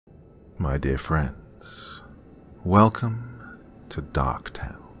My dear friends, welcome to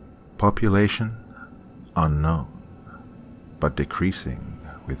Darktown. Population unknown, but decreasing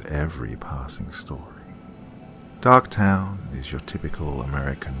with every passing story. Darktown is your typical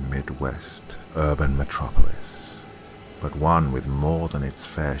American Midwest urban metropolis, but one with more than its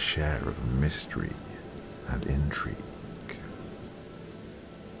fair share of mystery and intrigue.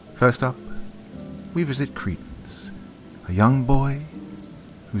 First up, we visit Creepen, a young boy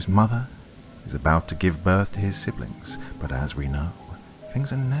whose mother is about to give birth to his siblings, but as we know,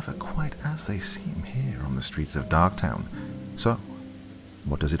 things are never quite as they seem here on the streets of Darktown. So,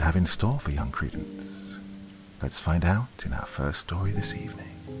 what does it have in store for young Creepen? Let's find out in our first story this evening.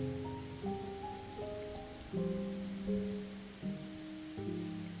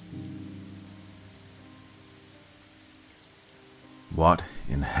 What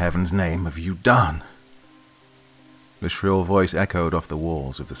in heaven's name have you done? The shrill voice echoed off the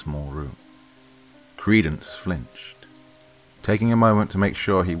walls of the small room. Creepen flinched. Taking a moment to make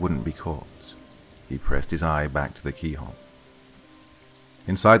sure he wouldn't be caught, he pressed his eye back to the keyhole.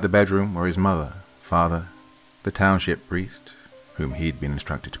 Inside the bedroom were his mother, father, the township priest, whom he'd been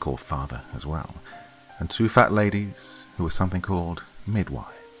instructed to call father as well, and two fat ladies who were something called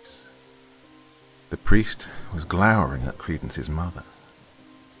midwives. The priest was glowering at Creepen's mother.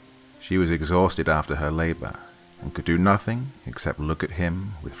 She was exhausted after her labor and could do nothing except look at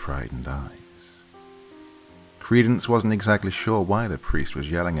him with frightened eyes. Creepen wasn't exactly sure why the priest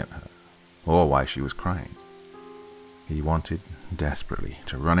was yelling at her, or why she was crying. He wanted desperately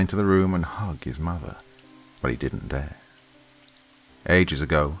to run into the room and hug his mother, but he didn't dare. Ages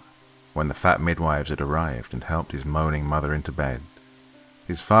ago, when the fat midwives had arrived and helped his moaning mother into bed,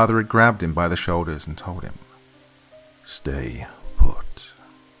 his father had grabbed him by the shoulders and told him, "Stay put."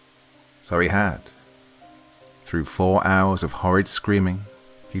 So he had. Through 4 hours of horrid screaming,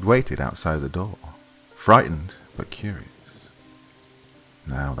 he'd waited outside the door, frightened but curious.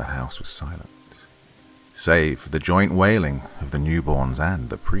 Now the house was silent, save for the joint wailing of the newborns and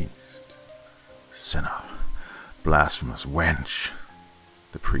the priest. "Sinner, blasphemous wench,"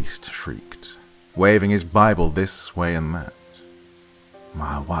 the priest shrieked, waving his Bible this way and that.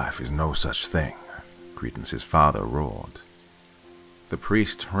 "My wife is no such thing," Creepen's father roared. The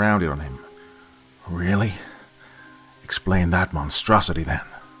priest rounded on him. "Really? Explain that monstrosity then."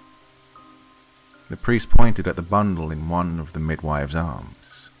 The priest pointed at the bundle in one of the midwife's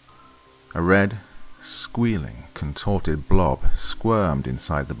arms. A red, squealing, contorted blob squirmed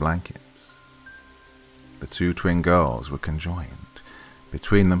inside the blankets. The two twin girls were conjoined.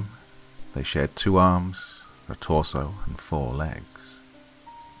 Between them, they shared 2 arms, a torso, and 4 legs.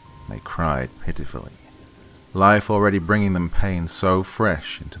 They cried pitifully, life already bringing them pain so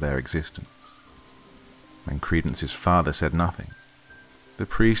fresh into their existence. When Creepen's father said nothing, the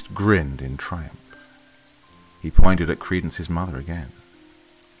priest grinned in triumph. He pointed at Creepen's mother again.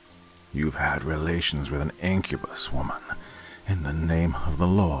 "You've had relations with an incubus, woman. In the name of the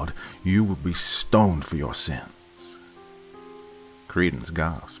Lord, you will be stoned for your sins." Creepen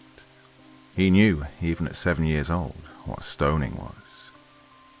gasped. He knew, even at 7 years old, what stoning was.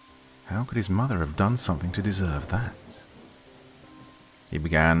 How could his mother have done something to deserve that? He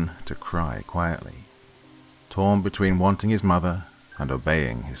began to cry quietly, torn between wanting his mother and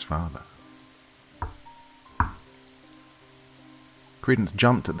obeying his father. Creepen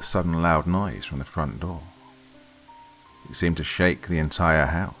jumped at the sudden loud noise from the front door. It seemed to shake the entire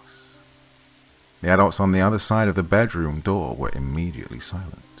house. The adults on the other side of the bedroom door were immediately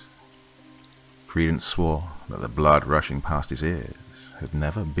silent. Creepen swore that the blood rushing past his ears had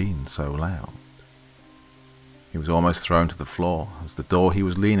never been so loud. He was almost thrown to the floor as the door he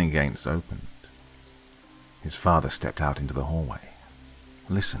was leaning against opened. His father stepped out into the hallway,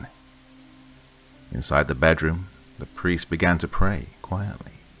 listening. Inside the bedroom, the priest began to pray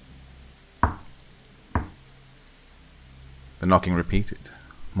quietly. The knocking repeated,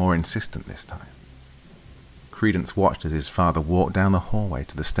 more insistent this time. Creepen watched as his father walked down the hallway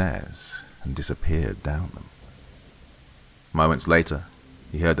to the stairs and disappeared down them. Moments later,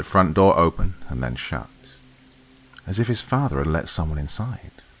 he heard the front door open and then shut, as if his father had let someone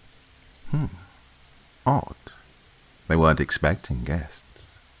inside. Odd. They weren't expecting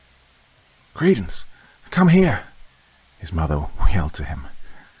guests. "Creepen, come here!" his mother yelled to him,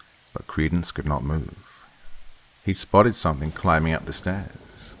 but Creepen could not move. He'd spotted something climbing up the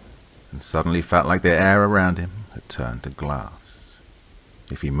stairs, and suddenly felt like the air around him had turned to glass.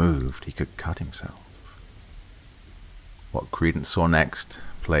 If he moved, he could cut himself. What Creepen saw next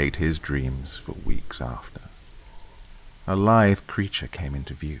plagued his dreams for weeks after. A lithe creature came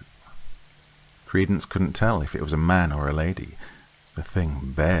into view. Creepen couldn't tell if it was a man or a lady, The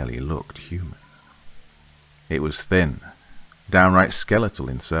thing barely looked human. It was thin, downright skeletal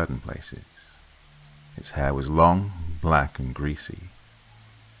in certain places. Its hair was long, black and greasy.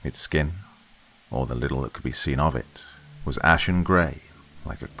 Its skin, or the little that could be seen of it, was ashen grey,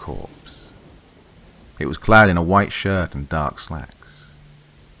 like a corpse. It was clad in a white shirt and dark slacks.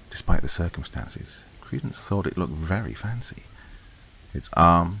 Despite the circumstances, Credence thought it looked very fancy. Its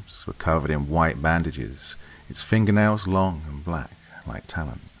arms were covered in white bandages, its fingernails long and black, like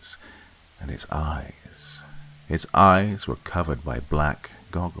talons, and its eyes were covered by black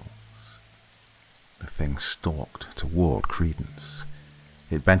goggles. The thing stalked toward Credence.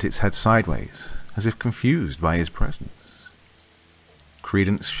 It bent its head sideways, as if confused by his presence.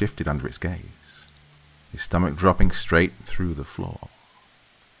 Credence shifted under its gaze, his stomach dropping straight through the floor.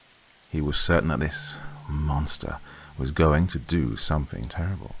 He was certain that this monster was going to do something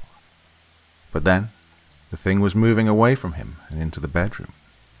terrible. But then, the thing was moving away from him and into the bedroom.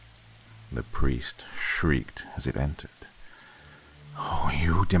 The priest shrieked as it entered. "Oh,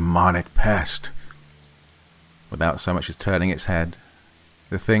 you demonic pest!" Without so much as turning its head,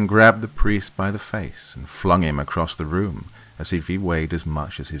 the thing grabbed the priest by the face and flung him across the room as if he weighed as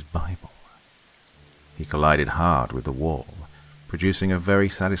much as his Bible. He collided hard with the wall, producing a very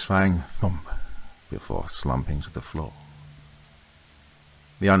satisfying thump before slumping to the floor.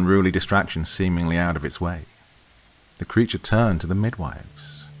 The unruly distraction seemingly out of its way, the creature turned to the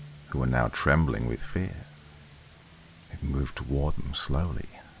midwives, who were now trembling with fear. It moved toward them slowly,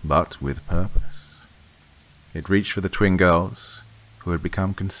 but with purpose. It reached for the twin girls, who had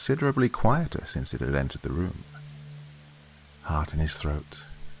become considerably quieter since it had entered the room. Heart in his throat,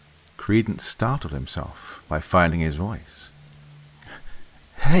 Credence startled himself by finding his voice.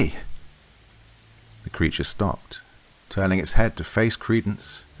 "Hey!" The creature stopped, turning its head to face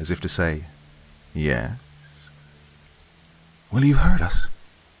Credence as if to say, "Yes?" "Will you hurt us?"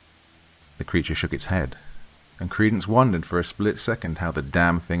 The creature shook its head, and Credence wondered for a split second how the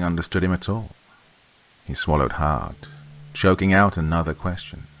damn thing understood him at all. He swallowed hard, choking out another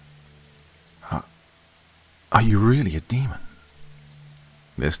question. Are you really a demon?"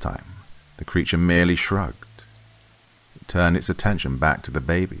 This time, the creature merely shrugged. It turned its attention back to the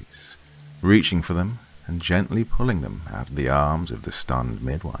babies, reaching for them and gently pulling them out of the arms of the stunned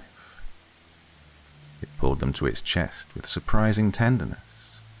midwife. It pulled them to its chest with surprising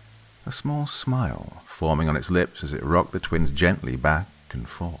tenderness, a small smile forming on its lips as it rocked the twins gently back and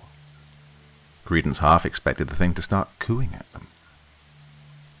forth. Credence half expected the thing to start cooing at them.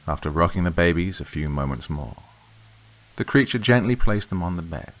 After rocking the babies a few moments more, the creature gently placed them on the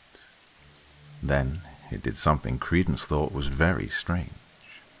bed. Then it did something Credence thought was very strange.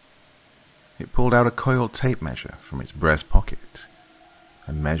 It pulled out a coiled tape measure from its breast pocket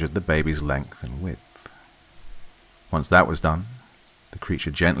and measured the baby's length and width. Once that was done, the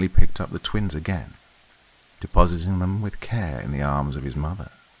creature gently picked up the twins again, depositing them with care in the arms of his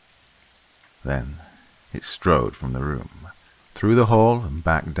mother. Then it strode from the room, through the hall and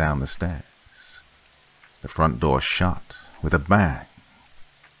back down the stairs. The front door shut with a bang.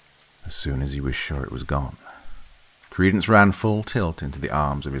 As soon as he was sure it was gone, Credence ran full tilt into the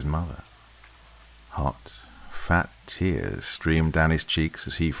arms of his mother. Hot, fat tears streamed down his cheeks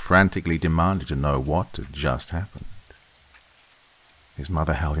as he frantically demanded to know what had just happened. His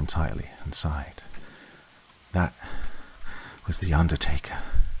mother held him tightly and sighed. "That was the Undertaker."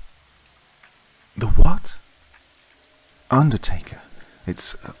 "The what?" "Undertaker.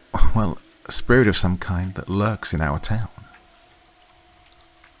 It's, a spirit of some kind that lurks in our town."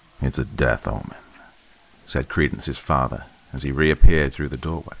 "It's a death omen," said Credence's father as he reappeared through the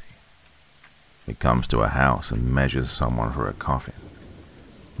doorway. "It comes to a house and measures someone for a coffin.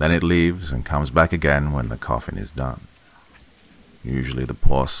 Then it leaves and comes back again when the coffin is done. Usually the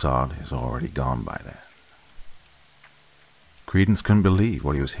poor sod is already gone by then." Credence couldn't believe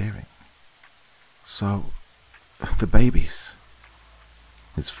what he was hearing. "So, the babies?"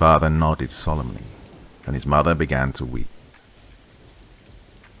 His father nodded solemnly, and his mother began to weep.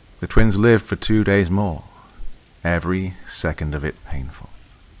 The twins lived for 2 days more, every second of it painful.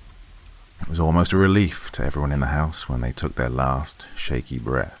 It was almost a relief to everyone in the house when they took their last shaky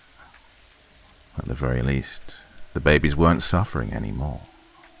breath. At the very least, the babies weren't suffering anymore.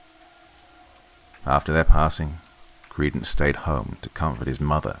 After their passing, Credence stayed home to comfort his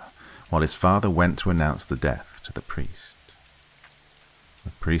mother while his father went to announce the death to the priest.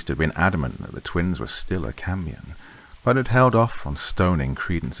 The priest had been adamant that the twins were still a Cambion, but had held off on stoning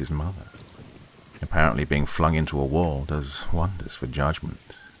Credence's mother. Apparently being flung into a wall does wonders for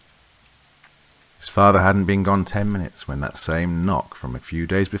judgment. His father hadn't been gone 10 minutes when that same knock from a few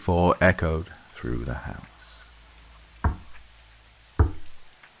days before echoed through the house.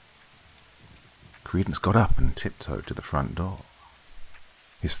 Credence got up and tiptoed to the front door.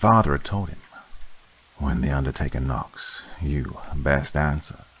 His father had told him, "When the Undertaker knocks, you best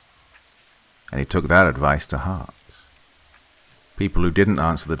answer." And he took that advice to heart. People who didn't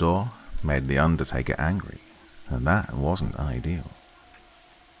answer the door made the Undertaker angry, and that wasn't ideal.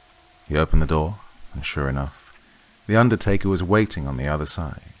 He opened the door, and sure enough, the Undertaker was waiting on the other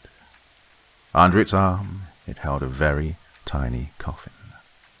side. Under its arm, it held a very tiny coffin.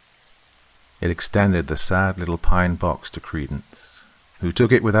 It extended the sad little pine box to Credence, who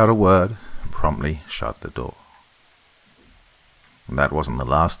took it without a word and promptly shut the door. And that wasn't the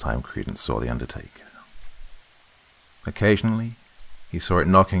last time Credence saw the Undertaker. Occasionally, he saw it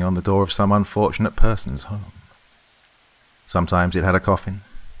knocking on the door of some unfortunate person's home. Sometimes it had a coffin,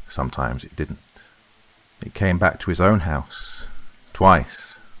 sometimes it didn't. It came back to his own house,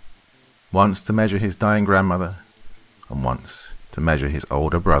 twice. Once to measure his dying grandmother, and once to measure his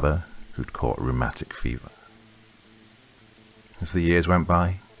older brother who'd caught rheumatic fever. As the years went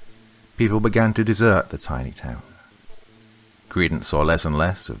by, people began to desert the tiny town. Credence saw less and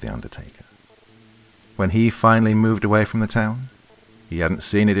less of the Undertaker. When he finally moved away from the town, he hadn't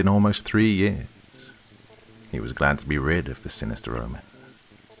seen it in almost 3 years. He was glad to be rid of the sinister omen.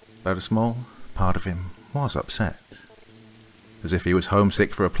 But a small part of him was upset, as if he was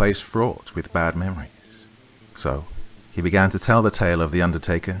homesick for a place fraught with bad memories. So he began to tell the tale of the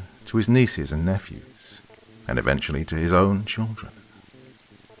Undertaker to his nieces and nephews, and eventually to his own children.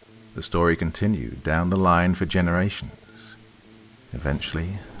 The story continued down the line for generations,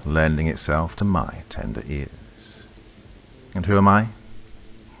 eventually lending itself to my tender ears. And who am I?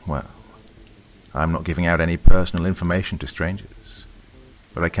 Well, I'm not giving out any personal information to strangers,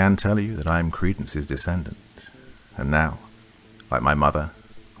 but I can tell you that I'm Credence's descendant, and now, like my mother,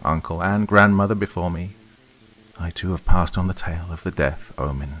 uncle, and grandmother before me, I too have passed on the tale of the death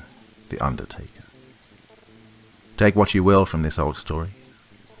omen, the Undertaker. Take what you will from this old story,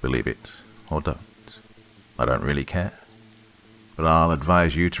 believe it or don't. I don't really care, but I'll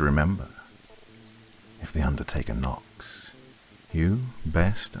advise you to remember, if the Undertaker knocks, you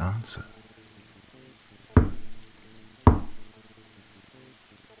best answer.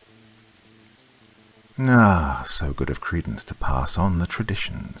 Ah, so good of Credence to pass on the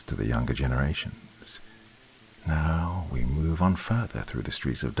traditions to the younger generations. Now we move on further through the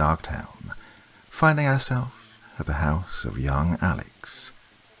streets of Darktown, finding ourselves at the house of young Alex,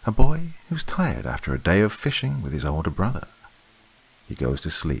 a boy who's tired after a day of fishing with his older brother. He goes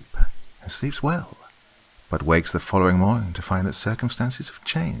to sleep, and sleeps well, but wakes the following morning to find that circumstances have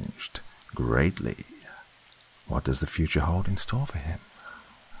changed greatly. What does the future hold in store for him?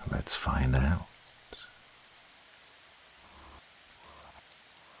 Let's find out.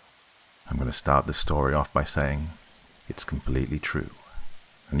 I'm going to start the story off by saying it's completely true,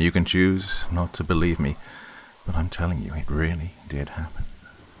 and you can choose not to believe me, but I'm telling you, it really did happen.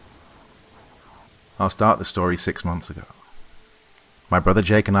 I'll start the story 6 months ago. My brother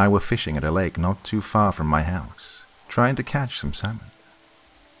Jake and I were fishing at a lake not too far from my house, trying to catch some salmon.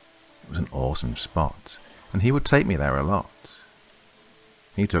 It was an awesome spot, and he would take me there a lot.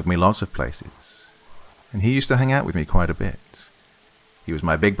 He took me lots of places, and he used to hang out with me quite a bit. He was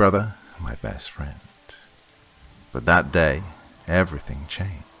my big brother, my best friend. But that day, everything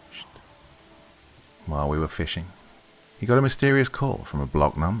changed. While we were fishing, he got a mysterious call from a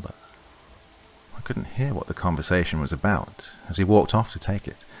blocked number. I couldn't hear what the conversation was about as he walked off to take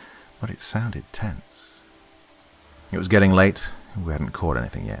it, but it sounded tense. It was getting late, and we hadn't caught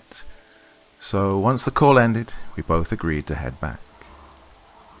anything yet. So once the call ended, we both agreed to head back.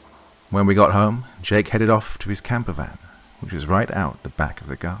 When we got home, Jake headed off to his camper van, which was right out the back of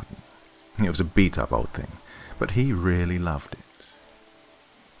the garden. It was a beat-up old thing, but he really loved it.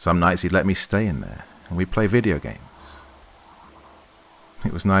 Some nights he'd let me stay in there, and we'd play video games.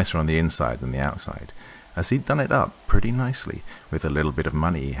 It was nicer on the inside than the outside, as he'd done it up pretty nicely with a little bit of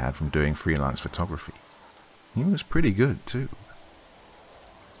money he had from doing freelance photography. He was pretty good, too.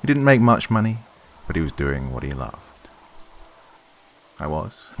 He didn't make much money, but he was doing what he loved. I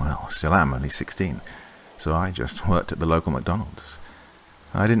still am only 16, so I just worked at the local McDonald's.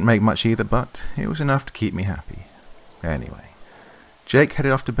 I didn't make much either, but it was enough to keep me happy. Anyway, Jake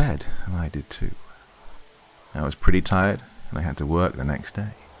headed off to bed, and I did too. I was pretty tired, and I had to work the next day.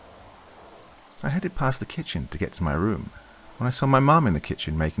 I headed past the kitchen to get to my room, when I saw my mum in the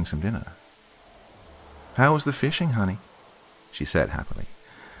kitchen making some dinner. "How was the fishing, honey?" she said happily.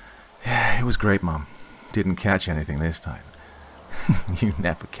 "Yeah, it was great, Mum. Didn't catch anything this time." "You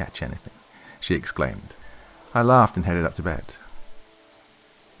never catch anything," she exclaimed. I laughed and headed up to bed.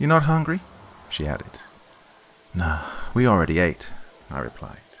 "You're not hungry?" she added. "No, we already ate," I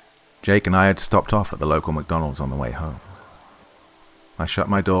replied. Jake and I had stopped off at the local McDonald's on the way home. I shut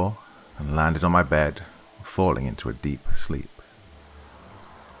my door and landed on my bed, falling into a deep sleep.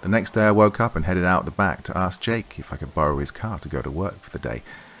 The next day I woke up and headed out the back to ask Jake if I could borrow his car to go to work for the day,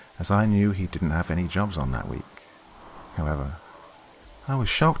 as I knew he didn't have any jobs on that week. However, I was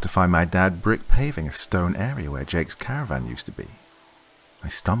shocked to find my dad brick paving a stone area where Jake's caravan used to be. I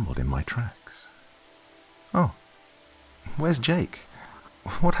stumbled in my tracks. "Oh, where's Jake?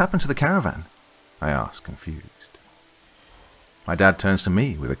 What happened to the caravan?" I asked, confused. My dad turns to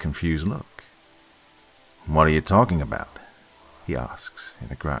me with a confused look. "What are you talking about?" he asks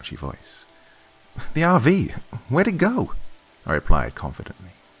in a grouchy voice. "The RV. Where'd it go?" I replied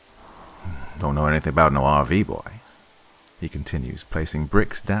confidently. "Don't know anything about no RV, boy," he continues, placing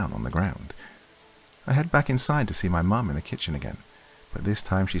bricks down on the ground. I head back inside to see my mum in the kitchen again, but this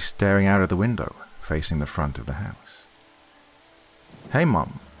time she's staring out of the window, facing the front of the house. "Hey,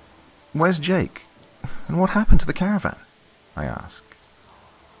 Mum, where's Jake? And what happened to the caravan?" I ask.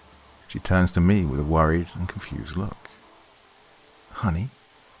 She turns to me with a worried and confused look. "Honey,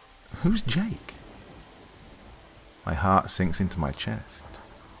 who's Jake?" My heart sinks into my chest.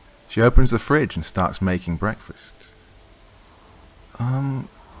 She opens the fridge and starts making breakfast.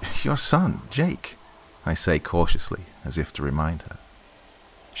 Your son, Jake," I say cautiously, as if to remind her.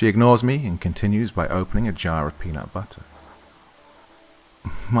 She ignores me and continues by opening a jar of peanut butter.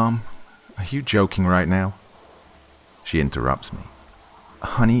 "Mom, are you joking right now?" She interrupts me.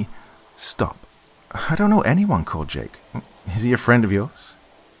 "Honey, stop. I don't know anyone called Jake. Is he a friend of yours?"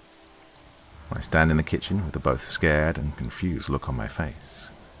 I stand in the kitchen with a both scared and confused look on my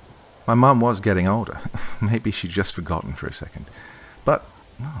face. My mum was getting older. Maybe she'd just forgotten for a second. But,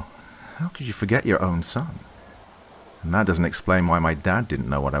 no, how could you forget your own son? And that doesn't explain why my dad didn't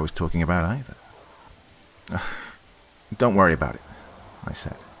know what I was talking about either. "Don't worry about it," I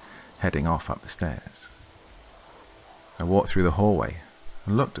said, heading off up the stairs. I walked through the hallway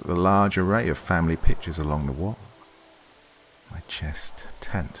and looked at the large array of family pictures along the wall. My chest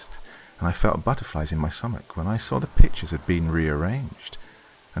tensed, and I felt butterflies in my stomach when I saw the pictures had been rearranged,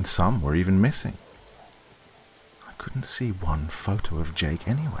 and some were even missing. I couldn't see one photo of Jake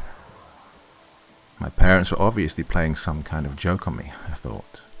anywhere. My parents were obviously playing some kind of joke on me, I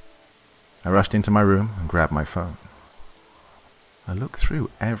thought. I rushed into my room and grabbed my phone. I looked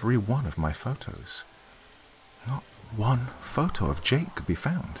through every one of my photos. Not one photo of Jake could be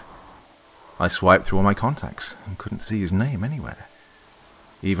found. I swiped through all my contacts and couldn't see his name anywhere.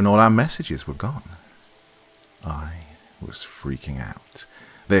 Even all our messages were gone. I was freaking out.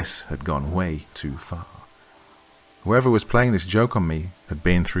 This had gone way too far. Whoever was playing this joke on me had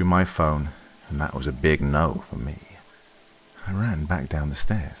been through my phone, and that was a big no for me. I ran back down the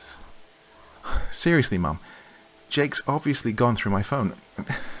stairs. "Seriously, Mum, Jake's obviously gone through my phone.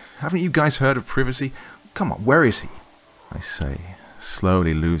 Haven't you guys heard of privacy? Come on, where is he?" I say,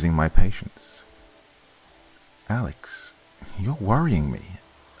 slowly losing my patience. "Alex, you're worrying me.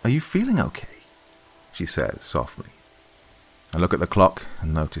 Are you feeling okay?" she says softly. I look at the clock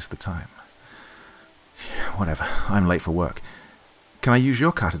and notice the time. "Whatever, I'm late for work. Can I use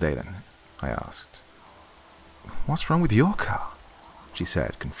your car today then?" I asked. "What's wrong with your car?" she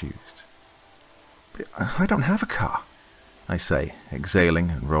said, confused. "I don't have a car," I say, exhaling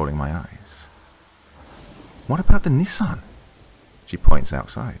and rolling my eyes. "What about the Nissan?" She points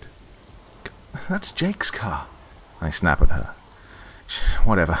outside. "That's Jake's car," I snap at her.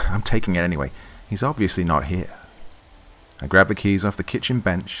 "Whatever, I'm taking it anyway. He's obviously not here." I grab the keys off the kitchen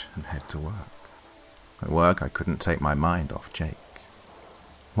bench and head to work. At work, I couldn't take my mind off Jake.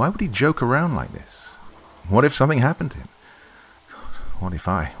 Why would he joke around like this? What if something happened to him? What if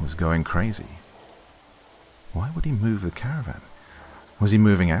I was going crazy? Why would he move the caravan? Was he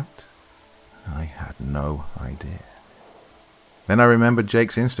moving out? I had no idea. Then I remembered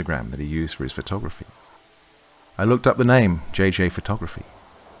Jake's Instagram that he used for his photography. I looked up the name, JJ Photography.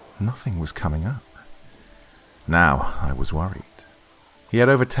 Nothing was coming up. Now I was worried. He had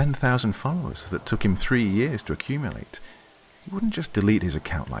over 10,000 followers that took him 3 years to accumulate. He wouldn't just delete his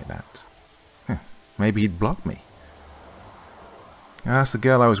account like that. Maybe he'd block me. I asked the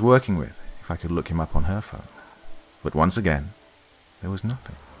girl I was working with if I could look him up on her phone. But once again, there was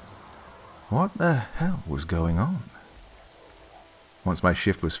nothing. What the hell was going on? Once my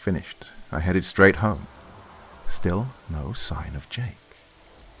shift was finished, I headed straight home. Still no sign of Jake.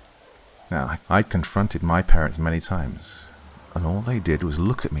 Now, I'd confronted my parents many times, and all they did was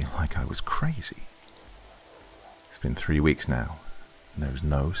look at me like I was crazy. It's been 3 weeks now, and there's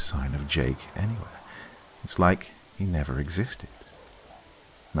no sign of Jake anywhere. It's like he never existed.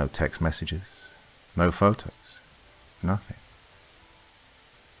 No text messages, no photos, nothing.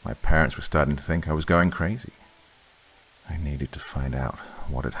 My parents were starting to think I was going crazy. I needed to find out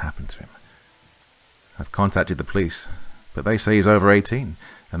what had happened to him. I've contacted the police, but they say he's over 18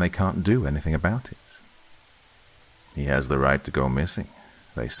 and they can't do anything about it. He has the right to go missing,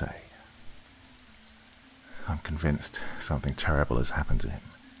 they say. I'm convinced something terrible has happened to him.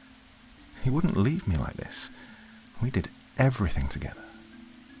 He wouldn't leave me like this. We did everything together.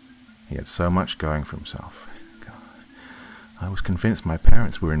 He had so much going for himself. God, I was convinced my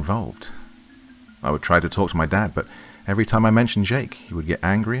parents were involved. I would try to talk to my dad, but every time I mentioned Jake, he would get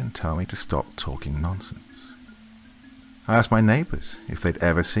angry and tell me to stop talking nonsense. I asked my neighbours if they'd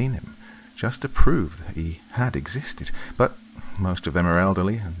ever seen him, just to prove that he had existed, but most of them are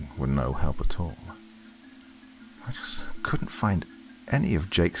elderly and were no help at all. I just couldn't find any of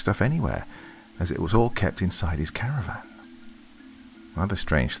Jake's stuff anywhere, as it was all kept inside his caravan. Other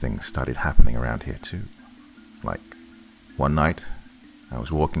strange things started happening around here too. Like, one night, I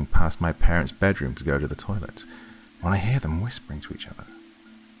was walking past my parents' bedroom to go to the toilet, when I hear them whispering to each other.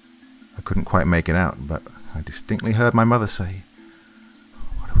 I couldn't quite make it out, but I distinctly heard my mother say,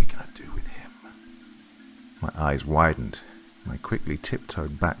 "What are we going to do with him?" My eyes widened, and I quickly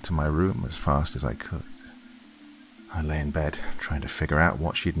tiptoed back to my room as fast as I could. I lay in bed, trying to figure out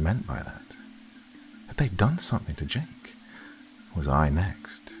what she'd meant by that. Had they done something to Jake? Was I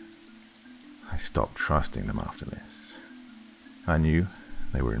next? I stopped trusting them after this. I knew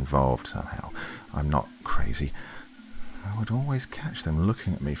they were involved somehow. I'm not crazy. I would always catch them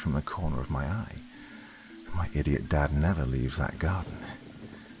looking at me from the corner of my eye. My idiot dad never leaves that garden.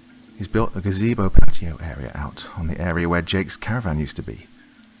 He's built a gazebo patio area out on the area where Jake's caravan used to be.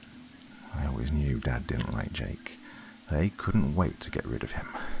 I always knew Dad didn't like Jake. They couldn't wait to get rid of him.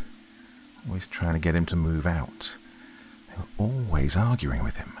 Always trying to get him to move out. They were always arguing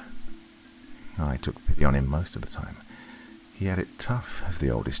with him. I took pity on him most of the time. He had it tough as the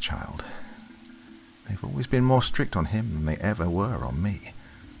oldest child. They've always been more strict on him than they ever were on me.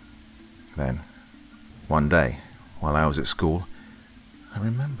 Then, one day, while I was at school, I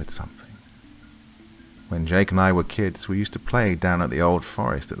remembered something. When Jake and I were kids, we used to play down at the old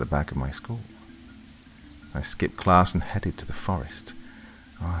forest at the back of my school. I skipped class and headed to the forest.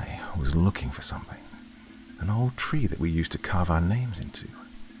 I was looking for something. An old tree that we used to carve our names into.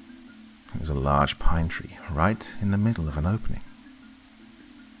 It was a large pine tree, right in the middle of an opening.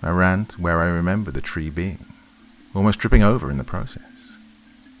 I ran to where I remembered the tree being, almost tripping over in the process.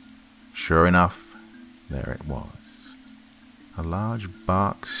 Sure enough, there it was. A large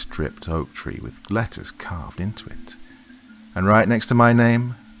bark-stripped oak tree with letters carved into it. And right next to my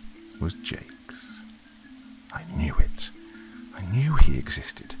name was Jake's. I knew it. I knew he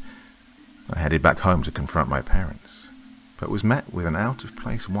existed. I headed back home to confront my parents, but was met with an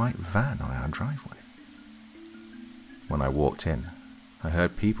out-of-place white van on our driveway. When I walked in, I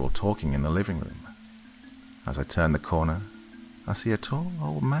heard people talking in the living room. As I turned the corner, I see a tall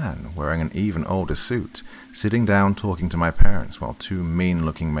old man wearing an even older suit, sitting down talking to my parents while two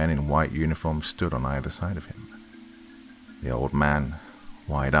mean-looking men in white uniforms stood on either side of him. The old man,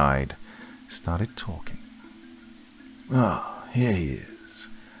 wide-eyed, started talking. "Ah, here he is.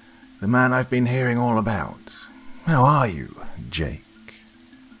 The man I've been hearing all about. How are you, Jake?"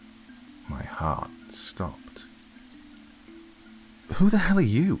 My heart stopped. "Who the hell are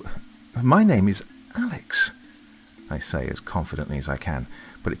you? My name is Alex," I say as confidently as I can,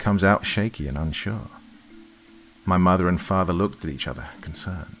 but it comes out shaky and unsure. My mother and father looked at each other,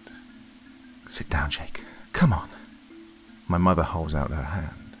 concerned. "Sit down, Jake. Come on." My mother holds out her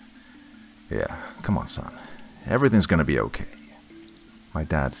hand. "Yeah, come on, son. Everything's going to be okay," my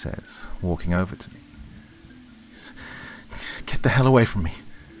dad says, walking over to me. "Get the hell away from me,"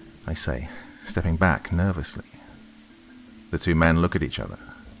 I say, stepping back nervously. The two men look at each other.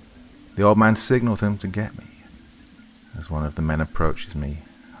 The old man signals them to get me. As one of the men approaches me,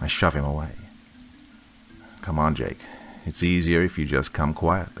 I shove him away. "Come on, Jake. It's easier if you just come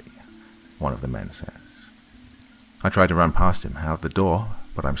quietly," one of the men says. I try to run past him out the door,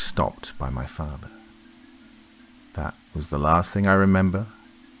 but I'm stopped by my father. That was the last thing I remember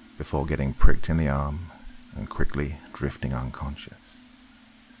before getting pricked in the arm and quickly drifting unconscious.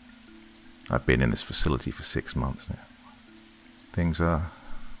 I've been in this facility for 6 months now. Things are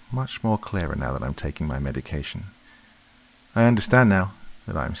much more clearer now that I'm taking my medication. I understand now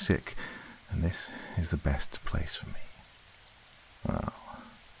that I'm sick, and this is the best place for me. Well,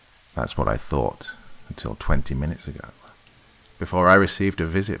 that's what I thought until 20 minutes ago, before I received a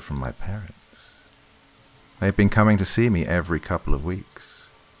visit from my parents. They've been coming to see me every couple of weeks,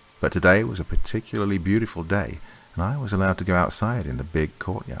 but today was a particularly beautiful day, and I was allowed to go outside in the big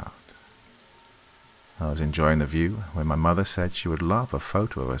courtyard. I was enjoying the view when my mother said she would love a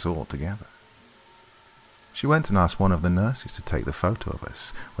photo of us all together. She went and asked one of the nurses to take the photo of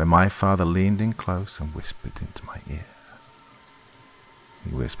us, where my father leaned in close and whispered into my ear.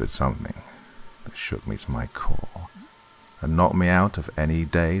 He whispered something that shook me to my core and knocked me out of any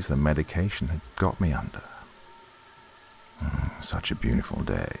days the medication had got me under. Such a beautiful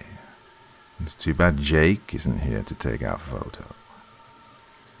day. It's too bad Jake isn't here to take our photo.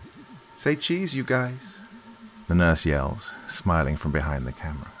 "Say cheese, you guys," the nurse yells, smiling from behind the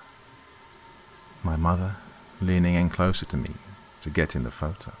camera. My mother leaning in closer to me to get in the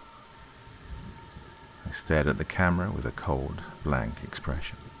photo. I stared at the camera with a cold, blank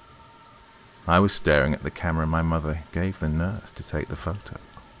expression. I was staring at the camera my mother gave the nurse to take the photo.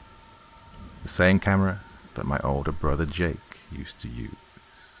 The same camera that my older brother Jake used to use.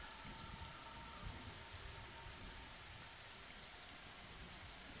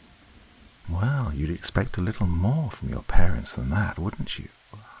 Well, you'd expect a little more from your parents than that, wouldn't you?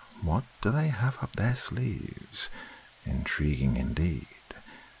 What do they have up their sleeves? Intriguing indeed.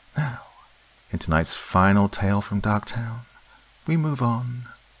 Now, in tonight's final tale from Darktown, we move on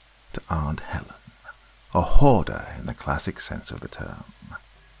to Aunt Helen, a hoarder in the classic sense of the term.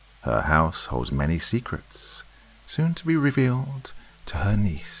 Her house holds many secrets, soon to be revealed to her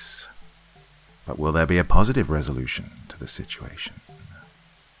niece. But will there be a positive resolution to the situation?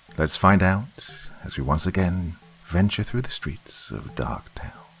 Let's find out as we once again venture through the streets of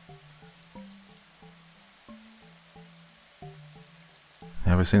Darktown.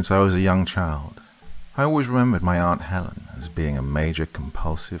 Ever since I was a young child, I always remembered my Aunt Helen as being a major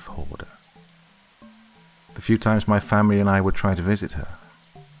compulsive hoarder. The few times my family and I would try to visit her,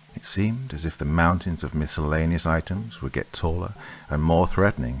 it seemed as if the mountains of miscellaneous items would get taller and more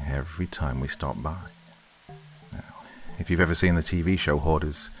threatening every time we stopped by. Now, if you've ever seen the TV show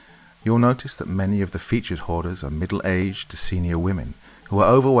Hoarders, you'll notice that many of the featured hoarders are middle-aged to senior women who are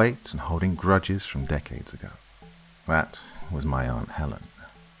overweight and holding grudges from decades ago. That was my Aunt Helen.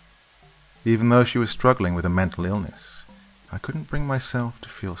 Even though she was struggling with a mental illness, I couldn't bring myself to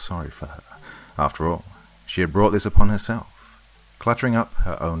feel sorry for her. After all, she had brought this upon herself, cluttering up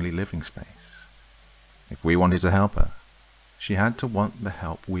her only living space. If we wanted to help her, she had to want the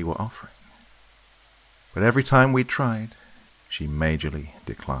help we were offering. But every time we tried, she majorly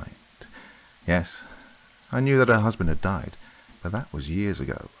declined. Yes, I knew that her husband had died, but that was years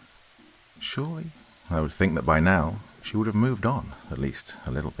ago. Surely, I would think that by now, she would have moved on, at least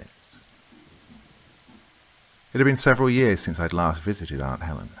a little bit. It had been several years since I'd last visited Aunt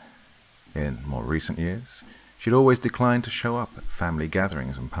Helen. In more recent years, she'd always declined to show up at family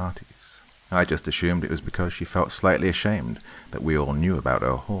gatherings and parties. I just assumed it was because she felt slightly ashamed that we all knew about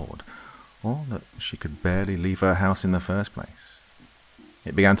her hoard, or that she could barely leave her house in the first place.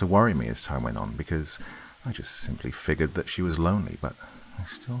 It began to worry me as time went on, because I just simply figured that she was lonely, but I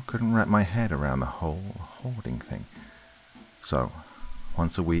still couldn't wrap my head around the whole hoarding thing. So,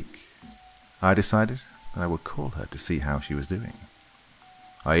 once a week, I decided that I would call her to see how she was doing.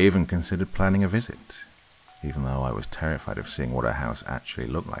 I even considered planning a visit, even though I was terrified of seeing what her house actually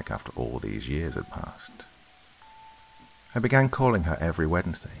looked like after all these years had passed. I began calling her every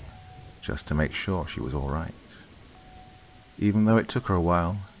Wednesday, just to make sure she was all right. Even though it took her a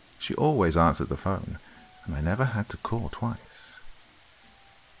while, she always answered the phone, and I never had to call twice.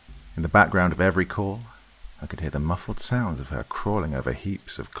 In the background of every call, I could hear the muffled sounds of her crawling over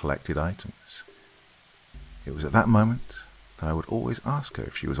heaps of collected items. It was at that moment that I would always ask her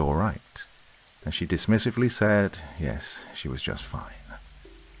if she was all right, and she dismissively said, yes, she was just fine.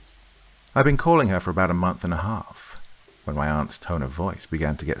 I'd been calling her for about a month and a half, when my aunt's tone of voice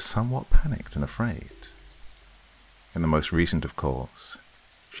began to get somewhat panicked and afraid. In the most recent of calls,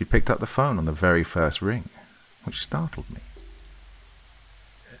 she picked up the phone on the very first ring, which startled me.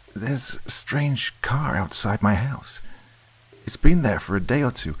 "There's a strange car outside my house. It's been there for a day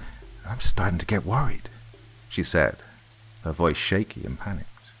or two, and I'm starting to get worried," she said, her voice shaky and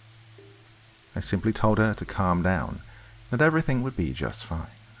panicked. I simply told her to calm down, that everything would be just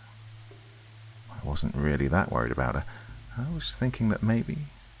fine. I wasn't really that worried about her. I was thinking that maybe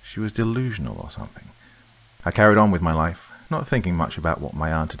she was delusional or something. I carried on with my life, not thinking much about what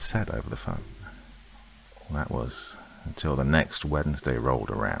my aunt had said over the phone. That was until the next Wednesday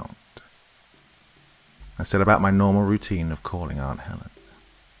rolled around. I set about my normal routine of calling Aunt Helen.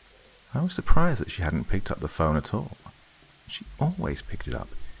 I was surprised that she hadn't picked up the phone at all. She always picked it up,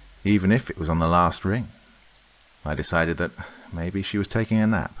 even if it was on the last ring. I decided that maybe she was taking a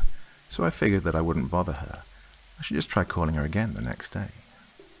nap, so I figured that I wouldn't bother her. I should just try calling her again the next day.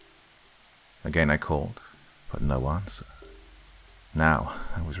 Again I called, but no answer. Now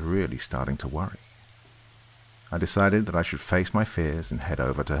I was really starting to worry. I decided that I should face my fears and head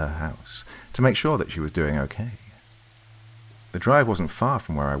over to her house to make sure that she was doing okay. The drive wasn't far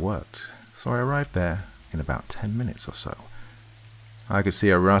from where I worked, so I arrived there in about 10 minutes or so. I could see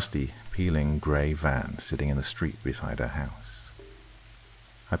a rusty, peeling grey van sitting in the street beside her house.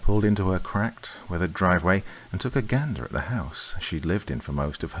 I pulled into her cracked, weathered driveway and took a gander at the house she'd lived in for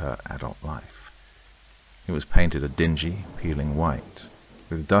most of her adult life. It was painted a dingy, peeling white,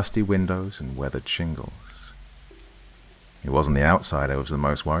 with dusty windows and weathered shingles. It wasn't the outside I was the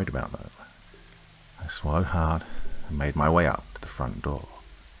most worried about, though. I swallowed hard and made my way up to the front door,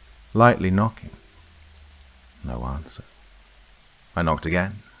 lightly knocking. No answer. I knocked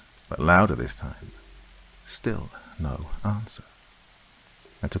again, but louder this time. Still no answer.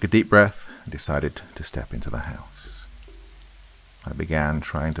 I took a deep breath and decided to step into the house. I began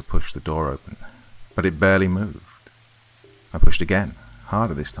trying to push the door open, but it barely moved. I pushed again,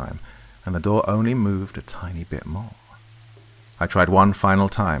 harder this time, and the door only moved a tiny bit more. I tried one final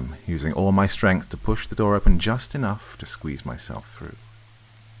time, using all my strength to push the door open just enough to squeeze myself through.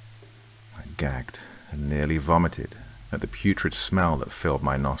 I gagged and nearly vomited at the putrid smell that filled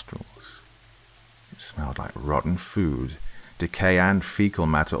my nostrils. It smelled like rotten food, decay and fecal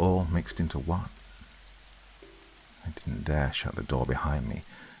matter all mixed into one. I didn't dare shut the door behind me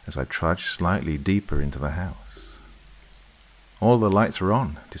as I trudged slightly deeper into the house. All the lights were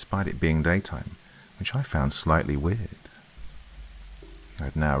on, despite it being daytime, which I found slightly weird. I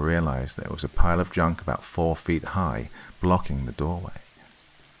had now realized there was a pile of junk about 4 feet high, blocking the doorway.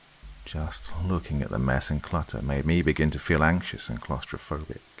 Just looking at the mess and clutter made me begin to feel anxious and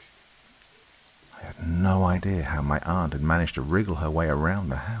claustrophobic. I had no idea how my aunt had managed to wriggle her way around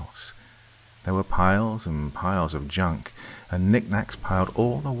the house. There were piles and piles of junk, and knickknacks piled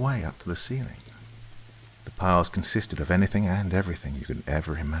all the way up to the ceiling. The piles consisted of anything and everything you could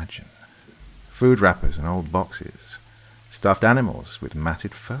ever imagine. Food wrappers and old boxes, stuffed animals with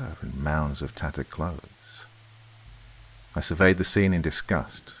matted fur and mounds of tattered clothes. I surveyed the scene in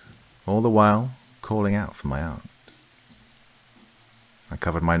disgust, all the while calling out for my aunt. I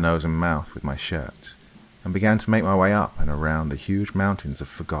covered my nose and mouth with my shirt and began to make my way up and around the huge mountains of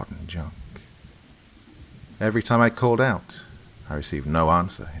forgotten junk. Every time I called out, I received no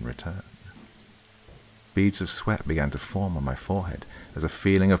answer in return. Beads of sweat began to form on my forehead as a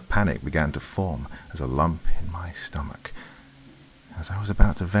feeling of panic began to form as a lump in my stomach. As I was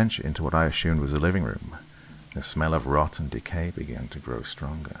about to venture into what I assumed was the living room, the smell of rot and decay began to grow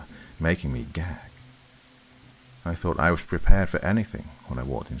stronger, making me gag. I thought I was prepared for anything when I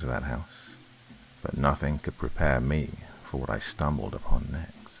walked into that house, but nothing could prepare me for what I stumbled upon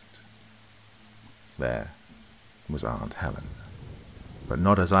next. There was Aunt Helen, but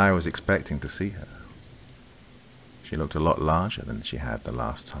not as I was expecting to see her. She looked a lot larger than she had the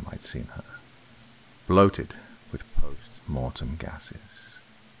last time I'd seen her, bloated with post-mortem gases.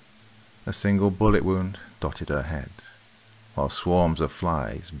 A single bullet wound dotted her head, while swarms of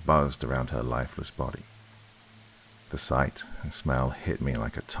flies buzzed around her lifeless body. The sight and smell hit me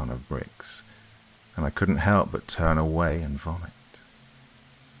like a ton of bricks, and I couldn't help but turn away and vomit.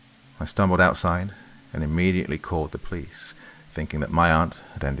 I stumbled outside and immediately called the police, thinking that my aunt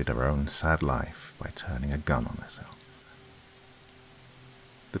had ended her own sad life by turning a gun on herself.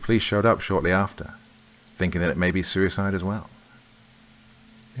 The police showed up shortly after, thinking that it may be suicide as well.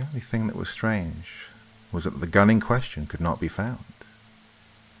 The only thing that was strange was that the gun in question could not be found.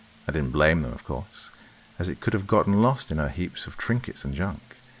 I didn't blame them, of course, as it could have gotten lost in her heaps of trinkets and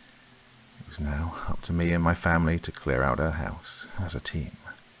junk. It was now up to me and my family to clear out her house as a team.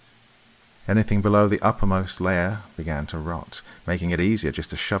 Anything below the uppermost layer began to rot, making it easier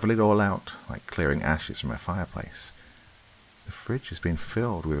just to shovel it all out like clearing ashes from a fireplace. The fridge has been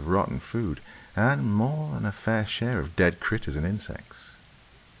filled with rotten food, and more than a fair share of dead critters and insects.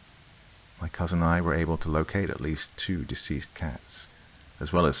 My cousin and I were able to locate at least 2 deceased cats,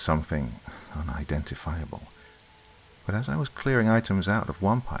 as well as something unidentifiable. But as I was clearing items out of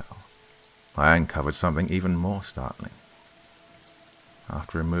one pile, I uncovered something even more startling.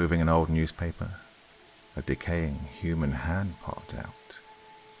 After removing an old newspaper, a decaying human hand popped out,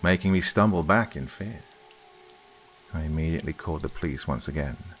 making me stumble back in fear. I immediately called the police once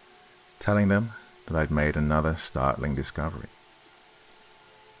again, telling them that I'd made another startling discovery.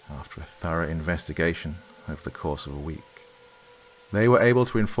 After a thorough investigation over the course of a week, they were able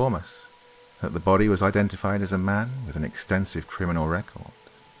to inform us that the body was identified as a man with an extensive criminal record.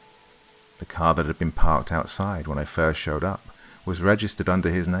 The car that had been parked outside when I first showed up was registered under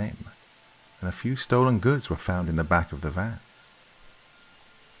his name, and a few stolen goods were found in the back of the van.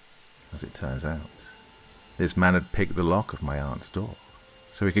 As it turns out, this man had picked the lock of my aunt's door,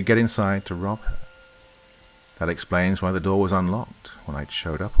 so he could get inside to rob her. That explains why the door was unlocked when I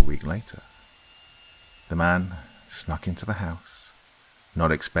showed up a week later. The man snuck into the house,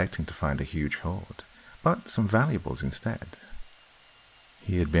 not expecting to find a huge hoard, but some valuables instead.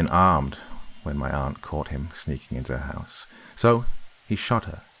 He had been armed when my aunt caught him sneaking into her house, so he shot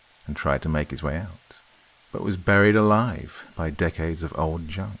her and tried to make his way out, but was buried alive by decades of old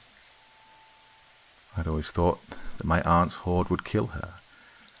junk. I'd always thought that my aunt's hoard would kill her,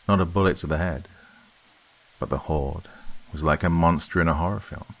 not a bullet to the head. But the hoard was like a monster in a horror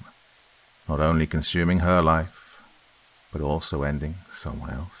film, not only consuming her life, but also ending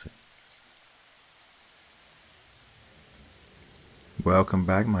someone else's. Welcome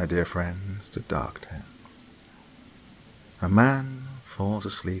back, my dear friends, to Darktown. A man falls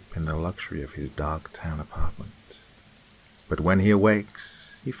asleep in the luxury of his Darktown apartment, but when he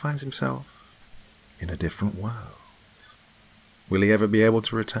awakes, he finds himself in a different world. Will he ever be able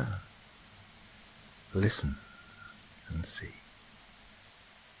to return? Listen and see.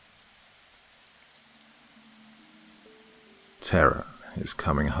 Terror is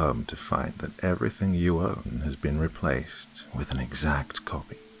coming home to find that everything you own has been replaced with an exact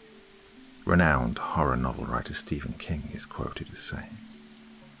copy. Renowned horror novel writer Stephen King is quoted as saying,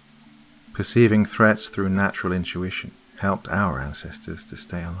 "Perceiving threats through natural intuition helped our ancestors to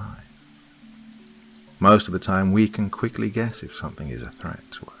stay alive. Most of the time we can quickly guess if something is a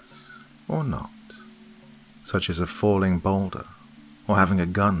threat to us or not, such as a falling boulder or having a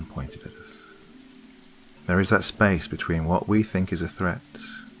gun pointed at us. There is that space between what we think is a threat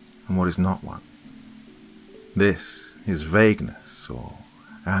and what is not one. This is vagueness or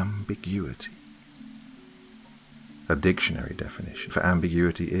ambiguity. A dictionary definition for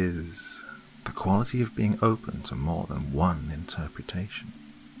ambiguity is the quality of being open to more than one interpretation.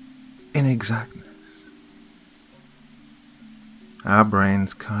 Inexactness. Our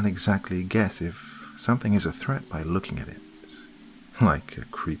brains can't exactly guess if something is a threat by looking at it, like a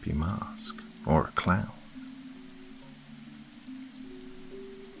creepy mask or a clown.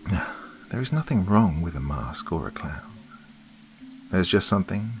 There is nothing wrong with a mask or a clown. There's just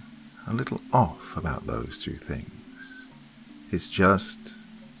something a little off about those two things. It's just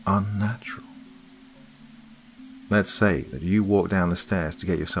unnatural. Let's say that you walk down the stairs to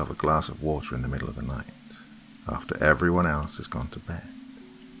get yourself a glass of water in the middle of the night, after everyone else has gone to bed.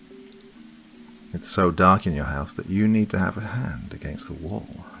 It's so dark in your house that you need to have a hand against the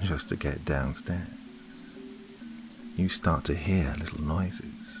wall just to get downstairs. You start to hear little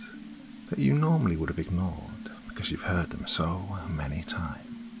noises that you normally would have ignored because you've heard them so many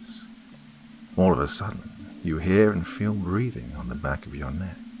times. All of a sudden, you hear and feel breathing on the back of your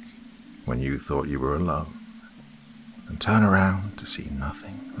neck when you thought you were alone, and turn around to see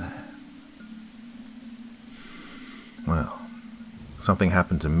nothing there. Well, something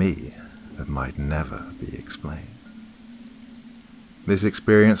happened to me that might never be explained. This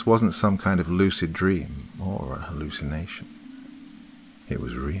experience wasn't some kind of lucid dream or a hallucination. It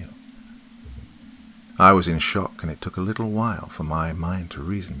was real. I was in shock, and it took a little while for my mind to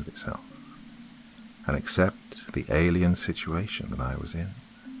reason with itself and accept the alien situation that I was in.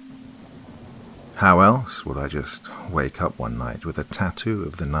 How else would I just wake up one night with a tattoo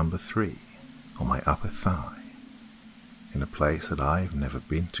of the number 3 on my upper thigh in a place that I've never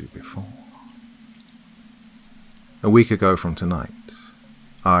been to before? A week ago from tonight,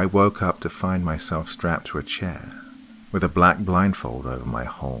 I woke up to find myself strapped to a chair with a black blindfold over my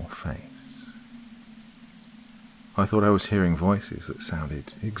whole face. I thought I was hearing voices that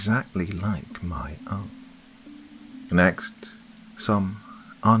sounded exactly like my own. Next, some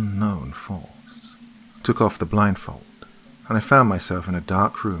unknown force took off the blindfold, and I found myself in a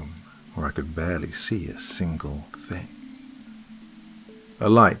dark room where I could barely see a single thing. A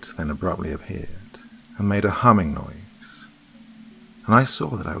light then abruptly appeared and made a humming noise, and I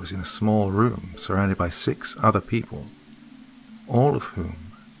saw that I was in a small room surrounded by 6 other people, all of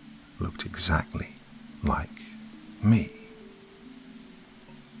whom looked exactly like me.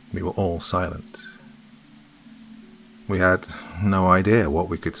 We were all silent. We had no idea what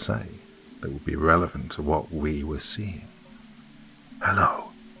we could say that would be relevant to what we were seeing.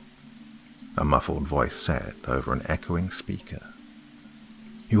 "Hello," a muffled voice said over an echoing speaker.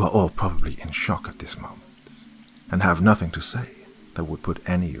 "You are all probably in shock at this moment, and have nothing to say that would put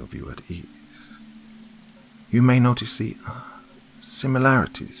any of you at ease. You may notice the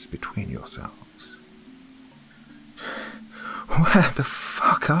similarities between yourselves." "Where the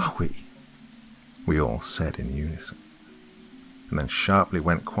fuck are we?" we all said in unison, and then sharply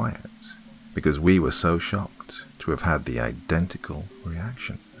went quiet because we were so shocked to have had the identical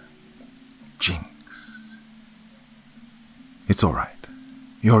reaction. Jinx. "It's all right.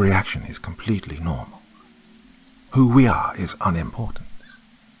 Your reaction is completely normal. Who we are is unimportant.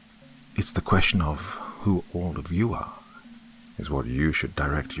 It's the question of who all of you are is what you should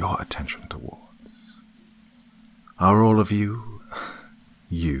direct your attention towards. Are all of you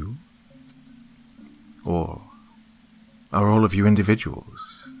you? Or are all of you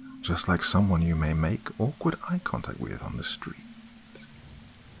individuals, just like someone you may make awkward eye contact with on the street?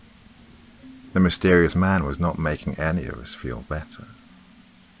 The mysterious man was not making any of us feel better.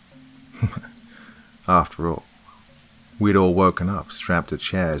 After all, we'd all woken up strapped to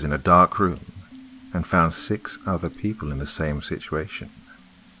chairs in a dark room and found 6 other people in the same situation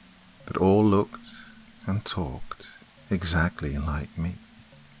that all looked and talked exactly like me.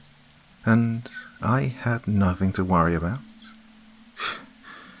 And I had nothing to worry about.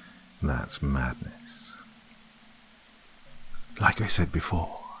 That's madness. Like I said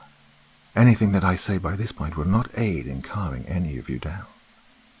before, anything that I say by this point will not aid in calming any of you down,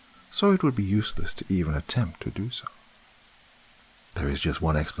 so it would be useless to even attempt to do so. There is just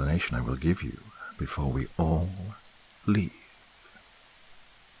one explanation I will give you before we all leave.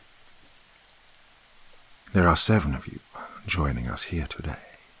 There are 7 of you joining us here today.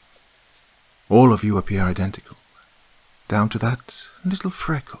 All of you appear identical, down to that little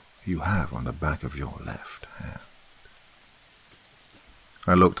freckle you have on the back of your left hand.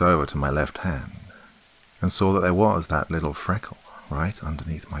 I looked over to my left hand and saw that there was that little freckle right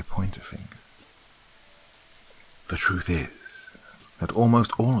underneath my pointer finger. The truth is that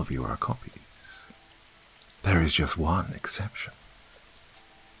almost all of you are copies. There is just one exception.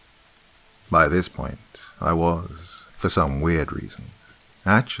 By this point, I was, for some weird reason,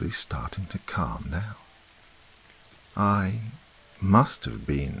 actually starting to calm down. I must have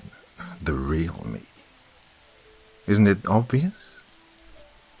been the real me. Isn't it obvious?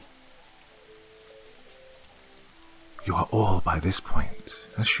 You are all, by this point,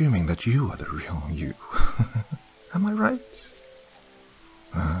 assuming that you are the real you. Am I right?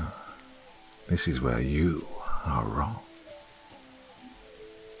 This is where you are wrong.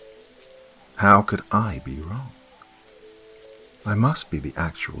 How could I be wrong? I must be the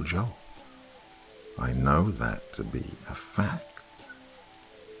actual Joel. I know that to be a fact.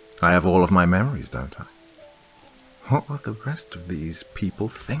 I have all of my memories, don't I? What were the rest of these people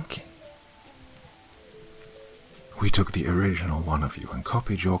thinking? We took the original one of you and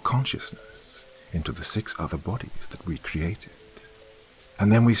copied your consciousness into the 6 other bodies that we created.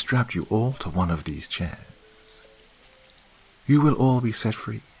 And then we strapped you all to one of these chairs. You will all be set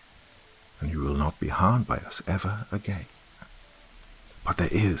free, and you will not be harmed by us ever again. But there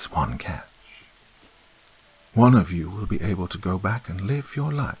is one catch. One of you will be able to go back and live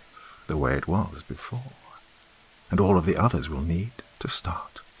your life the way it was before, and all of the others will need to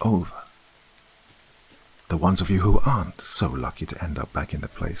start over. The ones of you who aren't so lucky to end up back in the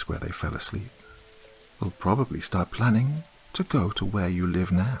place where they fell asleep will probably start planning to go to where you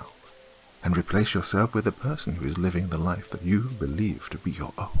live now and replace yourself with a person who is living the life that you believe to be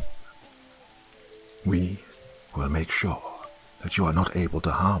your own. We will make sure that you are not able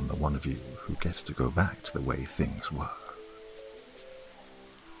to harm the one of you who gets to go back to the way things were.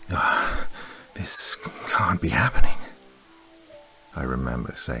 This can't be happening, I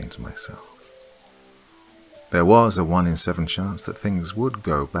remember saying to myself. There was a 1 in 7 chance that things would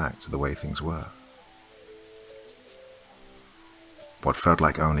go back to the way things were. What felt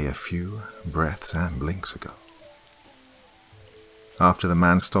like only a few breaths and blinks ago. After the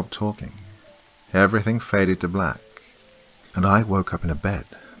man stopped talking, everything faded to black, and I woke up in a bed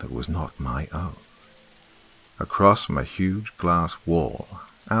that was not my own, across from a huge glass wall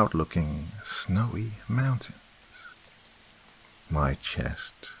outlooking snowy mountains. My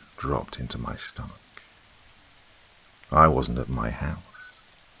chest dropped into my stomach. I wasn't at my house.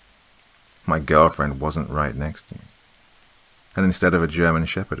 My girlfriend wasn't right next to me, and instead of a German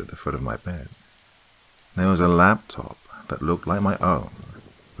Shepherd at the foot of my bed, there was a laptop that looked like my own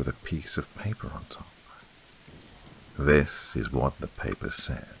with a piece of paper on top. This is what the paper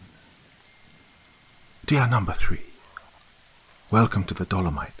said. Dear number 3, welcome to the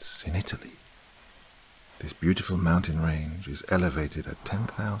Dolomites in Italy. This beautiful mountain range is elevated at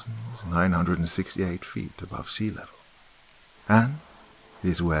 10,968 feet above sea level, and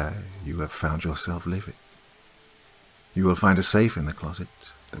is where you have found yourself living. You will find a safe in the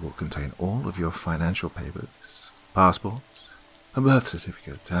closet that will contain all of your financial papers, passports, a birth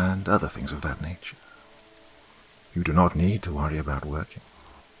certificate, and other things of that nature. You do not need to worry about working.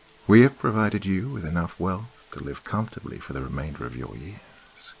 We have provided you with enough wealth to live comfortably for the remainder of your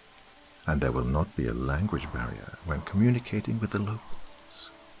years, and there will not be a language barrier when communicating with the locals.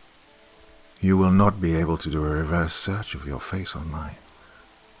 You will not be able to do a reverse search of your face online.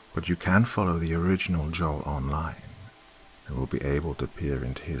 but you can follow the original Joel online and will be able to peer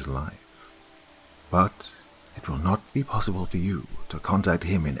into his life. But it will not be possible for you to contact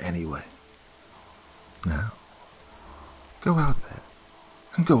him in any way. Now, go out there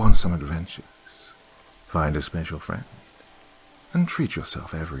and go on some adventures. Find a special friend and treat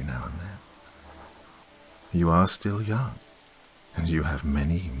yourself every now and then. You are still young, and you have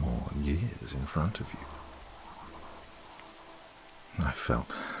many more years in front of you. I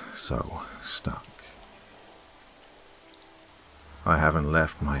felt so stuck. I haven't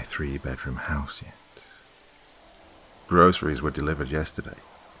left my 3-bedroom house yet. Groceries were delivered yesterday,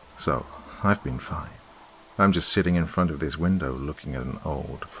 so I've been fine. I'm just sitting in front of this window looking at an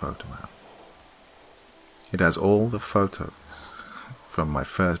old photo album. It has all the photos, from my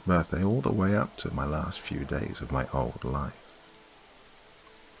first birthday all the way up to my last few days of my old life.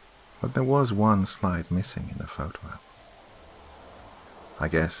 But there was one slide missing in the photo album. I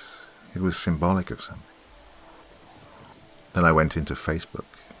guess it was symbolic of something. Then I went into Facebook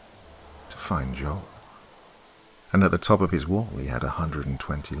to find Joel. And at the top of his wall he had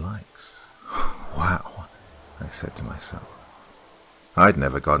 120 likes. Wow, I said to myself. I'd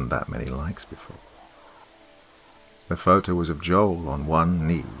never gotten that many likes before. The photo was of Joel on one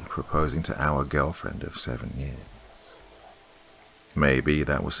knee proposing to our girlfriend of 7 years. Maybe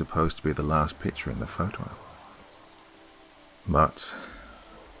that was supposed to be the last picture in the photo album. But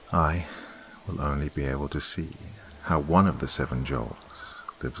I will only be able to see how one of the 7 Joels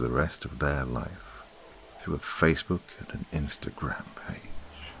lives the rest of their life through a Facebook and an Instagram page.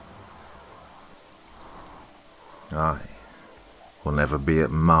 I will never be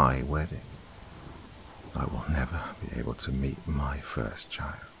at my wedding. I will never be able to meet my first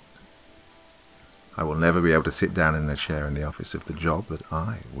child. I will never be able to sit down in a chair in the office of the job that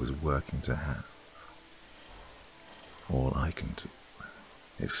I was working to have. All I can do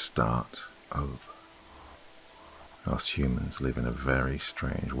is start over. Us humans live in a very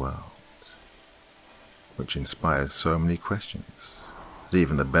strange world, which inspires so many questions that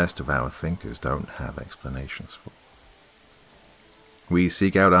even the best of our thinkers don't have explanations for. We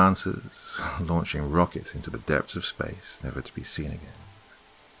seek out answers, launching rockets into the depths of space, never to be seen again.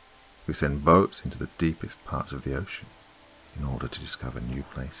 We send boats into the deepest parts of the ocean in order to discover new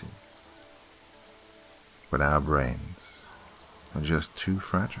places. But our brains are just too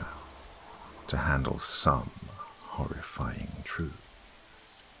fragile to handle some horrifying truths.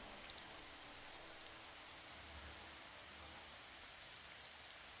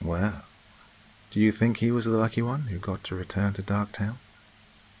 Well, do you think he was the lucky one who got to return to Darktown?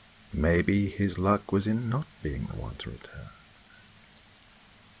 Maybe his luck was in not being the one to return.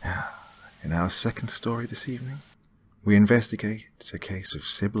 In our second story this evening, we investigate a case of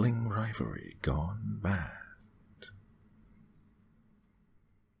sibling rivalry gone bad.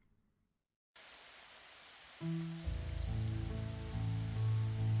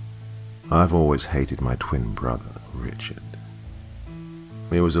 I've always hated my twin brother, Richard.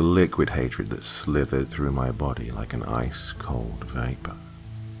 It was a liquid hatred that slithered through my body like an ice-cold vapor.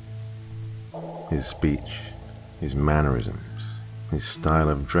 His speech, his mannerisms, his style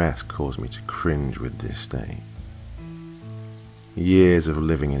of dress caused me to cringe with disdain. Years of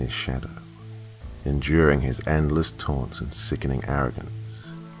living in his shadow, enduring his endless taunts and sickening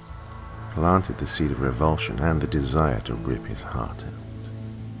arrogance, planted the seed of revulsion and the desire to rip his heart out.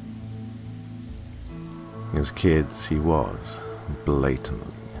 As kids, he was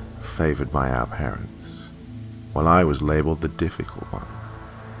blatantly favored by our parents, while I was labeled the difficult one,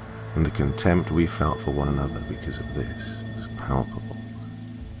 and the contempt we felt for one another because of this was palpable.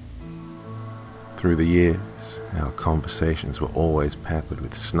 Through the years, our conversations were always peppered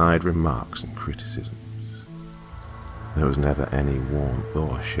with snide remarks and criticisms. There was never any warmth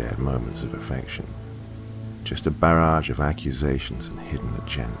or shared moments of affection, just a barrage of accusations and hidden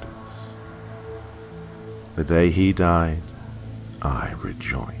agendas. The day he died, I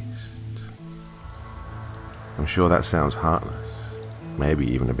rejoiced. I'm sure that sounds heartless, maybe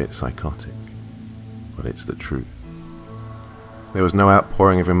even a bit psychotic, but it's the truth. There was no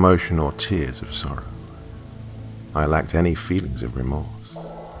outpouring of emotion or tears of sorrow. I lacked any feelings of remorse.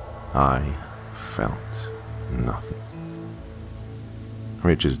 I felt nothing.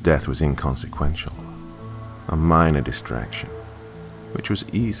 Richard's death was inconsequential, a minor distraction, which was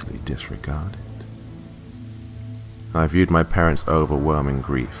easily disregarded. I viewed my parents' overwhelming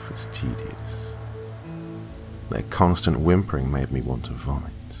grief as tedious. Their constant whimpering made me want to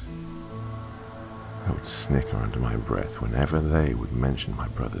vomit. I would snicker under my breath whenever they would mention my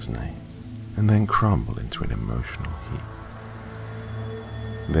brother's name, and then crumble into an emotional heap.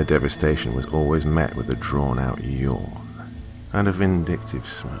 Their devastation was always met with a drawn-out yawn, and a vindictive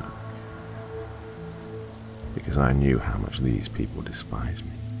smirk, because I knew how much these people despised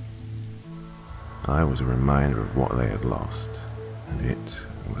me. I was a reminder of what they had lost, and it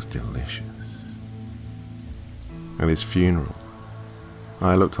was delicious. At his funeral,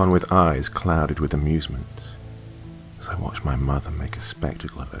 I looked on with eyes clouded with amusement as I watched my mother make a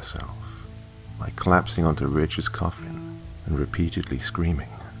spectacle of herself by collapsing onto Richard's coffin and repeatedly screaming,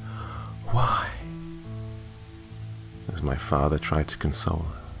 "Why?" As my father tried to console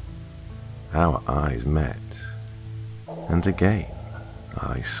her, our eyes met, and again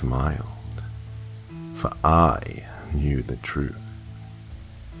I smiled, for I knew the truth.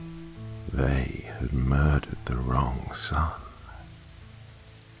 They had murdered the wrong son.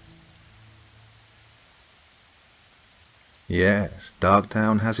 Yes,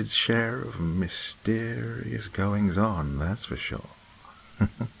 Darktown has its share of mysterious goings-on, that's for sure.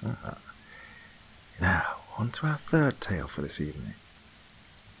 Now, on to our third tale for this evening.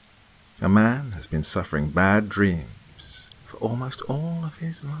 A man has been suffering bad dreams for almost all of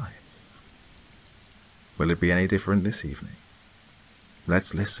his life. Will it be any different this evening?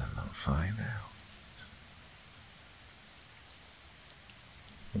 Let's listen and find out.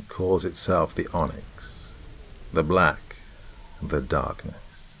 It calls itself the Onyx, the Black, the Darkness.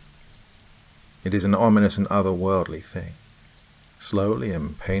 It is an ominous and otherworldly thing, slowly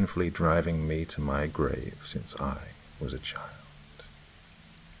and painfully driving me to my grave since I was a child.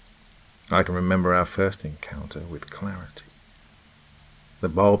 I can remember our first encounter with clarity. The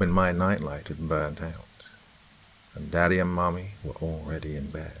bulb in my nightlight had burnt out, and Daddy and Mommy were already in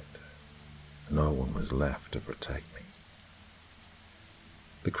bed. No one was left to protect me.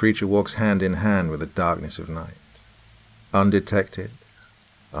 The creature walks hand in hand with the darkness of night, undetected,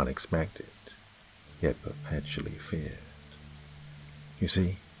 unexpected, yet perpetually feared. You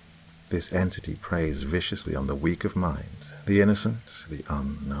see, this entity preys viciously on the weak of mind, the innocent, the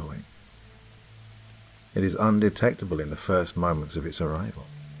unknowing. It is undetectable in the first moments of its arrival.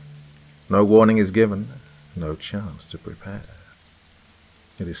 No warning is given, no chance to prepare.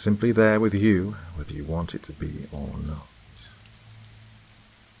 It is simply there with you, whether you want it to be or not.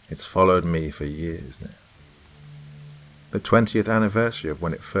 It's followed me for years now. The 20th anniversary of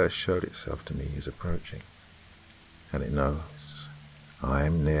when it first showed itself to me is approaching, and it knows I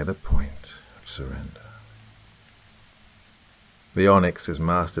am near the point of surrender. The Onyx has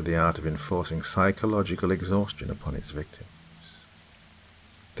mastered the art of enforcing psychological exhaustion upon its victims.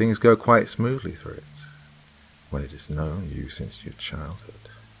 Things go quite smoothly for it when it has known you since your childhood,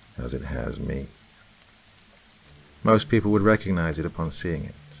 as it has me. Most people would recognize it upon seeing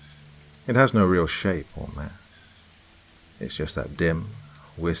it. It has no real shape or mass. It's just that dim,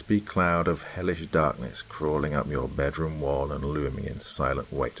 wispy cloud of hellish darkness crawling up your bedroom wall and looming in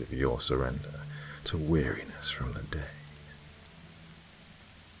silent weight of your surrender to weariness from the day.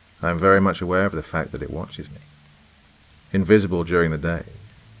 I am very much aware of the fact that it watches me, invisible during the day,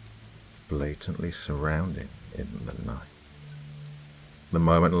 blatantly surrounding in the night. The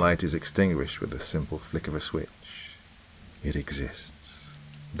moment light is extinguished with the simple flick of a switch, it exists,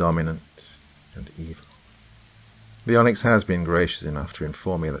 dominant and evil. The Onyx has been gracious enough to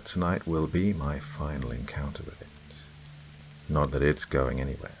inform me that tonight will be my final encounter with it. Not that it's going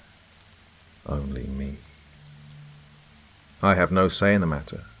anywhere. Only me. I have no say in the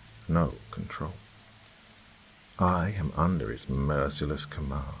matter, no control. I am under its merciless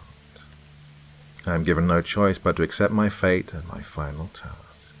command. I am given no choice but to accept my fate and my final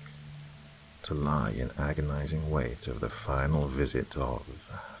task, to lie in agonizing wait of the final visit of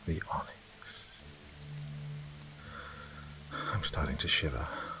the Onyx. I'm starting to shiver.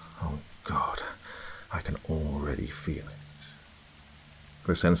 Oh God, I can already feel it.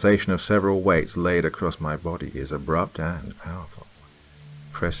 The sensation of several weights laid across my body is abrupt and powerful,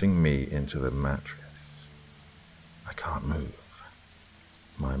 pressing me into the mattress. I can't move.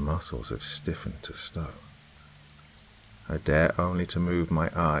 My muscles have stiffened to stone. I dare only to move my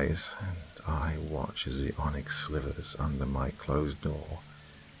eyes, and I watch as the Onyx slithers under my closed door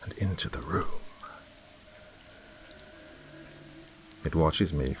and into the room. It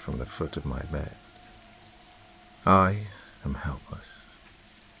watches me from the foot of my bed. I am helpless,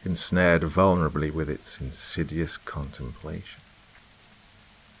 ensnared vulnerably with its insidious contemplation.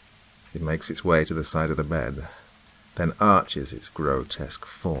 It makes its way to the side of the bed, then arches its grotesque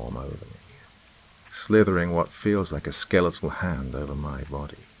form over me, slithering what feels like a skeletal hand over my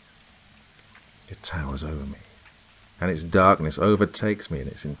body. It towers over me, and its darkness overtakes me in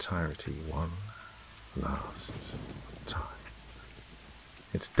its entirety one last time.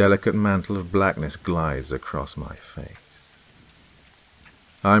 Its delicate mantle of blackness glides across my face.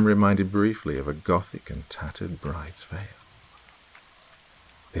 I am reminded briefly of a gothic and tattered bride's veil.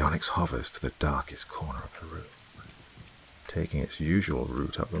 The onyx hovers to the darkest corner of the room, taking its usual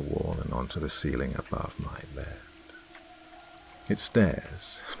route up the wall and onto the ceiling above my bed. It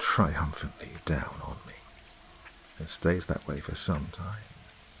stares triumphantly down on me, and stays that way for some time,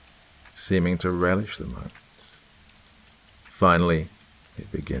 seeming to relish the moment. Finally,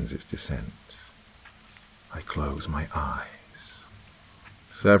 it begins its descent. I close my eyes.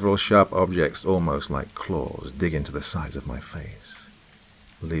 Several sharp objects, almost like claws, dig into the sides of my face,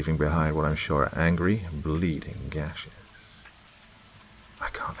 leaving behind what I'm sure are angry, bleeding gashes. I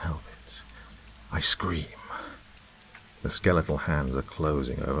can't help it. I scream. The skeletal hands are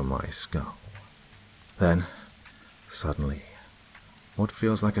closing over my skull. Then, suddenly, what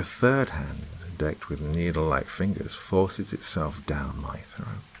feels like a third hand, decked with needle-like fingers, forces itself down my throat.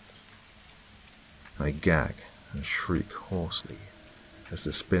 I gag and shriek hoarsely as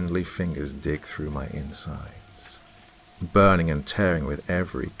the spindly fingers dig through my insides, burning and tearing with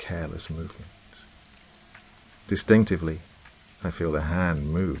every careless movement. Distinctively, I feel the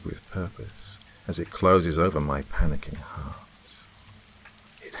hand move with purpose as it closes over my panicking heart.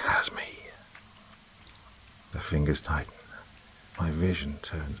 It has me. The fingers tighten. My vision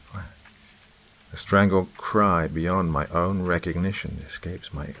turns black. A strangled cry beyond my own recognition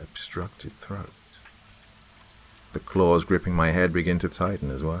escapes my obstructed throat. The claws gripping my head begin to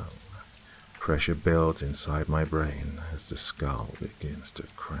tighten as well. Pressure builds inside my brain as the skull begins to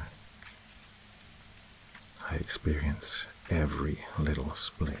crack. I experience every little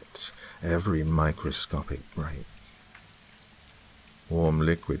split, every microscopic break. Warm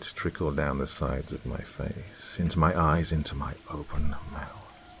liquids trickle down the sides of my face, into my eyes, into my open mouth.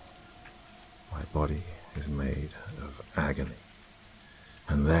 My body is made of agony.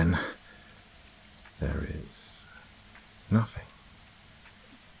 And then there is nothing.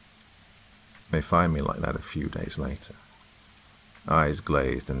 They find me like that a few days later, eyes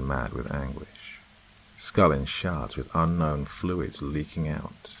glazed and mad with anguish. Skull in shards with unknown fluids leaking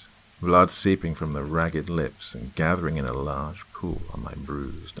out, blood seeping from the ragged lips and gathering in a large pool on my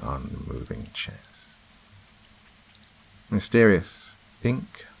bruised, unmoving chest. Mysterious,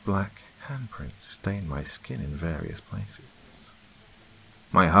 ink-black handprints stain my skin in various places.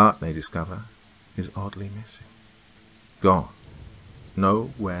 My heart, they discover, is oddly missing. Gone.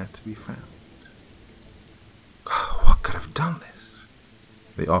 Nowhere to be found. What could have done this?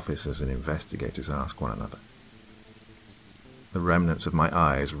 The officers and investigators ask one another. The remnants of my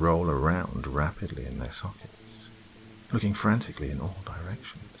eyes roll around rapidly in their sockets, looking frantically in all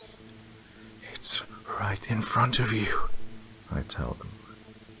directions. It's right in front of you, I tell them.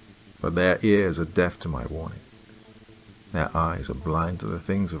 But their ears are deaf to my warnings. Their eyes are blind to the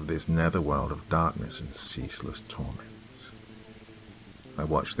things of this netherworld of darkness and ceaseless torment. I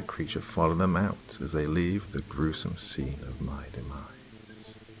watch the creature follow them out as they leave the gruesome scene of my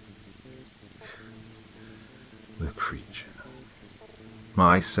demise. The creature.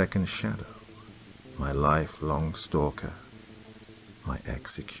 My second shadow. My lifelong stalker. My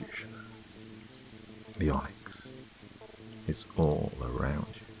executioner. The onyx. It's all around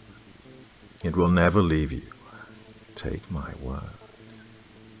you. It will never leave you. Take my word.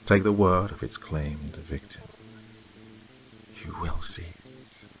 Take the word of its claimed victim. You will see it.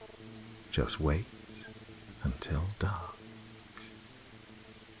 Just wait until dark.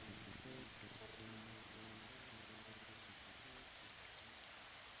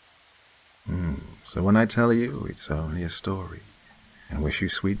 So when I tell you it's only a story and wish you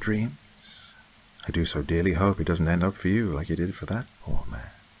sweet dreams, I do so dearly hope it doesn't end up for you like it did for that poor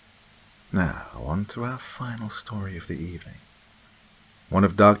man. Now, on to our final story of the evening. One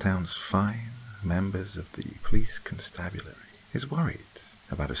of Darktown's fine members of the police constabulary is worried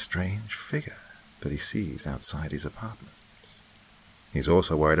about a strange figure that he sees outside his apartment. He's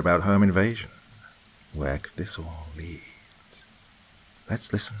also worried about home invasion. Where could this all lead?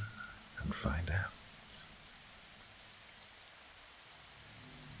 Let's listen and find out.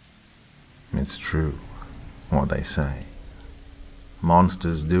 It's true, what they say.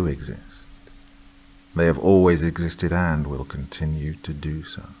 Monsters do exist. They have always existed and will continue to do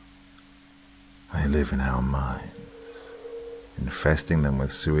so. They live in our minds, infesting them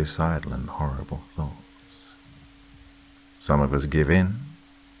with suicidal and horrible thoughts. Some of us give in,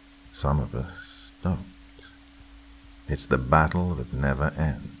 some of us don't. It's the battle that never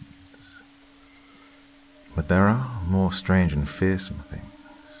ends. But there are more strange and fearsome things.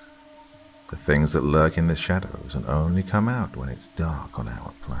 The things that lurk in the shadows and only come out when it's dark on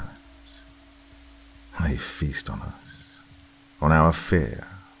our planet. They feast on us, on our fear,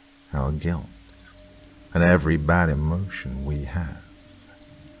 our guilt, and every bad emotion we have.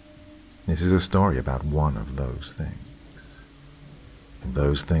 This is a story about one of those things. of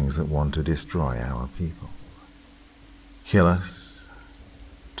those things that want to destroy our people. Kill us,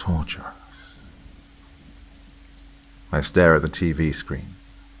 torture us. I stare at the TV screen.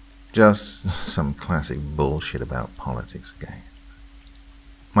 Just some classic bullshit about politics again.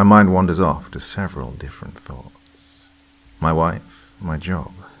 My mind wanders off to several different thoughts. My wife, my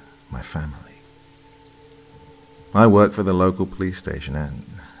job, my family. I work for the local police station, and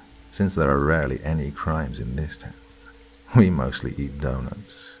since there are rarely any crimes in this town, we mostly eat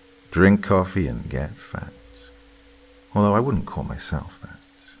donuts, drink coffee, and get fat. Although I wouldn't call myself fat.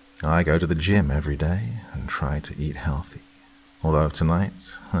 I go to the gym every day and try to eat healthy. Although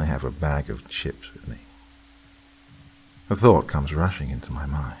tonight I have a bag of chips with me. A thought comes rushing into my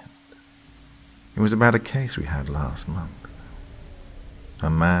mind. It was about a case we had last month. A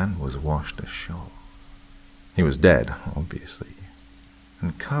man was washed ashore. He was dead, obviously,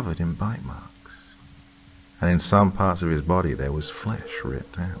 and covered in bite marks. And in some parts of his body there was flesh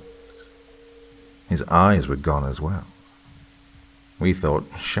ripped out. His eyes were gone as well. We thought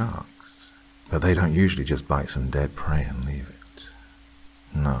sharks, but they don't usually just bite some dead prey and leave it.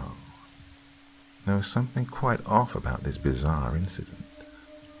 No. There was something quite off about this bizarre incident.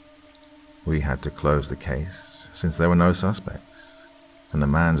 We had to close the case since there were no suspects, and the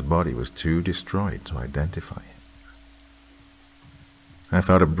man's body was too destroyed to identify him. I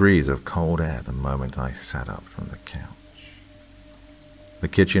felt a breeze of cold air the moment I sat up from the couch. The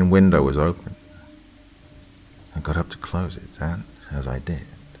kitchen window was open. I got up to close it, and as I did,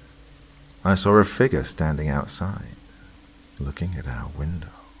 I saw a figure standing outside, looking at our window.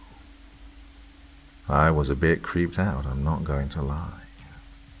 I was a bit creeped out, I'm not going to lie.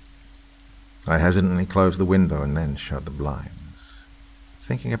 I hesitantly closed the window and then shut the blinds,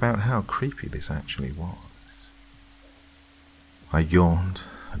 thinking about how creepy this actually was. I yawned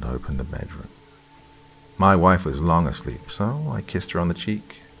and opened the bedroom. My wife was long asleep, so I kissed her on the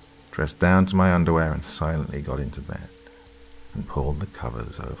cheek, dressed down to my underwear, and silently got into bed and pulled the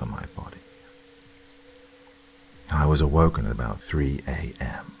covers over my body. I was awoken at about 3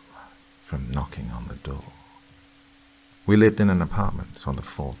 a.m. from knocking on the door. We lived in an apartment on the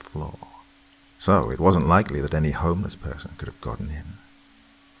 4th floor, so it wasn't likely that any homeless person could have gotten in.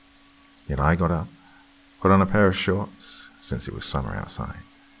 Yet I got up, put on a pair of shorts, since it was summer outside,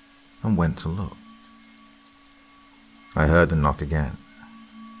 and went to look. I heard the knock again,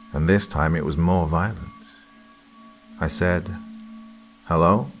 and this time it was more violent. I said,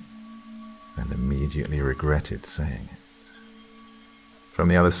 "Hello?" and immediately regretted saying it. From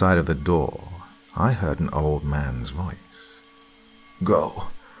the other side of the door, I heard an old man's voice. "Go,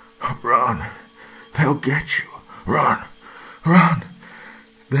 run, they'll get you, run, run,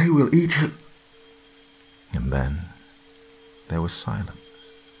 they will eat you." And then there was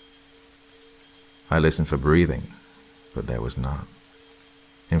silence. I listened for breathing, but there was none.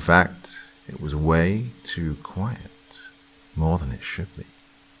 In fact, it was way too quiet, more than it should be.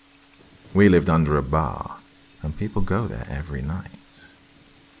 We lived under a bar, and people go there every night.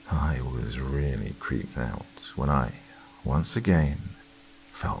 I was really creeped out when I, once again,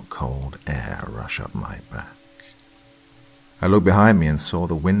 felt cold air rush up my back. I looked behind me and saw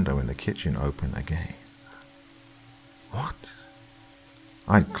the window in the kitchen open again. What?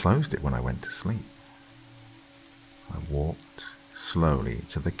 I'd closed it when I went to sleep. I walked slowly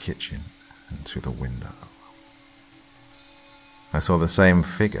to the kitchen and to the window. I saw the same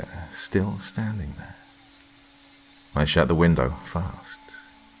figure still standing there. I shut the window fast,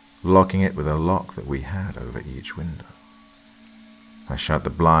 locking it with a lock that we had over each window. I shut the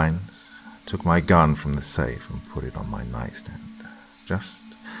blinds, took my gun from the safe and put it on my nightstand, just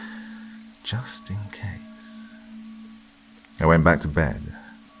in case. I went back to bed,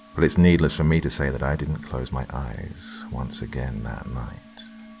 but it's needless for me to say that I didn't close my eyes once again that night.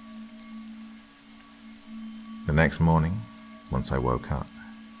 The next morning, once I woke up,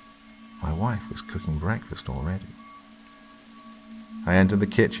 my wife was cooking breakfast already. I entered the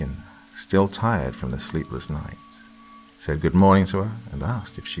kitchen, still tired from the sleepless night, said good morning to her, and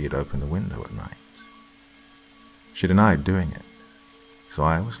asked if she had opened the window at night. She denied doing it, so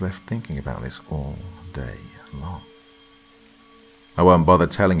I was left thinking about this all day long. I won't bother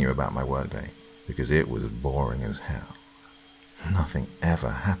telling you about my workday, because it was boring as hell. Nothing ever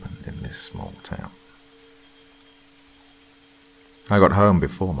happened in this small town. I got home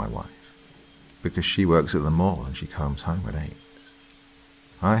before my wife, because she works at the mall and she comes home at 8.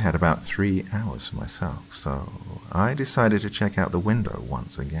 I had about 3 hours for myself, so I decided to check out the window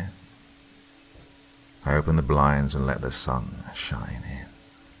once again. I opened the blinds and let the sun shine in.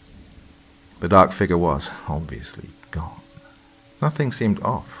 The dark figure was obviously gone. Nothing seemed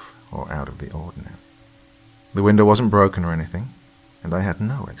off or out of the ordinary. The window wasn't broken or anything, and I had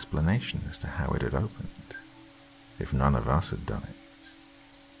no explanation as to how it had opened, if none of us had done it.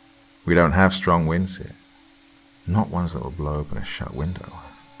 We don't have strong winds here. Not ones that will blow open a shut window.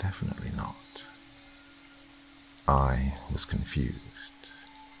 Definitely not. I was confused.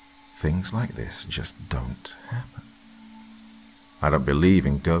 Things like this just don't happen. I don't believe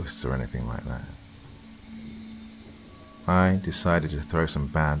in ghosts or anything like that. I decided to throw some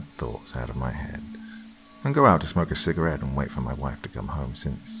bad thoughts out of my head and go out to smoke a cigarette and wait for my wife to come home,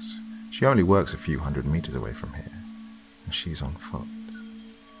 since she only works a few 100 meters away from here and she's on foot.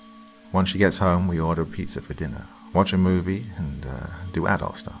 Once she gets home, we order pizza for dinner, watch a movie, and do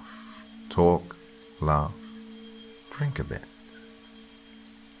adult stuff. Talk, laugh, drink a bit.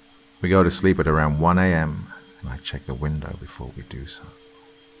 We go to sleep at around 1 a.m. and I check the window before we do so.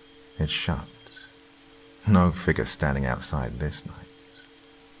 It's shut. No figure standing outside this night.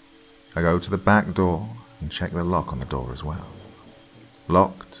 I go to the back door and check the lock on the door as well.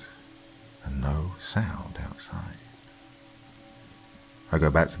 Locked, and no sound outside. I go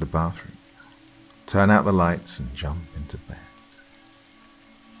back to the bathroom, turn out the lights, and jump into bed.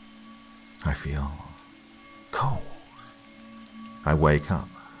 I feel cold. I wake up.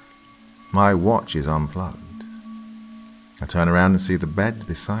 My watch is unplugged. I turn around and see the bed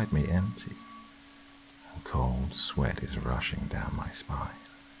beside me empty. And cold sweat is rushing down my spine.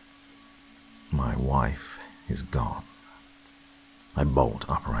 My wife is gone. I bolt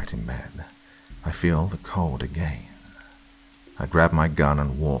upright in bed. I feel the cold again. I grab my gun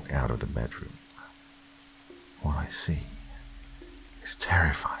and walk out of the bedroom. What I see is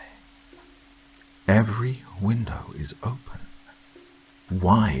terrifying. Every window is open,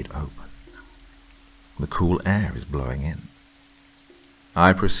 wide open. The cool air is blowing in.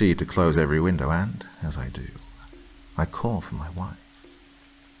 I proceed to close every window and, as I do, I call for my wife.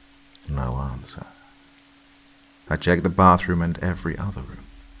 No answer. I check the bathroom and every other room.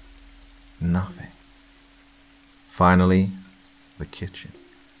 Nothing. Finally, the kitchen.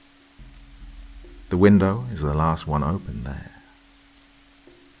 The window is the last one open there.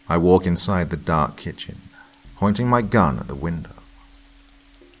 I walk inside the dark kitchen, pointing my gun at the window.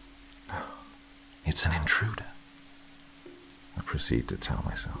 It's an intruder, I proceed to tell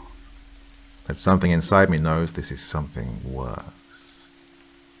myself. But something inside me knows this is something worse.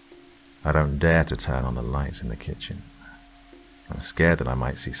 I don't dare to turn on the lights in the kitchen. I'm scared that I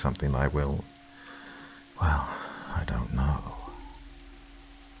might see something I will... well, I don't know.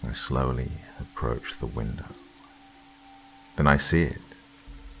 I slowly approach the window. Then I see it.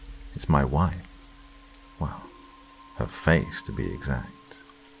 It's my wife. Well, her face to be exact.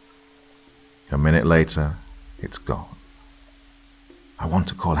 A minute later, it's gone. I want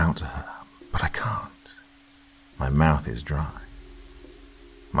to call out to her, but I can't. My mouth is dry.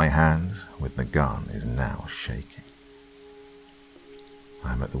 My hand with the gun is now shaking.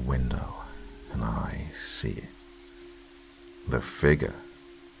 I'm at the window, and I see it. The figure.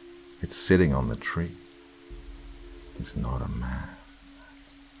 It's sitting on the tree. It's not a man.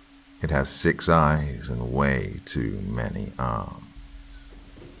 It has 6 eyes and way too many arms.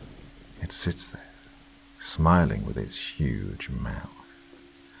 It sits there, smiling with its huge mouth.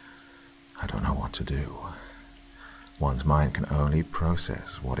 I don't know what to do. One's mind can only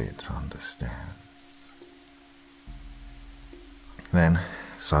process what it understands. Then,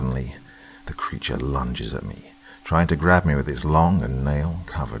 suddenly, the creature lunges at me, trying to grab me with its long and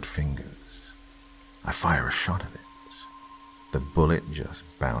nail-covered fingers. I fire a shot at it. The bullet just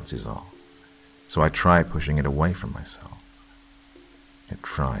bounces off, so I try pushing it away from myself. It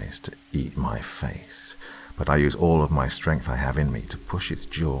tries to eat my face, but I use all of my strength I have in me to push its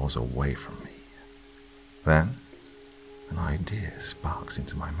jaws away from me. Then, an idea sparks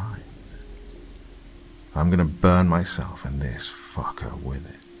into my mind. I'm gonna burn myself and this fucker with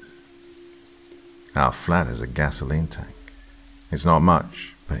it. Our flat has a gasoline tank. It's not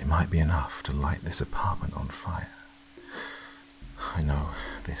much, but it might be enough to light this apartment on fire. I know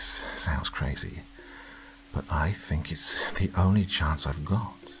this sounds crazy, but I think it's the only chance I've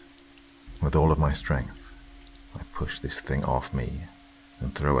got. With all of my strength, I push this thing off me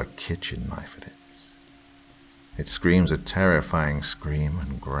and throw a kitchen knife at it. It screams a terrifying scream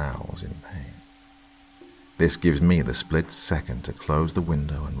and growls in pain. This gives me the split second to close the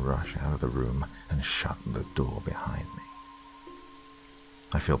window and rush out of the room and shut the door behind me.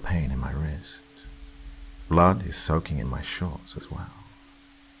 I feel pain in my wrist. Blood is soaking in my shorts as well.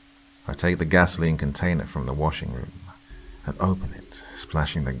 I take the gasoline container from the washing room and open it,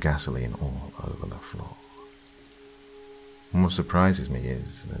 splashing the gasoline all over the floor. What surprises me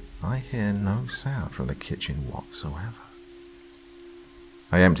is that I hear no sound from the kitchen whatsoever.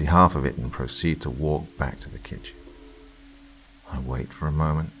 I empty half of it and proceed to walk back to the kitchen. I wait for a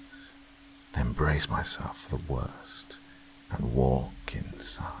moment, then brace myself for the worst and walk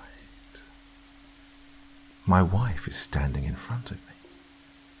inside. My wife is standing in front of me.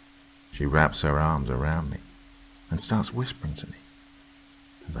 She wraps her arms around me and starts whispering to me,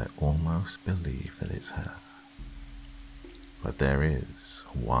 and I almost believe that it's her. But there is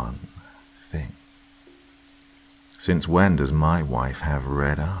one thing. Since when does my wife have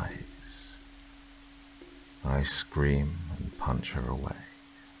red eyes? I scream and punch her away.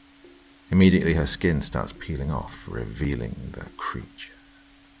 Immediately her skin starts peeling off, revealing the creature.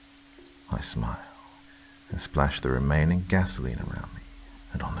 I smile and splash the remaining gasoline around me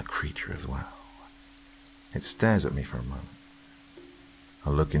and on the creature as well. It stares at me for a moment. I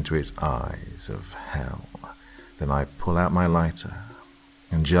look into its eyes of hell. Then I pull out my lighter,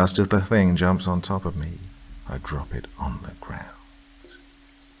 and just as the thing jumps on top of me, I drop it on the ground.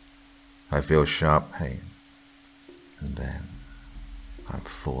 I feel sharp pain, and then I'm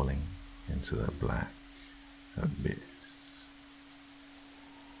falling into the black abyss.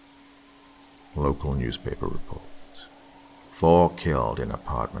 Local newspaper reports: 4 killed in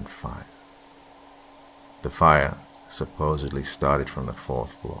apartment fire. The fire supposedly started from the 4th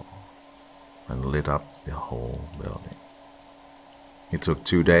floor and lit up the whole building. It took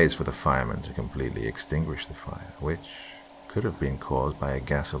 2 days for the firemen to completely extinguish the fire, which could have been caused by a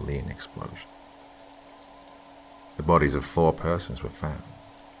gasoline explosion. The bodies of 4 persons were found.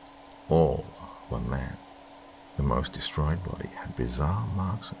 All were men. The most destroyed body had bizarre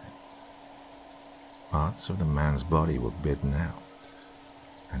marks on it. Parts of the man's body were bitten out,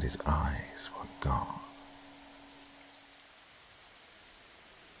 and his eyes were gone.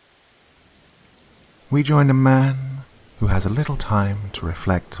 We join a man who has a little time to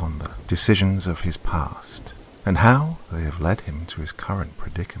reflect on the decisions of his past and how they have led him to his current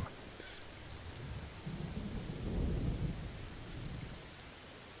predicaments.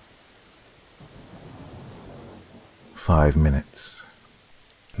 "5 minutes.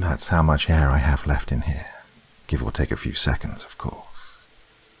 That's how much air I have left in here, give or take a few seconds, of course.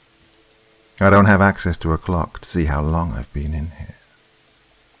 I don't have access to a clock to see how long I've been in here.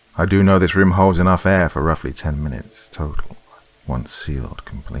 I do know this room holds enough air for roughly 10 minutes total, once sealed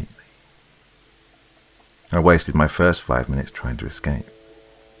completely. I wasted my first 5 minutes trying to escape,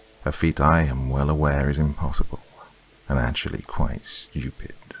 a feat I am well aware is impossible, and actually quite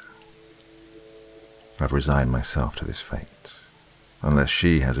stupid. I've resigned myself to this fate, unless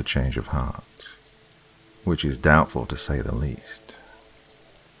she has a change of heart, which is doubtful to say the least.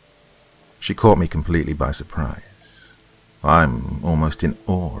 She caught me completely by surprise. I'm almost in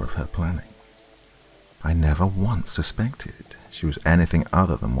awe of her planning. I never once suspected she was anything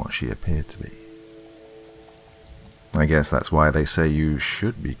other than what she appeared to be. I guess that's why they say you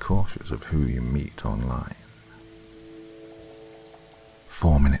should be cautious of who you meet online.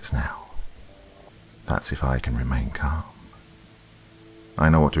 4 minutes now. That's if I can remain calm. I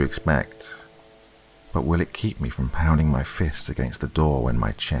know what to expect, but will it keep me from pounding my fists against the door when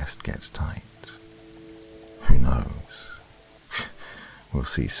my chest gets tight? Who knows? We'll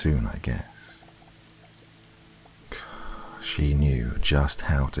see soon, I guess. She knew just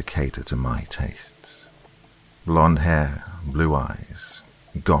how to cater to my tastes. Blonde hair, blue eyes,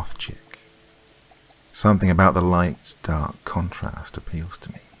 goth chick. Something about the light-dark contrast appeals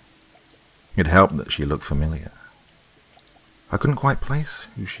to me. It helped that she looked familiar. I couldn't quite place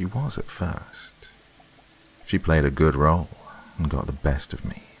who she was at first. She played a good role and got the best of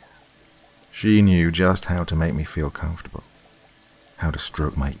me. She knew just how to make me feel comfortable, how to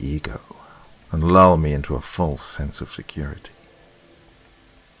stroke my ego and lull me into a false sense of security.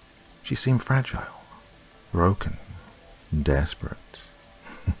 She seemed fragile, broken, desperate.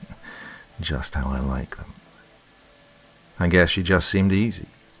 Just how I like them. I guess she just seemed easy.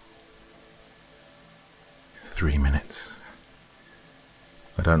 3 minutes.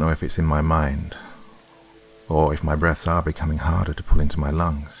 I don't know if it's in my mind, or if my breaths are becoming harder to pull into my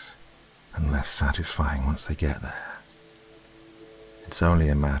lungs, and less satisfying once they get there. It's only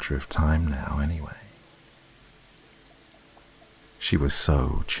a matter of time now, anyway. She was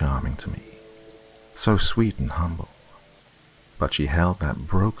so charming to me, so sweet and humble, but she held that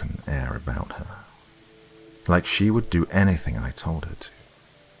broken air about her, like she would do anything I told her to.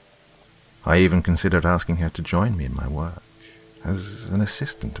 I even considered asking her to join me in my work, as an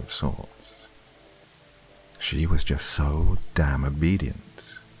assistant of sorts. She was just so damn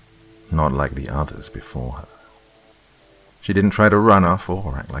obedient, not like the others before her. She didn't try to run off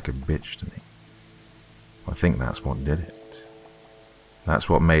or act like a bitch to me. I think that's what did it. That's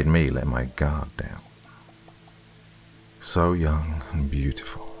what made me let my guard down. So young and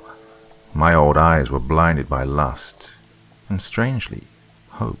beautiful. My old eyes were blinded by lust, and strangely,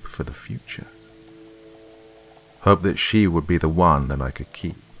 hope for the future. Hope that she would be the one that I could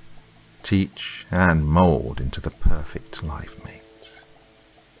keep, teach, and mold into the perfect life mate.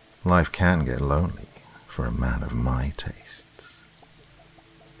 Life can get lonely for a man of my tastes.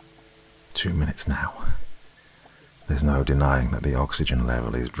 2 minutes now. There's no denying that the oxygen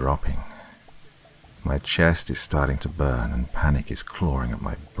level is dropping. My chest is starting to burn and panic is clawing at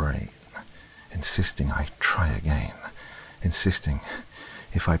my brain, insisting I try again, insisting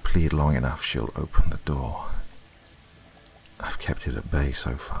if I plead long enough she'll open the door. I've kept it at bay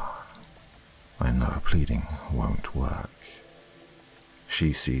so far. I know pleading won't work.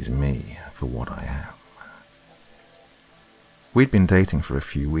 She sees me for what I am. We'd been dating for a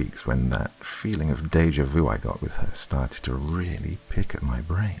few weeks when that feeling of deja vu I got with her started to really pick at my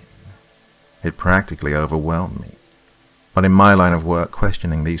brain. It practically overwhelmed me. But in my line of work,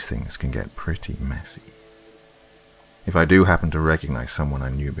 questioning these things can get pretty messy. If I do happen to recognize someone I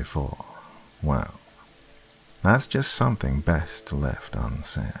knew before, well, that's just something best left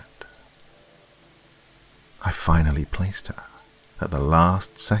unsaid. I finally placed her at the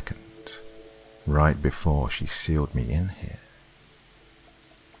last second, right before she sealed me in here.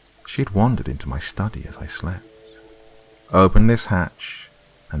 She'd wandered into my study as I slept, opened this hatch,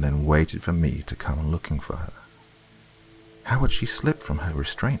 and then waited for me to come looking for her. How had she slipped from her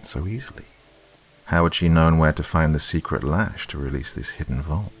restraint so easily? How had she known where to find the secret latch to release this hidden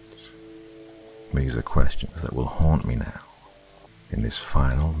vault? These are questions that will haunt me now, in this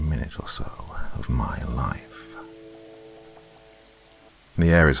final minute or so of my life. The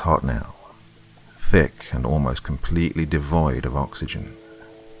air is hot now, thick and almost completely devoid of oxygen.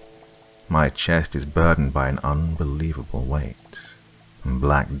 My chest is burdened by an unbelievable weight, and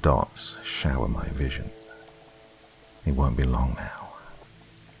black dots shower my vision. It won't be long now.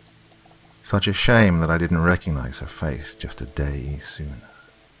 Such a shame that I didn't recognize her face just a day sooner.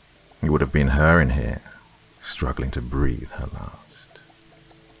 It would have been her in here, struggling to breathe her last.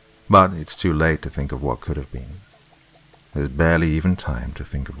 But it's too late to think of what could have been. There's barely even time to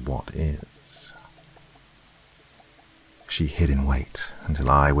think of what is. She hid in wait until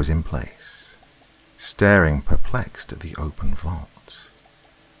I was in place, staring perplexed at the open vault.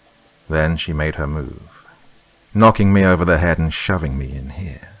 Then she made her move, knocking me over the head and shoving me in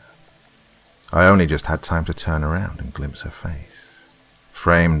here. I only just had time to turn around and glimpse her face,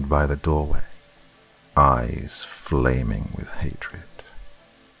 framed by the doorway, eyes flaming with hatred.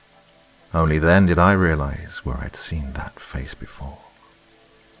 Only then did I realize where I'd seen that face before.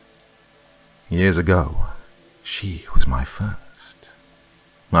 Years ago, she was my first.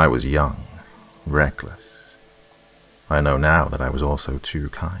 I was young, reckless. I know now that I was also too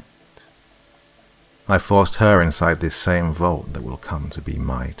kind. I forced her inside this same vault that will come to be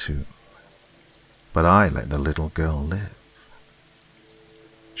my tomb. But I let the little girl live.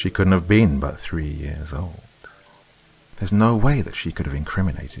 She couldn't have been but 3 years old. There's no way that she could have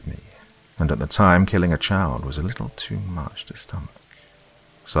incriminated me, and at the time killing a child was a little too much to stomach.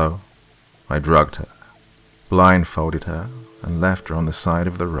 So I drugged her, blindfolded her, and left her on the side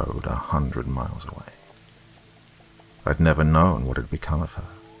of the road 100 miles away. I'd never known what had become of her,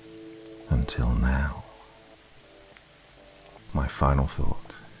 until now. My final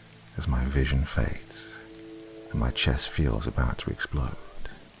thought, as my vision fades and my chest feels about to explode,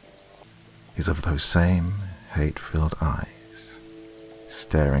 is of those same hate-filled eyes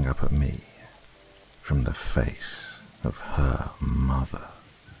staring up at me from the face of her mother.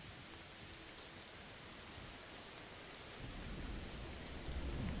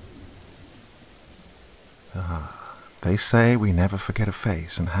 They say we never forget a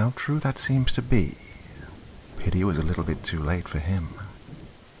face, and how true that seems to be. Pity it was a little bit too late for him.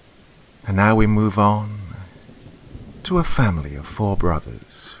 And now we move on to a family of 4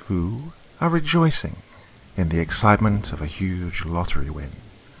 brothers who are rejoicing in the excitement of a huge lottery win.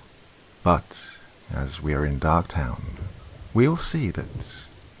 But as we are in Darktown, we'll see that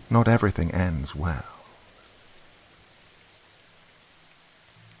not everything ends well.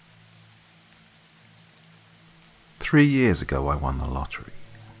 "3 years ago I won the lottery,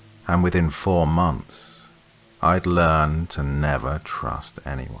 and within 4 months I'd learned to never trust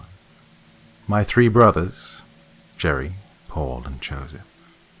anyone. My 3 brothers, Jerry, Paul and Joseph,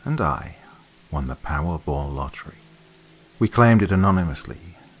 and I won the Powerball lottery. We claimed it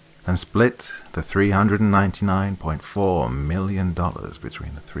anonymously and split the $399.4 million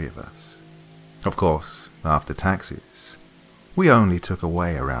between the 3 of us. Of course, after taxes, we only took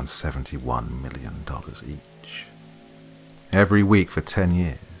away around $71 million each. Every week for 10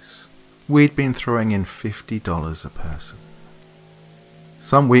 years, we'd been throwing in $50 a person.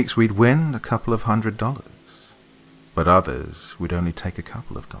 Some weeks we'd win a couple of $100, but others would only take a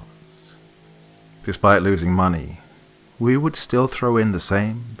couple of dollars. Despite losing money, we would still throw in the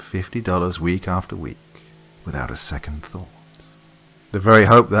same $50 week after week without a second thought. The very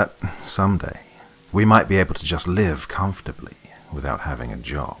hope that someday we might be able to just live comfortably without having a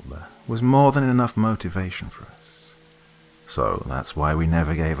job was more than enough motivation for us. So that's why we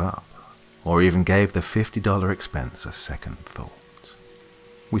never gave up, or even gave the $50 expense a second thought.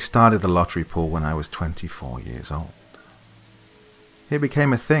 We started the lottery pool when I was 24 years old. It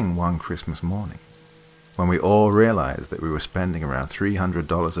became a thing one Christmas morning, when we all realized that we were spending around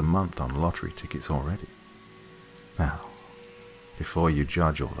 $300 a month on lottery tickets already. Now, before you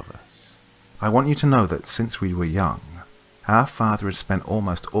judge all of us, I want you to know that since we were young, our father had spent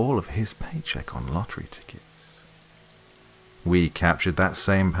almost all of his paycheck on lottery tickets. We captured that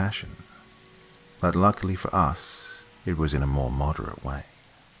same passion, but luckily for us, it was in a more moderate way.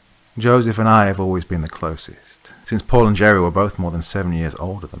 Joseph and I have always been the closest, since Paul and Jerry were both more than 7 years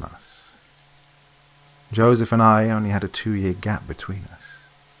older than us. Joseph and I only had a 2-year gap between us.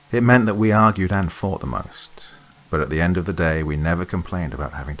 It meant that we argued and fought the most, but at the end of the day we never complained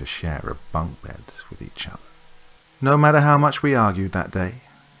about having to share a bunk bed with each other. No matter how much we argued that day,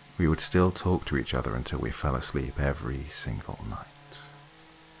 we would still talk to each other until we fell asleep every single night.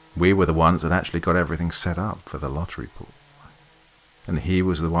 We were the ones that actually got everything set up for the lottery pool, and he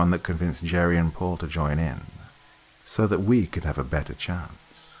was the one that convinced Jerry and Paul to join in, so that we could have a better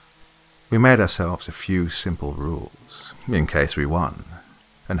chance. We made ourselves a few simple rules, in case we won,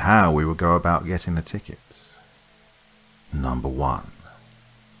 and how we would go about getting the tickets. Number 1.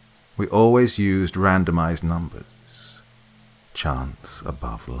 We always used randomized numbers, chance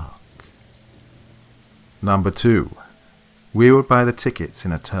above luck. Number 2. We would buy the tickets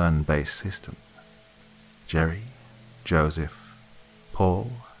in a turn-based system. Jerry, Joseph,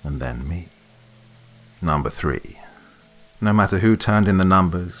 Paul, and then me. Number 3. No matter who turned in the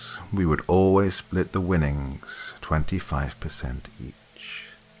numbers, we would always split the winnings 25% each.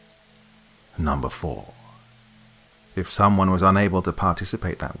 Number 4. If someone was unable to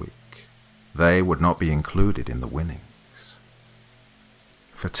participate that week, they would not be included in the winnings.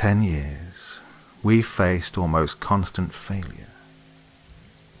 For 10 years, we faced almost constant failure.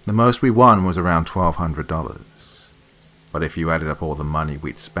 The most we won was around $1,200, but if you added up all the money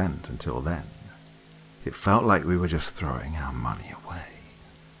we'd spent until then, it felt like we were just throwing our money away.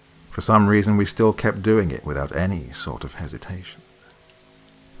 For some reason, we still kept doing it without any sort of hesitation.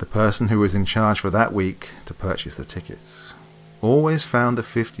 The person who was in charge for that week to purchase the tickets always found the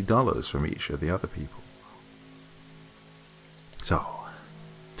 $50 from each of the other people. So,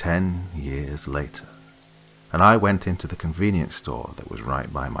 10 years later, and I went into the convenience store that was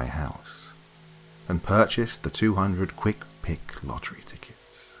right by my house and purchased the 200 quick pick lottery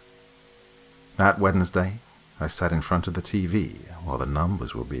tickets. That Wednesday, I sat in front of the TV while the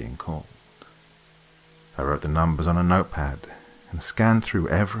numbers were being called. I wrote the numbers on a notepad and scanned through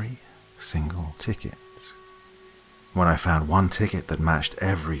every single ticket. When I found one ticket that matched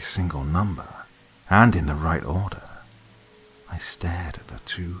every single number, and in the right order, I stared at the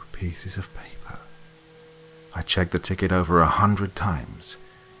 2 pieces of paper. I checked the ticket over 100 times,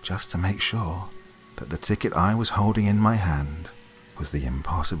 just to make sure that the ticket I was holding in my hand was the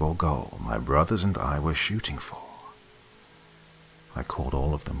impossible goal my brothers and I were shooting for. I called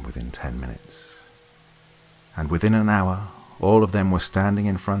all of them within 10 minutes, and within an hour, all of them were standing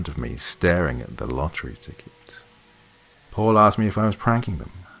in front of me staring at the lottery ticket. Paul asked me if I was pranking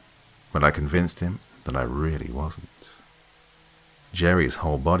them, but I convinced him that I really wasn't. Jerry's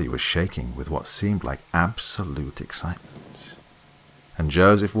whole body was shaking with what seemed like absolute excitement, and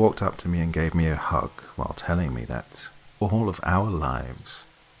Joseph walked up to me and gave me a hug while telling me that all of our lives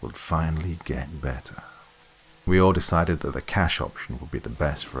would finally get better. We all decided that the cash option would be the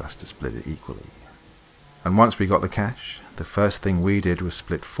best for us to split it equally. And once we got the cash, the first thing we did was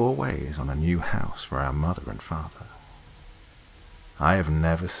split 4 ways on a new house for our mother and father. I have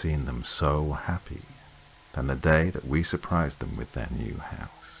never seen them so happy than the day that we surprised them with their new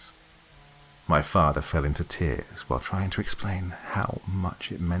house. My father fell into tears while trying to explain how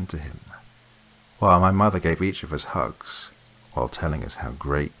much it meant to him, while my mother gave each of us hugs while telling us how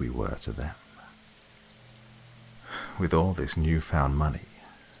great we were to them. With all this newfound money,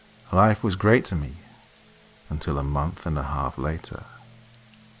 life was great to me until a month and a half later,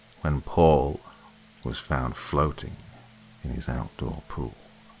 when Paul was found floating in his outdoor pool.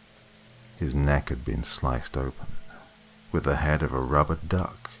 His neck had been sliced open, with the head of a rubber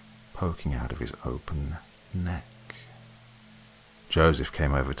duck poking out of his open neck. Joseph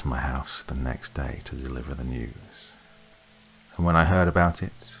came over to my house the next day to deliver the news, and when I heard about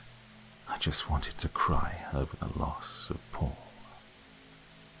it, I just wanted to cry over the loss of Paul.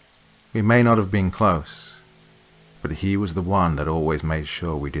 We may not have been close, but he was the one that always made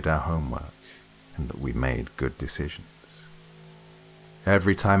sure we did our homework and that we made good decisions.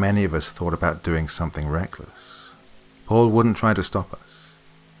 Every time any of us thought about doing something reckless, Paul wouldn't try to stop us,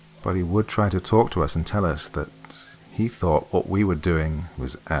 but he would try to talk to us and tell us that he thought what we were doing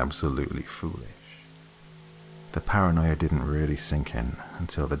was absolutely foolish. The paranoia didn't really sink in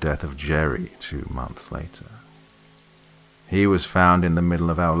until the death of Jerry 2 months later. He was found in the middle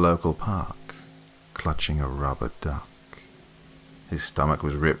of our local park, clutching a rubber duck. His stomach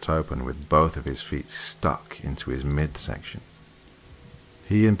was ripped open with both of his feet stuck into his midsection.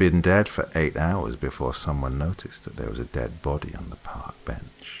 He had been dead for 8 hours before someone noticed that there was a dead body on the park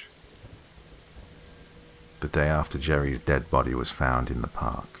bench. The day after Jerry's dead body was found in the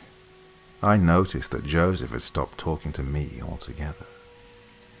park, I noticed that Joseph had stopped talking to me altogether.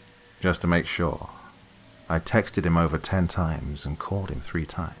 Just to make sure, I texted him over 10 times and called him 3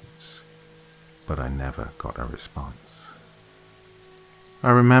 times, but I never got a response.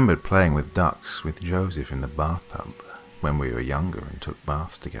 I remembered playing with ducks with Joseph in the bathtub when we were younger and took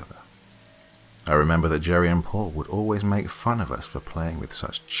baths together. I remember that Jerry and Paul would always make fun of us for playing with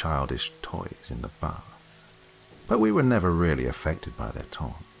such childish toys in the bath, but we were never really affected by their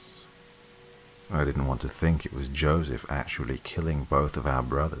taunts. I didn't want to think it was Joseph actually killing both of our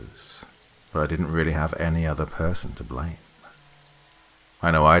brothers, but I didn't really have any other person to blame.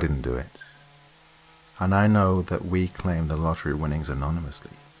 I know I didn't do it, and I know that we claimed the lottery winnings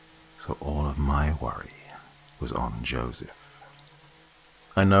anonymously, so all of my worry was on Joseph.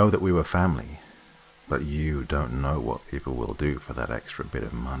 I know that we were family, but you don't know what people will do for that extra bit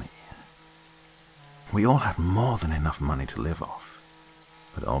of money. We all had more than enough money to live off,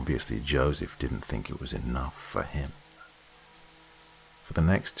 but obviously Joseph didn't think it was enough for him. For the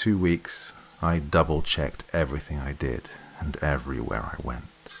next 2 weeks, I double-checked everything I did and everywhere I went.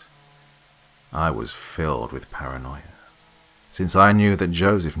 I was filled with paranoia, since I knew that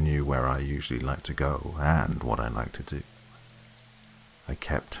Joseph knew where I usually liked to go and what I liked to do. I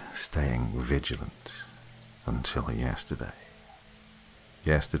kept staying vigilant until yesterday.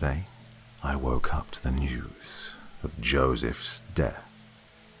 Yesterday, I woke up to the news of Joseph's death.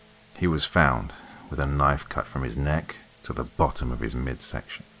 He was found with a knife cut from his neck to the bottom of his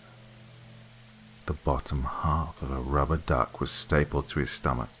midsection. The bottom half of a rubber duck was stapled to his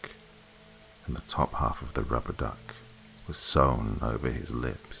stomach, and the top half of the rubber duck was sewn over his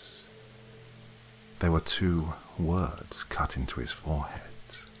lips. There were 2 words cut into his forehead.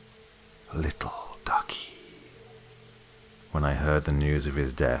 Little ducky. When I heard the news of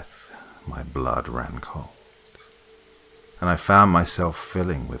his death, my blood ran cold, and I found myself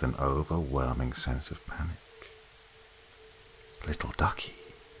filling with an overwhelming sense of panic. Little ducky.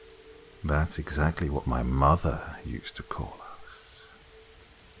 That's exactly what my mother used to call us.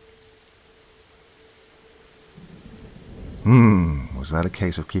 Was that a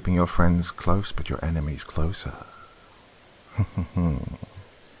case of keeping your friends close but your enemies closer?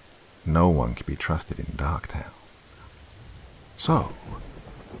 No one can be trusted in Darktown. So,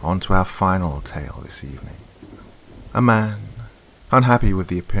 on to our final tale this evening. A man, unhappy with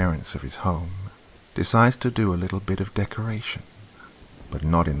the appearance of his home, decides to do a little bit of decoration, but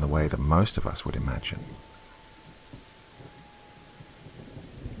not in the way that most of us would imagine.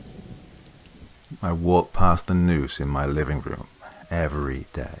 I walk past the noose in my living room every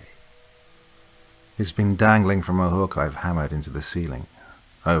day. It's been dangling from a hook I've hammered into the ceiling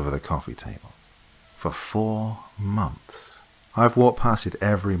over the coffee table. For 4 months, I've walked past it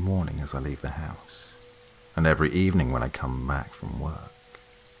every morning as I leave the house, and every evening when I come back from work.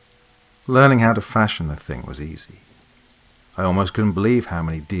 Learning how to fashion the thing was easy. I almost couldn't believe how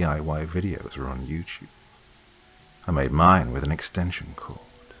many DIY videos were on YouTube. I made mine with an extension cord.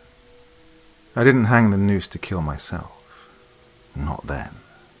 I didn't hang the noose to kill myself. Not then.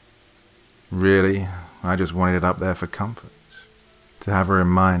 Really, I just wanted it up there for comfort, to have a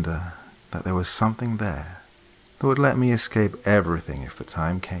reminder that there was something there that would let me escape everything if the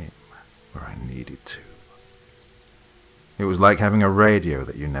time came where I needed to. It was like having a radio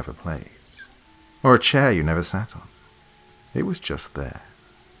that you never played, or a chair you never sat on. It was just there,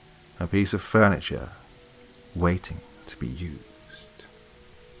 a piece of furniture waiting to be used.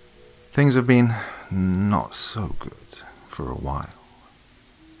 Things have been not so good for a while.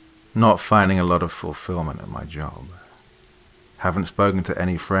 Not finding a lot of fulfillment at my job. Haven't spoken to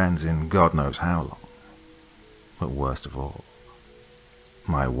any friends in God knows how long. But worst of all,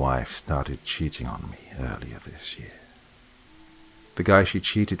 my wife started cheating on me earlier this year. The guy she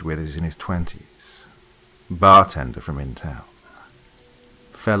cheated with is in his 20s, bartender from in town.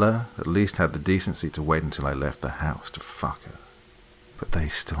 Fella at least had the decency to wait until I left the house to fuck her. But they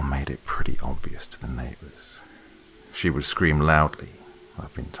still made it pretty obvious to the neighbors. She would scream loudly,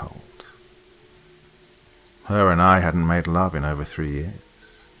 I've been told. Her and I hadn't made love in over 3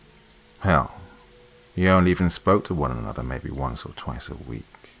 years. Hell, we only even spoke to one another maybe once or twice a week.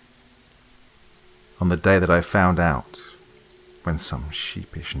 On the day that I found out, when some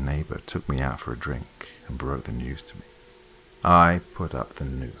sheepish neighbor took me out for a drink and broke the news to me, I put up the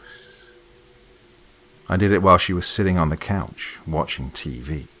noose. I did it while she was sitting on the couch watching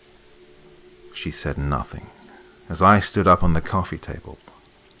TV. She said nothing as I stood up on the coffee table,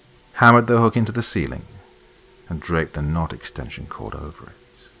 hammered the hook into the ceiling, and draped the knot extension cord over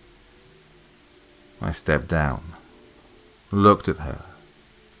it. I stepped down, looked at her,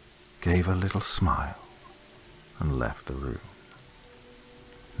 gave a little smile, and left the room.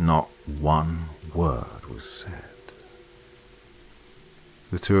 Not one word was said.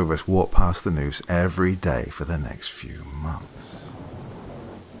 The two of us walked past the noose every day for the next few months.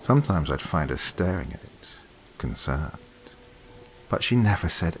 Sometimes I'd find her staring at it, concerned, but she never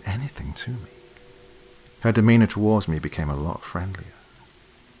said anything to me. Her demeanor towards me became a lot friendlier.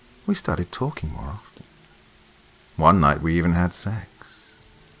 We started talking more often. One night we even had sex.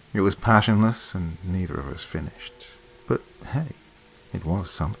 It was passionless and neither of us finished. But hey, it was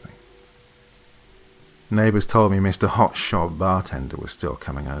something. Neighbors told me Mr. Hotshot Bartender was still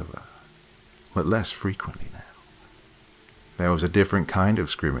coming over, but less frequently now. There was a different kind of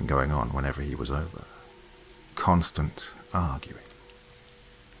screaming going on whenever he was over. Constant arguing.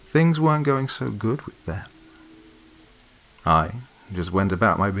 Things weren't going so good with them. I just went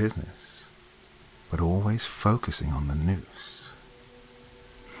about my business, but always focusing on the noose.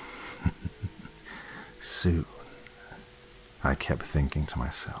 Soon, I kept thinking to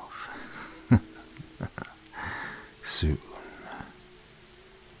myself, soon.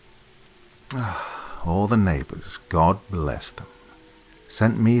 All the neighbors, God bless them,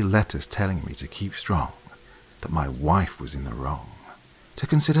 sent me letters telling me to keep strong, that my wife was in the wrong, to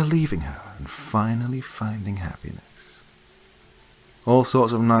consider leaving her and finally finding happiness. All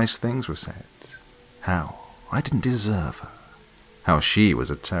sorts of nice things were said. How I didn't deserve her. How she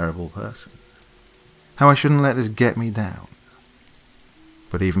was a terrible person. How I shouldn't let this get me down.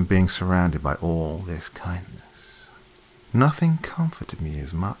 But even being surrounded by all this kindness, nothing comforted me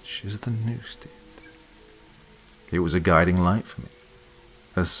as much as the noose did. It was a guiding light for me,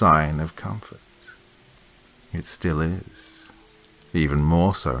 a sign of comfort. It still is, even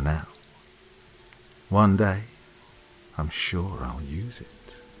more so now. One day, I'm sure I'll use it.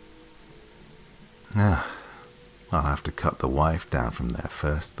 I'll have to cut the wife down from there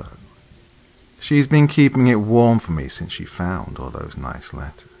first, though. She's been keeping it warm for me since she found all those nice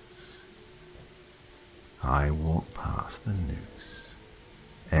letters. I walk past the noose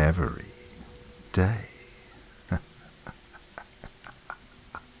every day.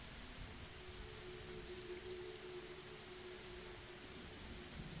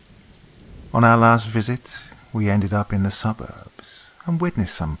 On our last visit, we ended up in the suburbs and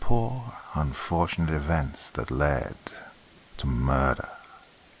witnessed some poor, unfortunate events that led to murder.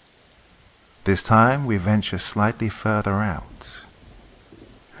 This time we venture slightly further out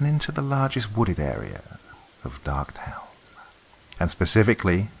and into the largest wooded area of Darktown, and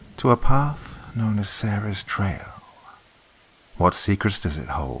specifically to a path known as Sarah's Trail. What secrets does it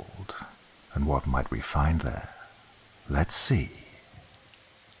hold, and what might we find there? Let's see.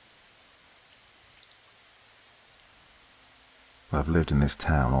 I've lived in this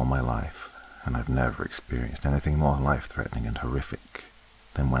town all my life, and I've never experienced anything more life-threatening and horrific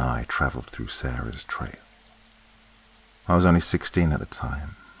than when I travelled through Sarah's Trail. I was only 16 at the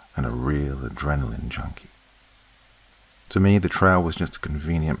time, and a real adrenaline junkie. To me, the trail was just a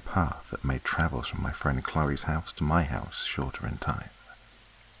convenient path that made travels from my friend Chloe's house to my house shorter in time.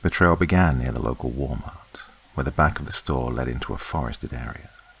 The trail began near the local Walmart, where the back of the store led into a forested area,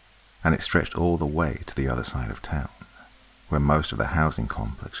 and it stretched all the way to the other side of town, where most of the housing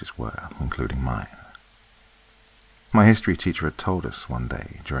complexes were, including mine. My history teacher had told us one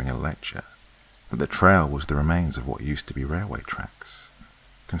day during a lecture that the trail was the remains of what used to be railway tracks,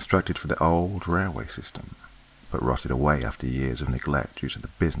 constructed for the old railway system, but rotted away after years of neglect due to the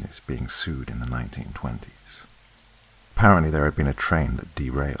business being sued in the 1920s. Apparently there had been a train that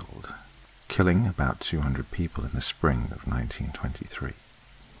derailed, killing about 200 people in the spring of 1923.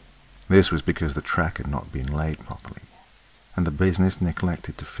 This was because the track had not been laid properly, and the business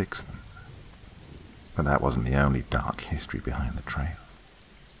neglected to fix them. But that wasn't the only dark history behind the trail.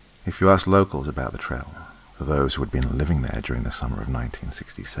 If you asked locals about the trail, for those who had been living there during the summer of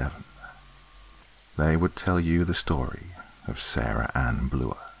 1967, they would tell you the story of Sarah Ann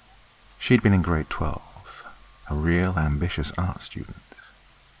Bluer. She'd been in grade 12, a real ambitious art student.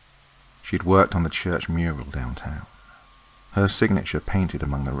 She'd worked on the church mural downtown, her signature painted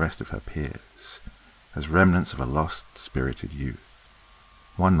among the rest of her peers as remnants of a lost, spirited youth.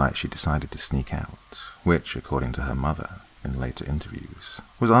 One night she decided to sneak out, which, according to her mother in later interviews,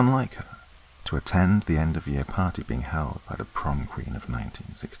 was unlike her, to attend the end-of-year party being held by the prom queen of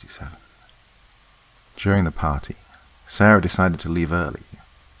 1967. During the party, Sarah decided to leave early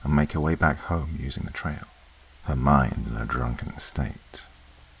and make her way back home using the trail, her mind in a drunken state.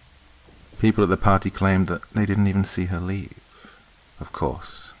 People at the party claimed that they didn't even see her leave. Of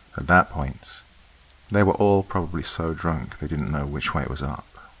course, at that point, they were all probably so drunk they didn't know which way was up.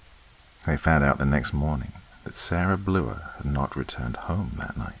 They found out the next morning that Sarah Bluer had not returned home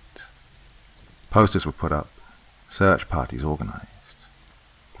that night. Posters were put up, search parties organized.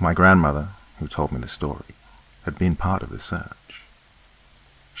 My grandmother, who told me the story, had been part of the search.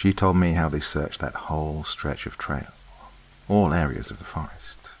 She told me how they searched that whole stretch of trail, all areas of the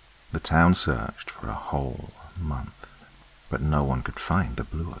forest. The town searched for a whole month, but no one could find the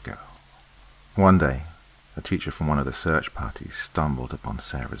Bluer girl. One day, a teacher from one of the search parties stumbled upon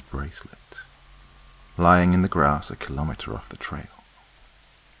Sarah's bracelet, lying in the grass a kilometer off the trail.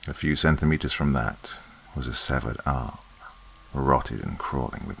 A few centimeters from that was a severed arm, rotted and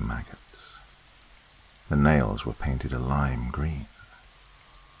crawling with maggots. The nails were painted a lime green.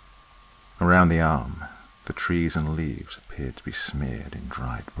 Around the arm, the trees and leaves appeared to be smeared in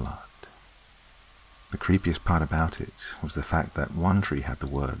dried blood. The creepiest part about it was the fact that one tree had the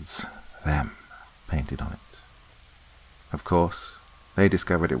words, "them," painted on it. Of course, they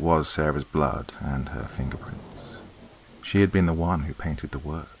discovered it was Sarah's blood and her fingerprints. She had been the one who painted the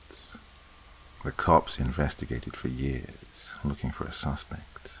words. The cops investigated for years, looking for a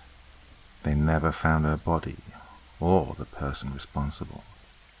suspect. They never found her body or the person responsible.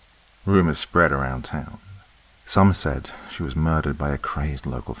 Rumors spread around town. Some said she was murdered by a crazed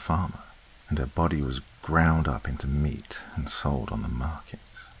local farmer, and her body was ground up into meat and sold on the market.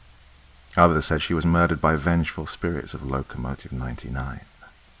 Others said she was murdered by vengeful spirits of Locomotive 99,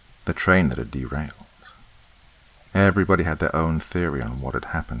 the train that had derailed. Everybody had their own theory on what had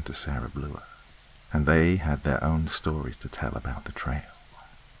happened to Sarah Bluer, and they had their own stories to tell about the trail.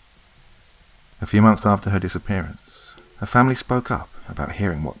 A few months after her disappearance, her family spoke up about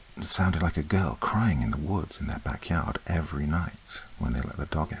hearing what sounded like a girl crying in the woods in their backyard every night when they let the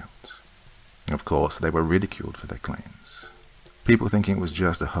dog out. Of course, they were ridiculed for their claims, people thinking it was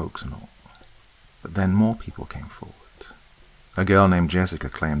just a hoax and all. But then more people came forward. A girl named Jessica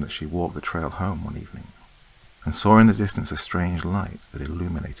claimed that she walked the trail home one evening and saw in the distance a strange light that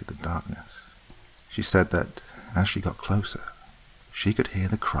illuminated the darkness. She said that, as she got closer, she could hear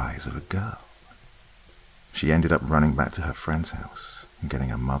the cries of a girl. She ended up running back to her friend's house and getting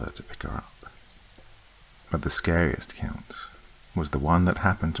her mother to pick her up. But the scariest account was the one that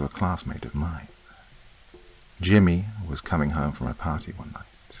happened to a classmate of mine. Jimmy was coming home from a party one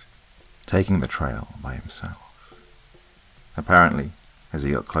night, taking the trail by himself. Apparently, as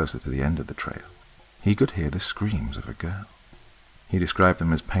he got closer to the end of the trail, he could hear the screams of a girl. He described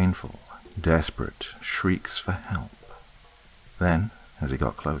them as painful, desperate shrieks for help. Then, as he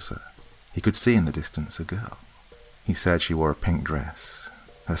got closer, he could see in the distance a girl. He said she wore a pink dress,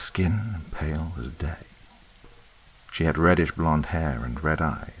 her skin pale as day. She had reddish blonde hair and red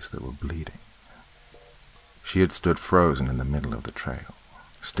eyes that were bleeding. She had stood frozen in the middle of the trail,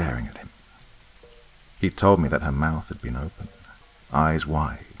 staring at him. He told me that her mouth had been open, eyes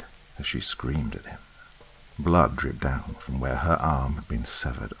wide, as she screamed at him. Blood dripped down from where her arm had been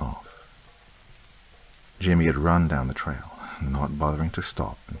severed off. Jimmy had run down the trail, not bothering to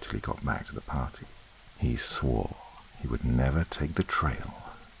stop until he got back to the party. He swore he would never take the trail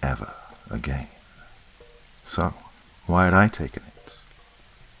ever again. So, why had I taken it?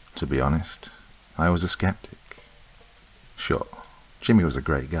 To be honest, I was a skeptic. Sure, Jimmy was a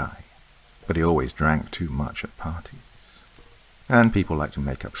great guy, but he always drank too much at parties. And people like to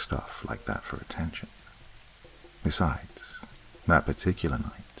make up stuff like that for attention. Besides, that particular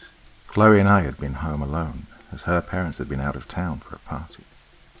night, Chloe and I had been home alone, as her parents had been out of town for a party.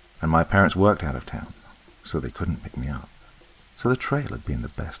 And my parents worked out of town, so they couldn't pick me up. So the trail had been the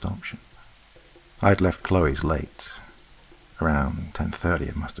best option. I'd left Chloe's late, around 10:30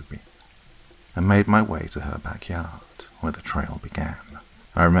 it must have been, and made my way to her backyard, where the trail began.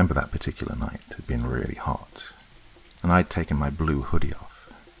 I remember that particular night had been really hot, and I'd taken my blue hoodie off,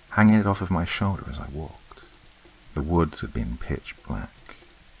 hanging it off of my shoulder as I walked. The woods had been pitch black,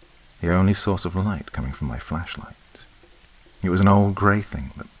 the only source of light coming from my flashlight. It was an old grey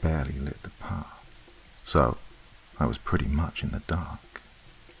thing that barely lit the path. So, I was pretty much in the dark.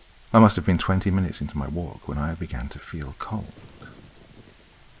 I must have been 20 minutes into my walk when I began to feel cold.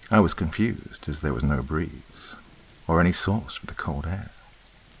 I was confused as there was no breeze or any source for the cold air.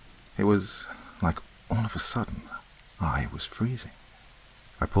 It was like all of a sudden I was freezing.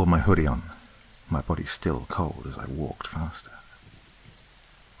 I pulled my hoodie on, my body still cold as I walked faster.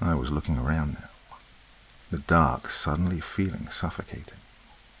 I was looking around now, the dark suddenly feeling suffocating.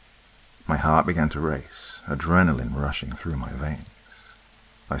 My heart began to race, adrenaline rushing through my veins.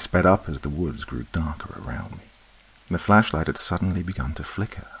 I sped up as the woods grew darker around me. The flashlight had suddenly begun to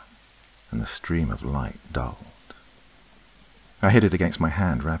flicker, and the stream of light dulled. I hit it against my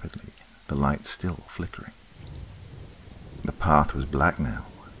hand rapidly, the light still flickering. The path was black now,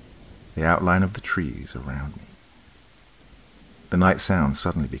 the outline of the trees around me. The night sound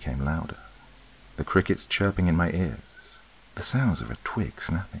suddenly became louder, the crickets chirping in my ears, the sounds of a twig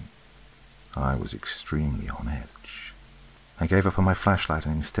snapping. I was extremely on edge. I gave up on my flashlight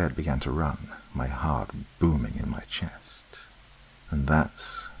and instead began to run, my heart booming in my chest. And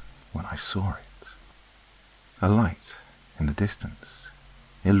that's when I saw it. A light in the distance,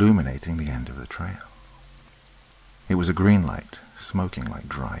 illuminating the end of the trail. It was a green light, smoking like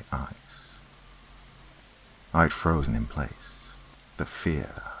dry ice. I'd frozen in place, the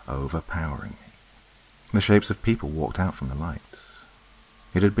fear overpowering me. The shapes of people walked out from the lights.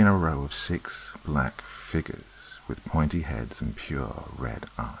 It had been a row of 6 black figures with pointy heads and pure red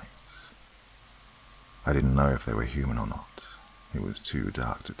eyes. I didn't know if they were human or not. It was too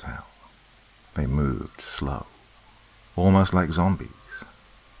dark to tell. They moved slow, almost like zombies,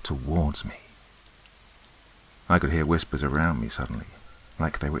 towards me. I could hear whispers around me suddenly,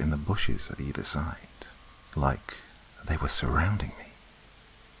 like they were in the bushes at either side, like they were surrounding me.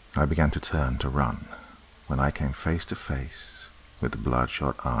 I began to turn to run when I came face to face with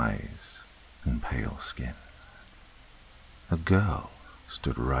bloodshot eyes and pale skin. A girl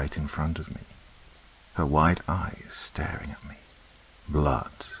stood right in front of me, her wide eyes staring at me.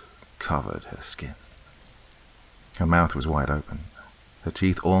 Blood covered her skin. Her mouth was wide open, her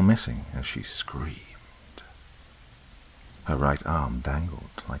teeth all missing as she screamed. Her right arm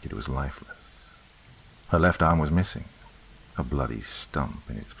dangled like it was lifeless. Her left arm was missing, a bloody stump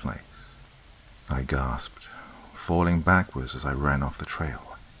in its place. I gasped, falling backwards as I ran off the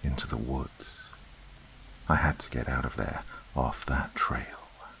trail into the woods. I had to get out of there, off that trail.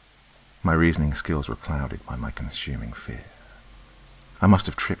 My reasoning skills were clouded by my consuming fear. I must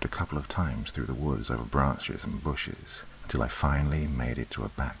have tripped a couple of times through the woods over branches and bushes until I finally made it to a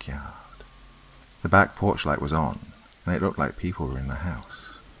backyard. The back porch light was on, and it looked like people were in the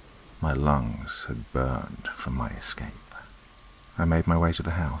house. My lungs had burned from my escape. I made my way to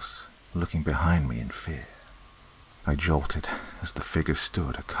the house, looking behind me in fear. I jolted as the figure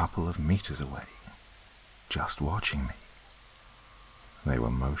stood a couple of meters away, just watching me. They were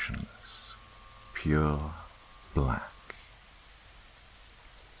motionless, pure black.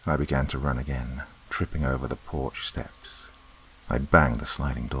 I began to run again, tripping over the porch steps. I banged the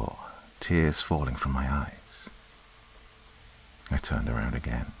sliding door, tears falling from my eyes. I turned around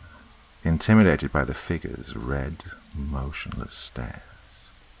again, intimidated by the figure's red, motionless stares.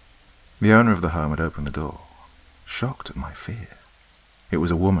 The owner of the home had opened the door, shocked at my fear. It was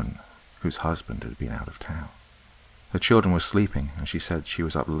a woman whose husband had been out of town. Her children were sleeping, and she said she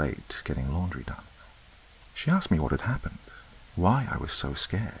was up late getting laundry done. She asked me what had happened, why I was so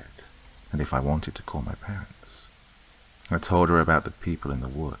scared, and if I wanted to call my parents. I told her about the people in the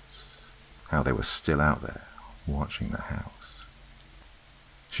woods, how they were still out there, watching the house.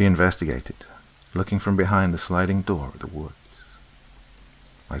 She investigated, looking from behind the sliding door of the woods.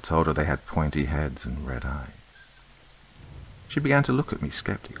 I told her they had pointy heads and red eyes. She began to look at me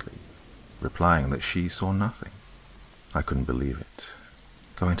skeptically, replying that she saw nothing. I couldn't believe it,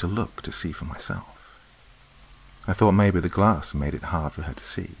 going to look to see for myself. I thought maybe the glass made it hard for her to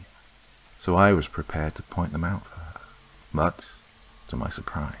see, so I was prepared to point them out for her. But, to my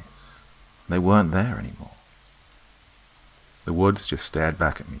surprise, they weren't there anymore. The woods just stared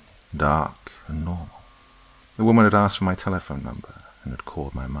back at me, dark and normal. The woman had asked for my telephone number and had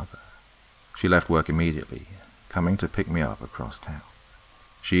called my mother. She left work immediately, coming to pick me up across town.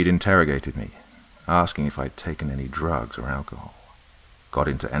 She'd interrogated me, asking if I'd taken any drugs or alcohol, got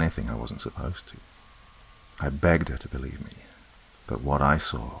into anything I wasn't supposed to. I begged her to believe me, that what I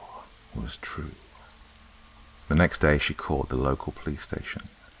saw was true. The next day she called the local police station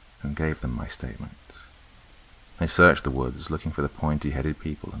and gave them my statement. They searched the woods looking for the pointy-headed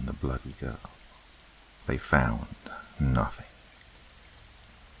people and the bloody girl. They found nothing.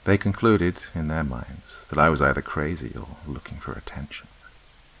 They concluded, in their minds, that I was either crazy or looking for attention.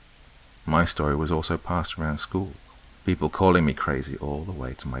 My story was also passed around school, people calling me crazy all the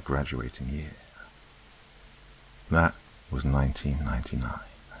way to my graduating year. That was 1999.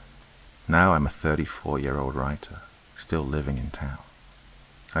 Now I'm a 34-year-old writer, still living in town.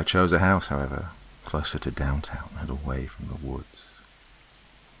 I chose a house, however, closer to downtown and away from the woods.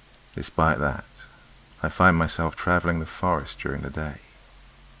 Despite that, I find myself traveling the forest during the day,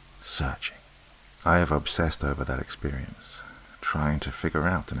 searching. I have obsessed over that experience, trying to figure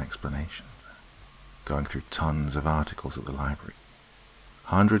out an explanation, going through tons of articles at the library,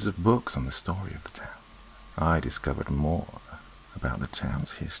 hundreds of books on the story of the town. I discovered more about the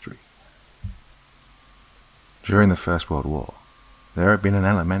town's history. During the First World War, there had been an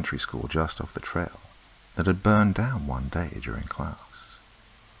elementary school just off the trail that had burned down one day during class.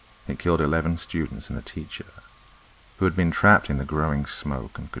 It killed 11 students and a teacher who had been trapped in the growing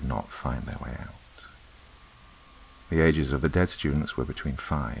smoke and could not find their way out. The ages of the dead students were between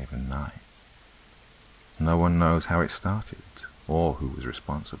 5 and 9. No one knows how it started or who was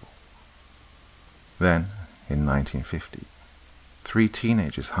responsible. Then, in 1950, 3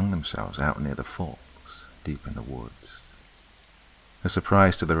 teenagers hung themselves out near the falls, deep in the woods. A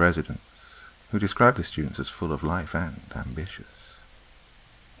surprise to the residents, who described the students as full of life and ambitious.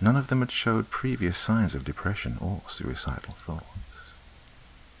 None of them had showed previous signs of depression or suicidal thoughts.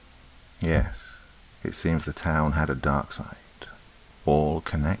 Yes, it seems the town had a dark side, all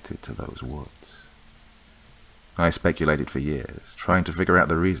connected to those woods. I speculated for years, trying to figure out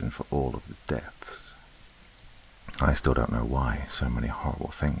the reason for all of the deaths. I still don't know why so many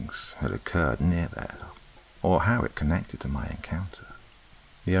horrible things had occurred near there, or how it connected to my encounter.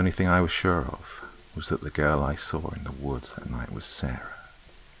 The only thing I was sure of was that the girl I saw in the woods that night was Sarah,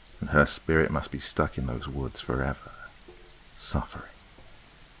 and her spirit must be stuck in those woods forever, suffering.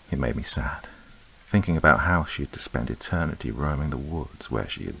 It made me sad, thinking about how she had to spend eternity roaming the woods where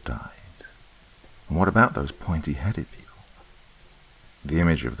she had died. And what about those pointy-headed people? The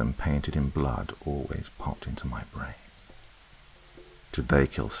image of them painted in blood always popped into my brain. Did they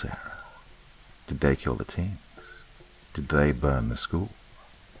kill Sarah? Did they kill the teens? Did they burn the school?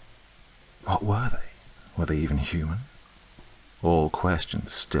 What were they? Were they even human? All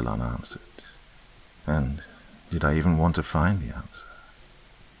questions still unanswered. And did I even want to find the answer?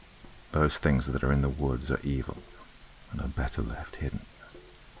 Those things that are in the woods are evil and are better left hidden.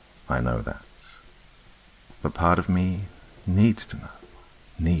 I know that. But part of me needs to know,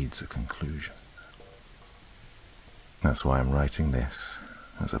 needs a conclusion. That's why I'm writing this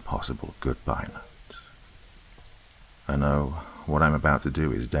as a possible goodbye note. I know what I'm about to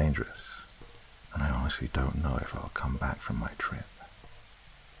do is dangerous, and I honestly don't know if I'll come back from my trip.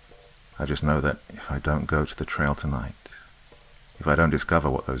 I just know that if I don't go to the trail tonight, if I don't discover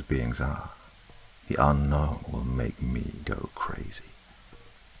what those beings are, the unknown will make me go crazy.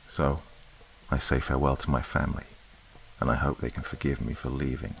 So, I say farewell to my family, and I hope they can forgive me for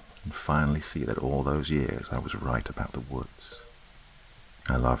leaving and finally see that all those years I was right about the woods.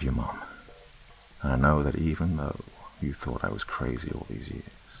 I love you, Mom, and I know that even though you thought I was crazy all these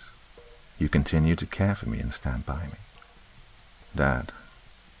years, you continue to care for me and stand by me. Dad,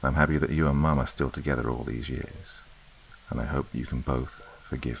 I'm happy that you and Mum are still together all these years, and I hope you can both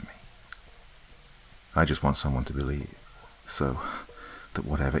forgive me. I just want someone to believe, so that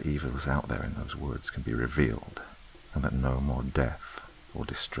whatever evil is out there in those woods can be revealed, and that no more death or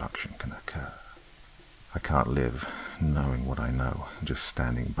destruction can occur. I can't live knowing what I know, just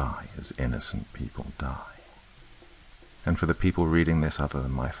standing by as innocent people die. And for the people reading this other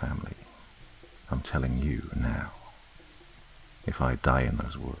than my family, I'm telling you now, if I die in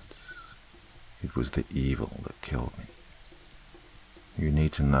those woods, it was the evil that killed me. You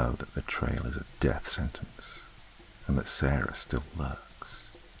need to know that the trail is a death sentence, and that Sarah still lurks,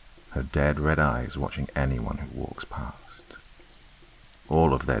 her dead red eyes watching anyone who walks past.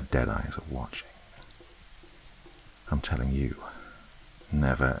 All of their dead eyes are watching. I'm telling you,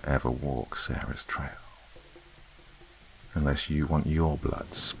 never ever walk Sarah's trail, unless you want your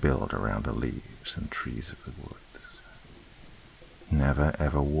blood spilled around the leaves and trees of the woods. Never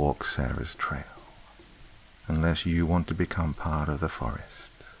ever walk Sarah's trail, unless you want to become part of the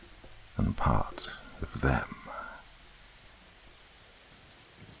forest and part of them.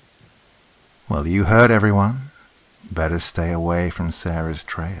 Well, you heard, everyone. Better stay away from Sarah's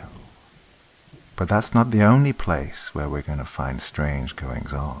trail. But that's not the only place where we're going to find strange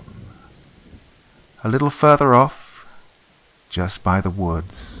goings-on. A little further off, just by the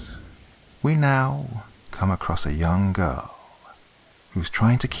woods, we now come across a young girl who's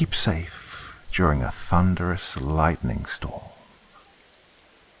trying to keep safe during a thunderous lightning storm.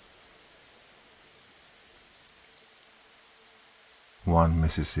 1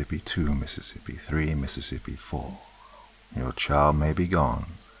 Mississippi, 2 Mississippi, 3 Mississippi, 4. Your child may be gone,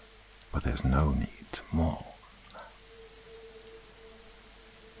 but there's no need to mourn.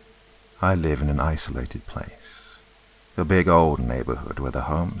 I live in an isolated place, a big old neighborhood where the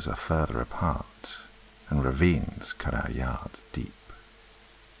homes are further apart and ravines cut our yards deep.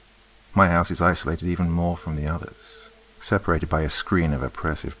 My house is isolated even more from the others, separated by a screen of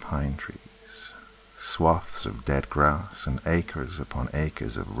oppressive pine trees, swaths of dead grass, and acres upon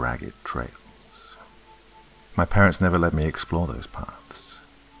acres of ragged trails. My parents never let me explore those paths.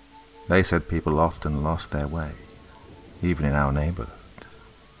 They said people often lost their way, even in our neighborhood.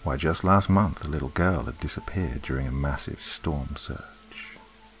 Why, just last month a little girl had disappeared during a massive storm surge.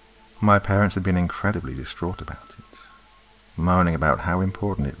 My parents had been incredibly distraught about it, moaning about how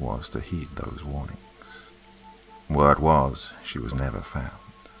important it was to heed those warnings. Word was, she was never found.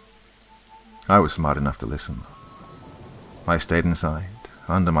 I was smart enough to listen, though. I stayed inside,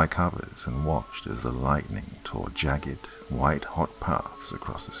 under my covers, and watched as the lightning tore jagged, white-hot paths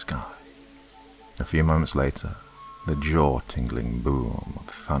across the sky. A few moments later, the jaw-tingling boom of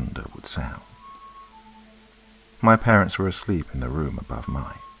thunder would sound. My parents were asleep in the room above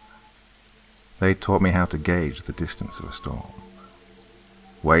mine. They taught me how to gauge the distance of a storm,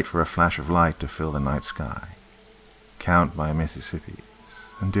 wait for a flash of light to fill the night sky, count by Mississippis,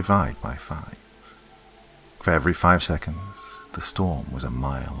 and divide by 5. For every 5 seconds, the storm was a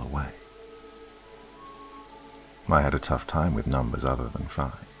mile away. I had a tough time with numbers other than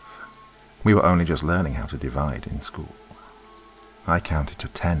 5. We were only just learning how to divide in school. I counted to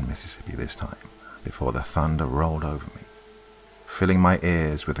 10 Mississippi this time, before the thunder rolled over me, filling my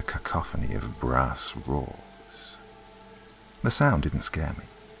ears with a cacophony of brass roars. The sound didn't scare me.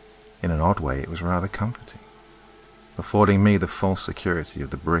 In an odd way, it was rather comforting, affording me the false security of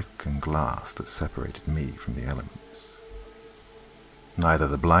the brick and glass that separated me from the elements. Neither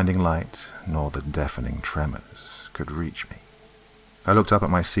the blinding light nor the deafening tremors could reach me. I looked up at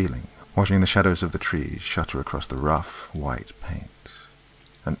my ceiling, watching the shadows of the trees shutter across the rough, white paint.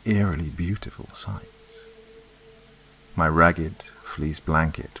 An eerily beautiful sight. My ragged, fleece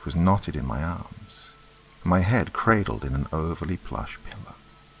blanket was knotted in my arms, my head cradled in an overly plush pillow.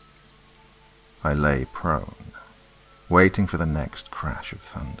 I lay prone, waiting for the next crash of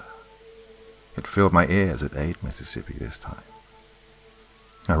thunder. It filled my ears at 8 Mississippi this time.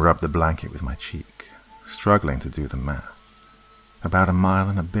 I rubbed the blanket with my cheek, struggling to do the math. About a mile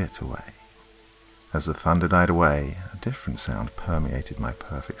and a bit away. As the thunder died away, a different sound permeated my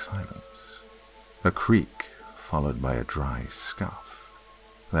perfect silence. A creak, followed by a dry scuff.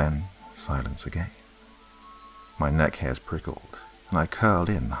 Then silence again. My neck hairs prickled, and I curled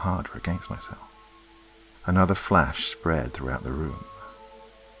in harder against myself. Another flash spread throughout the room.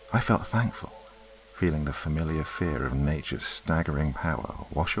 I felt thankful, feeling the familiar fear of nature's staggering power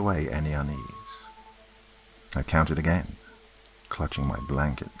wash away any unease. I counted again, clutching my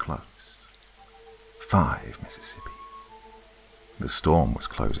blanket close. 5 Mississippi. The storm was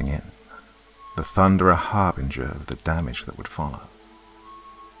closing in, the thunder a harbinger of the damage that would follow.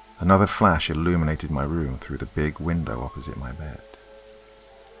 Another flash illuminated my room through the big window opposite my bed.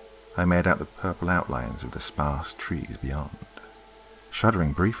 I made out the purple outlines of the sparse trees beyond,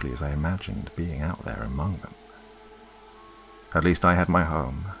 shuddering briefly as I imagined being out there among them. At least I had my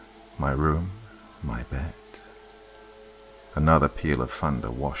home, my room, my bed. Another peal of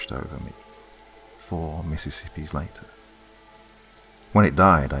thunder washed over me, 4 Mississippis later. When it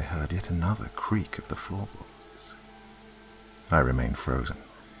died, I heard yet another creak of the floorboards. I remained frozen,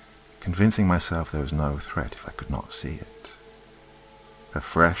 convincing myself there was no threat if I could not see it. A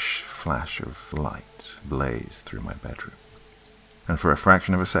fresh flash of light blazed through my bedroom, and for a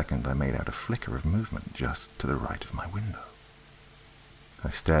fraction of a second I made out a flicker of movement just to the right of my window.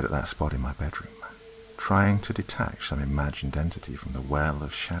 I stared at that spot in my bedroom, trying to detach some imagined entity from the well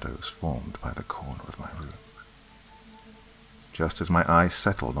of shadows formed by the corner of my room. Just as my eyes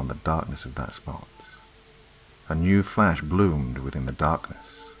settled on the darkness of that spot, a new flash bloomed within the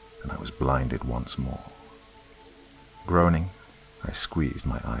darkness, and I was blinded once more. Groaning, I squeezed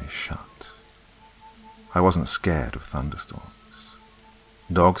my eyes shut. I wasn't scared of thunderstorms.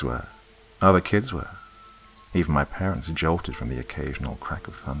 Dogs were, other kids were. Even my parents jolted from the occasional crack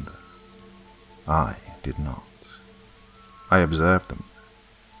of thunder. I did not. I observed them,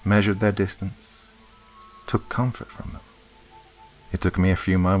 measured their distance, took comfort from them. It took me a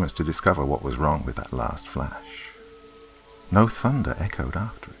few moments to discover what was wrong with that last flash. No thunder echoed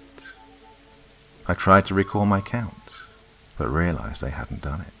after it. I tried to recall my count, but realized I hadn't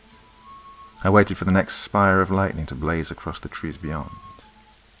done it. I waited for the next spire of lightning to blaze across the trees beyond,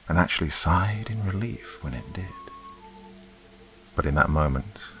 and actually sighed in relief when it did. But in that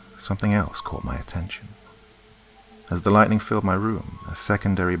moment, something else caught my attention. As the lightning filled my room, a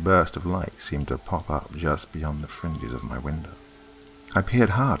secondary burst of light seemed to pop up just beyond the fringes of my window. I peered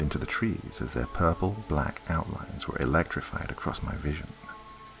hard into the trees as their purple-black outlines were electrified across my vision,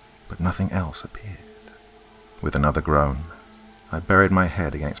 but nothing else appeared. With another groan, I buried my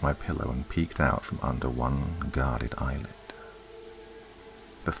head against my pillow and peeked out from under one guarded eyelid.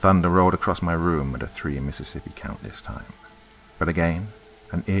 The thunder rolled across my room at a 3 Mississippi count this time, but again,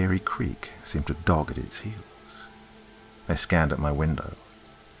 an eerie creak seemed to dog at its heels. I scanned at my window,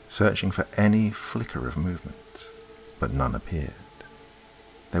 searching for any flicker of movement, but none appeared.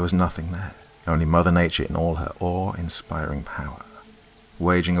 There was nothing there, only Mother Nature in all her awe-inspiring power,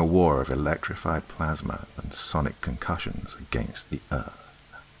 waging a war of electrified plasma and sonic concussions against the earth.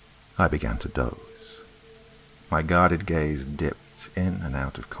 I began to doze. My guarded gaze dipped in and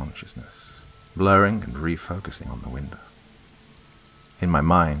out of consciousness, blurring and refocusing on the window. In my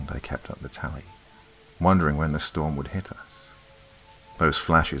mind, I kept up the tally, wondering when the storm would hit us. Those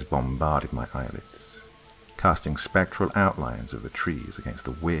flashes bombarded my eyelids, casting spectral outlines of the trees against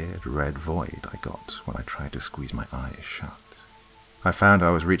the weird red void I got when I tried to squeeze my eyes shut. I found I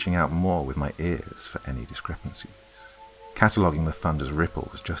was reaching out more with my ears for any discrepancies, cataloguing the thunder's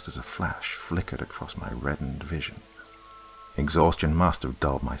ripples just as a flash flickered across my reddened vision. Exhaustion must have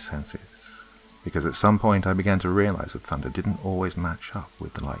dulled my senses, because at some point I began to realize that thunder didn't always match up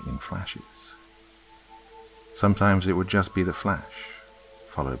with the lightning flashes. Sometimes it would just be the flash,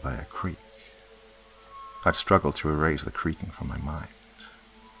 followed by a creak. I'd struggled to erase the creaking from my mind,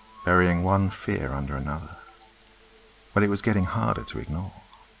 burying one fear under another, but it was getting harder to ignore.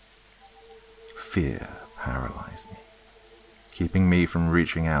 Fear paralyzed me, keeping me from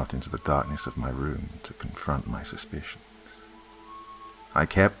reaching out into the darkness of my room to confront my suspicions. I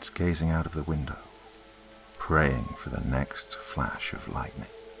kept gazing out of the window, praying for the next flash of lightning.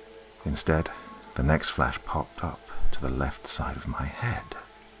 Instead, the next flash popped up to the left side of my head.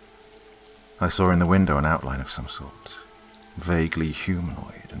 I saw in the window an outline of some sort, vaguely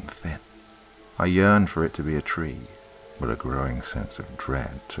humanoid and thin. I yearned for it to be a tree, but a growing sense of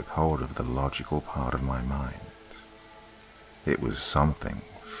dread took hold of the logical part of my mind. It was something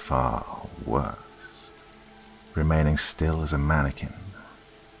far worse. Remaining still as a mannequin,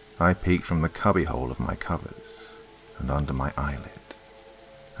 I peeked from the cubbyhole of my covers and under my eyelid,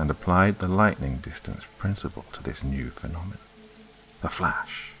 and applied the lightning distance principle to this new phenomenon. A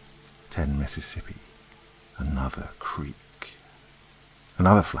flash, 10 Mississippi, another creak.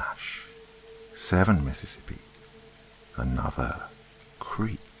 Another flash, 7 Mississippi, another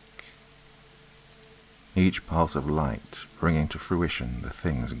creak. Each pulse of light bringing to fruition the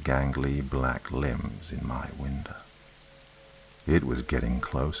thing's gangly black limbs in my window. It was getting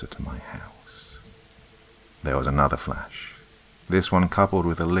closer to my house. There was another flash, this one coupled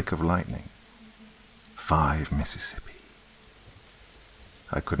with a lick of lightning. 5 Mississippi.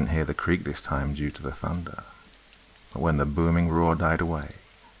 I couldn't hear the creak this time due to the thunder, but when the booming roar died away,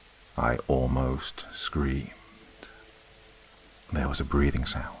 I almost screamed. There was a breathing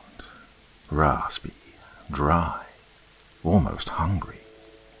sound, raspy, dry, almost hungry.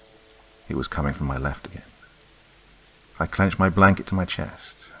 It was coming from my left again. I clenched my blanket to my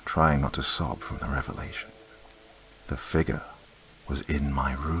chest, trying not to sob from the revelation. The figure was in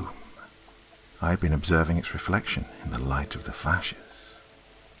my room. I had been observing its reflection in the light of the flashes.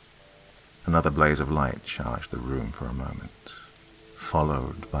 Another blaze of light charged the room for a moment,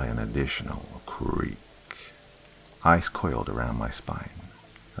 followed by an additional creak. Ice coiled around my spine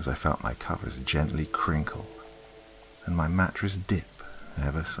as I felt my covers gently crinkle and my mattress dip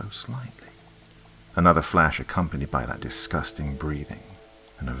ever so slightly. Another flash accompanied by that disgusting breathing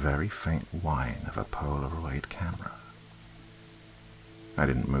and a very faint whine of a Polaroid camera. I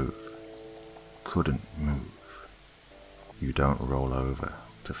didn't move. Couldn't move. You don't roll over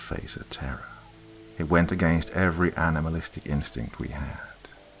to face a terror. It went against every animalistic instinct we had.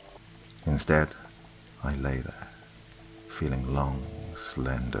 Instead, I lay there, feeling long,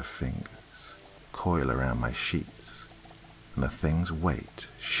 slender fingers coil around my sheets, and the thing's weight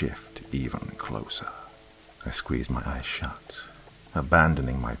shift even closer. I squeezed my eyes shut,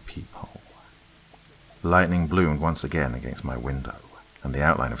 abandoning my peephole. Lightning bloomed once again against my window, and the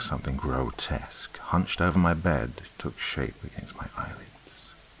outline of something grotesque, hunched over my bed, took shape against my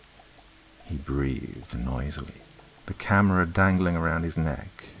eyelids. He breathed noisily, the camera dangling around his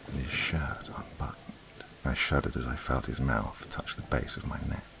neck and his shirt unbuttoned. I shuddered as I felt his mouth touch the base of my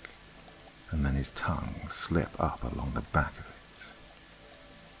neck, and then his tongue slip up along the back of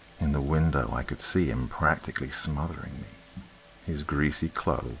it. In the window I could see him practically smothering me, his greasy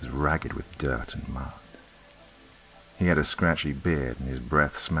clothes ragged with dirt and mud. He had a scratchy beard and his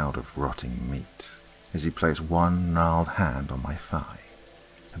breath smelled of rotting meat, as he placed one gnarled hand on my thigh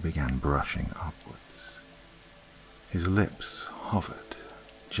and began brushing upwards. His lips hovered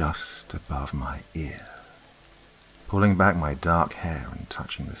just above my ear, pulling back my dark hair and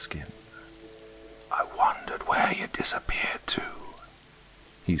touching the skin. "I wondered where you disappeared to,"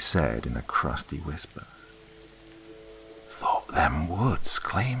 he said in a crusty whisper. "Thought them woods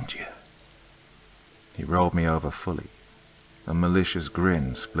claimed you." He rolled me over fully, a malicious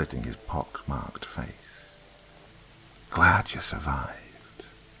grin splitting his pock-marked face. "Glad you survived."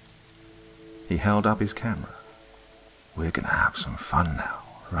 He held up his camera. "We're gonna have some fun now,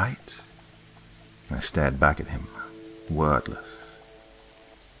 right?" I stared back at him, wordless.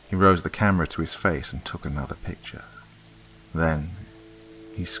 He rose the camera to his face and took another picture. Then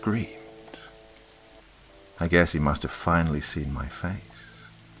he screamed. I guess he must have finally seen my face.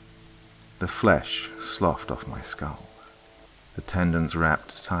 The flesh sloughed off my skull. The tendons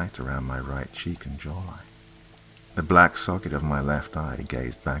wrapped tight around my right cheek and jawline. The black socket of my left eye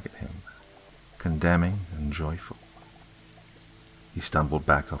gazed back at him, condemning and joyful. He stumbled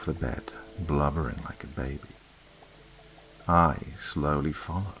back off the bed, blubbering like a baby. I slowly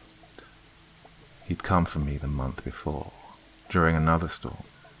followed. He'd come for me the month before, during another storm.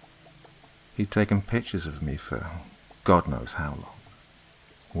 He'd taken pictures of me for God knows how long,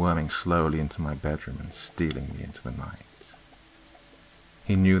 worming slowly into my bedroom and stealing me into the night.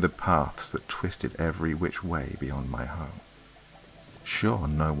 He knew the paths that twisted every which way beyond my home. Sure,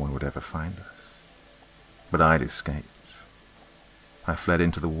 no one would ever find us, but I'd escaped. I fled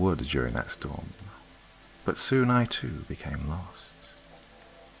into the woods during that storm, but soon I too became lost.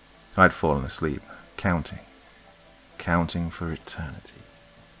 I'd fallen asleep, counting for eternity,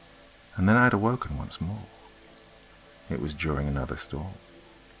 and then I'd awoken once more. It was during another storm.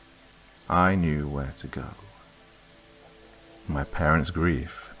 I knew where to go. My parents'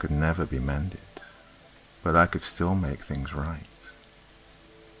 grief could never be mended, but I could still make things right.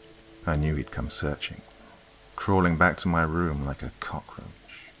 I knew he'd come searching, crawling back to my room like a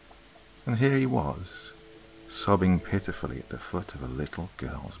cockroach, and here he was, sobbing pitifully at the foot of a little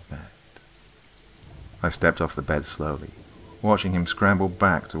girl's bed. I stepped off the bed slowly, watching him scramble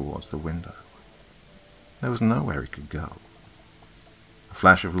back towards the window. There was nowhere he could go. A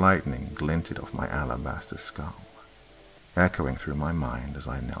flash of lightning glinted off my alabaster skull, echoing through my mind as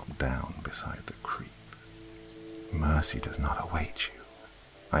I knelt down beside the creep. "Mercy does not await you,"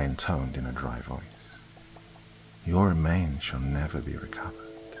 I intoned in a dry voice. "Your remains shall never be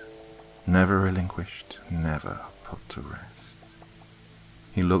recovered, never relinquished, never put to rest."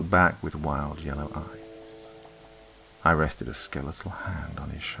 He looked back with wild yellow eyes. I rested a skeletal hand on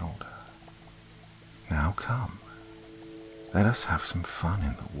his shoulder. "Now come, let us have some fun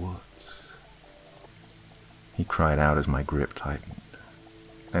in the woods." He cried out as my grip tightened,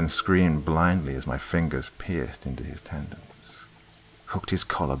 then screamed blindly as my fingers pierced into his tendons, hooked his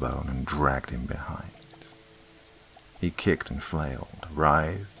collarbone and dragged him behind. He kicked and flailed,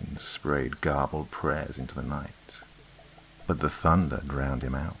 writhed and sprayed garbled prayers into the night, but the thunder drowned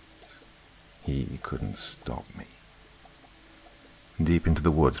him out. He couldn't stop me. Deep into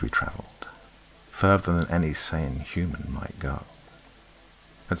the woods we travelled, further than any sane human might go.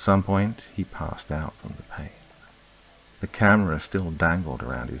 At some point he passed out from the pain. The camera still dangled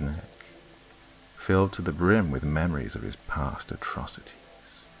around his neck, filled to the brim with memories of his past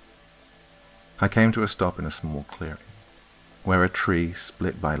atrocities. I came to a stop in a small clearing, where a tree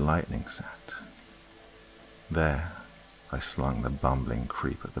split by lightning sat. There, I slung the bumbling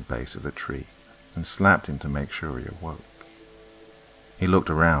creep at the base of the tree and slapped him to make sure he awoke. He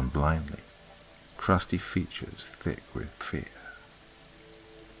looked around blindly, crusty features thick with fear.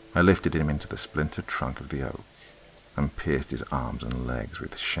 I lifted him into the splintered trunk of the oak and pierced his arms and legs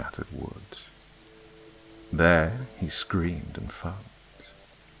with shattered wood. There he screamed and foamed,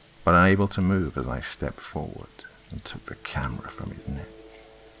 but unable to move as I stepped forward and took the camera from his neck.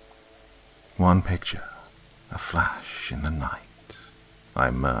 "One picture, a flash in the night,"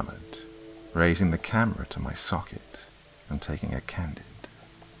 I murmured, raising the camera to my socket and taking a candid.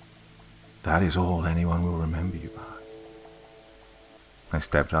 "That is all anyone will remember you by." I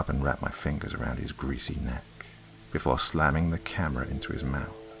stepped up and wrapped my fingers around his greasy neck before slamming the camera into his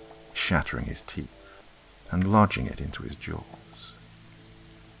mouth, shattering his teeth and lodging it into his jaws.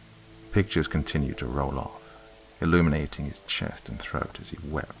 Pictures continued to roll off, illuminating his chest and throat as he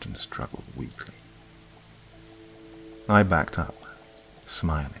wept and struggled weakly. I backed up,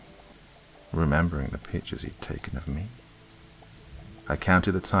 smiling, remembering the pictures he'd taken of me. I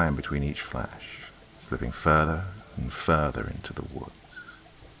counted the time between each flash, slipping further and further into the woods.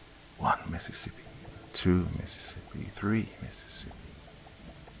 1 Mississippi, 2 Mississippi, 3 Mississippi.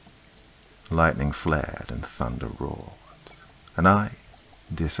 lightning flared and thunder roared, and I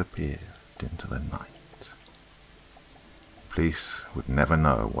disappeared into the night. Police would never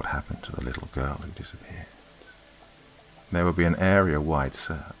know what happened to the little girl who disappeared. There would be an area-wide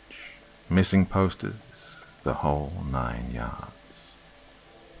search, missing posters, the whole 9 yards.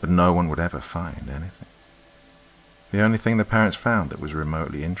 But no one would ever find anything. The only thing the parents found that was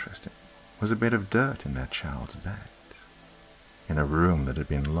remotely interesting was a bit of dirt in their child's bed, in a room that had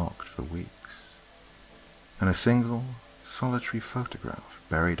been locked for weeks, and a single, solitary photograph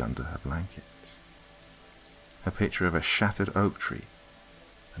buried under her blanket. A picture of a shattered oak tree,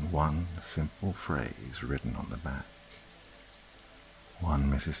 and one simple phrase written on the back. 1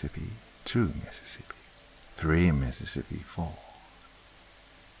 Mississippi, 2 Mississippi, 3 Mississippi, 4.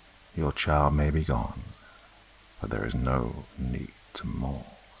 Your child may be gone, but there is no need to mourn.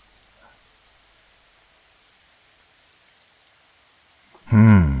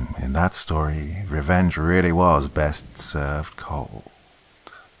 In that story, revenge really was best served cold.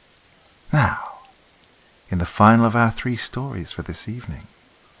 Now, in the final of our 3 stories for this evening,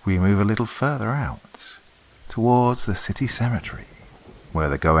 we move a little further out, towards the city cemetery, where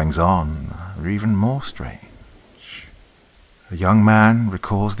the goings-on are even more strange. A young man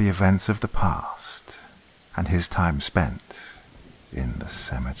recalls the events of the past, and his time spent in the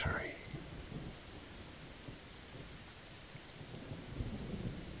cemetery.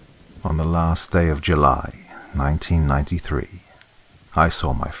 On the last day of July, 1993, I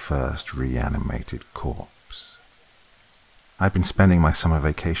saw my first reanimated corpse. I'd been spending my summer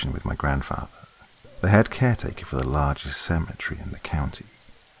vacation with my grandfather, the head caretaker for the largest cemetery in the county,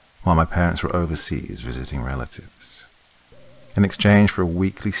 while my parents were overseas visiting relatives. In exchange for a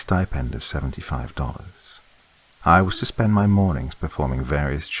weekly stipend of $75, I was to spend my mornings performing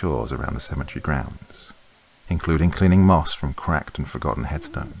various chores around the cemetery grounds, including cleaning moss from cracked and forgotten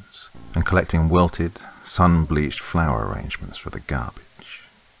headstones, and collecting wilted, sun-bleached flower arrangements for the garbage.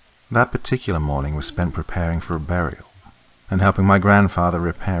 That particular morning was spent preparing for a burial, and helping my grandfather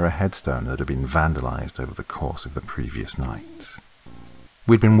repair a headstone that had been vandalized over the course of the previous night.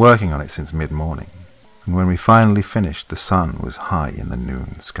 We'd been working on it since mid-morning, and when we finally finished, the sun was high in the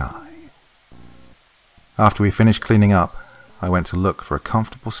noon sky. After we finished cleaning up, I went to look for a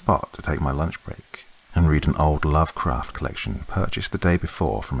comfortable spot to take my lunch break, and read an old Lovecraft collection purchased the day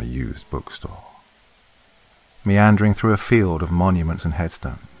before from a used bookstore. Meandering through a field of monuments and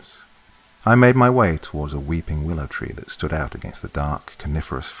headstones, I made my way towards a weeping willow tree that stood out against the dark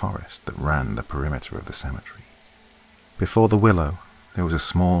coniferous forest that ran the perimeter of the cemetery. Before the willow, there was a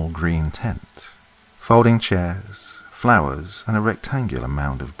small green tent, folding chairs, flowers, and a rectangular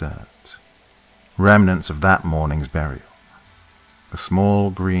mound of dirt, remnants of that morning's burial. A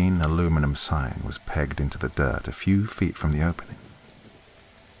small green aluminum sign was pegged into the dirt a few feet from the opening.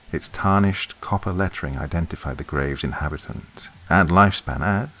 Its tarnished copper lettering identified the grave's inhabitant and lifespan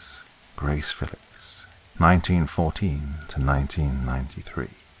as Grace Phillips, 1914 to 1993.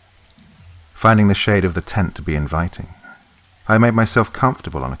 Finding the shade of the tent to be inviting, I made myself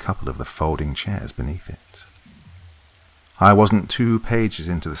comfortable on a couple of the folding chairs beneath it. I wasn't 2 pages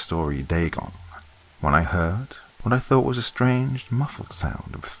into the story Dagon when I heard what I thought was a strange, muffled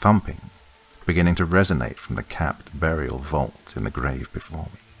sound of thumping beginning to resonate from the capped burial vault in the grave before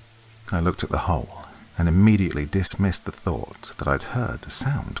me. I looked at the hole and immediately dismissed the thought that I'd heard a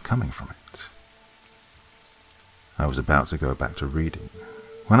sound coming from it. I was about to go back to reading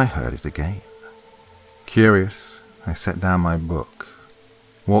when I heard it again. Curious, I set down my book,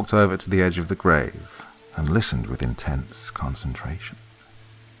 walked over to the edge of the grave, and listened with intense concentration.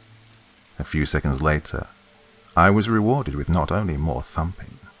 A few seconds later, I was rewarded with not only more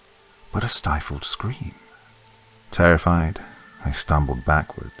thumping, but a stifled scream. Terrified, I stumbled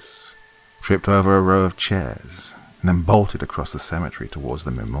backwards, tripped over a row of chairs, and then bolted across the cemetery towards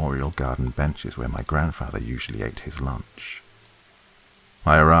the memorial garden benches where my grandfather usually ate his lunch.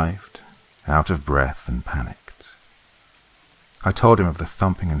 I arrived, out of breath and panicked. I told him of the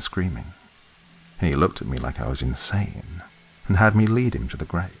thumping and screaming, and he looked at me like I was insane and had me lead him to the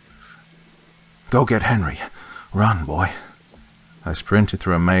grave. "Go get Henry! Run, boy!" I sprinted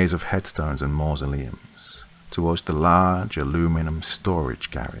through a maze of headstones and mausoleums towards the large aluminum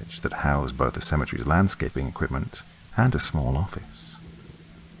storage garage that housed both the cemetery's landscaping equipment and a small office.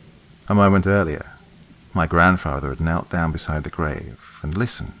 A moment earlier, my grandfather had knelt down beside the grave and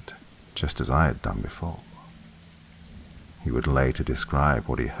listened, just as I had done before. He would later describe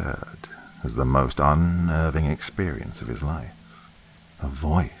what he heard as the most unnerving experience of his life. A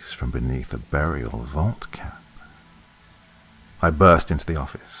voice from beneath a burial vault cap. I burst into the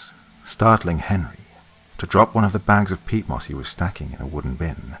office, startling Henry to drop one of the bags of peat moss he was stacking in a wooden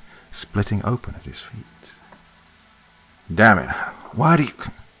bin splitting open at his feet. "Damn it, why do you—"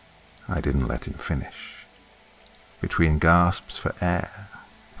 I didn't let him finish. Between gasps for air,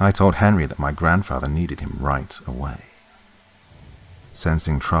 I told Henry that my grandfather needed him right away.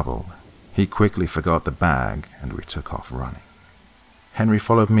 Sensing trouble, he quickly forgot the bag and we took off running. Henry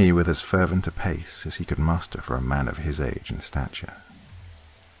followed me with as fervent a pace as he could muster for a man of his age and stature.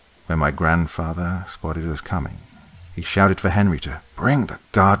 When my grandfather spotted us coming, he shouted for Henry to bring the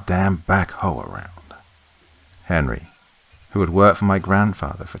goddamn backhoe around. Henry, who had worked for my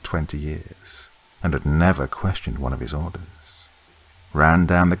grandfather for 20 years and had never questioned one of his orders, ran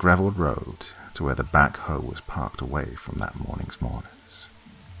down the gravelled road to where the backhoe was parked away from that morning's mourners.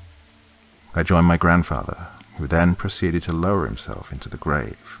 I joined my grandfather, who then proceeded to lower himself into the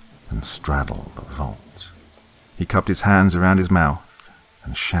grave and straddle the vault. He cupped his hands around his mouth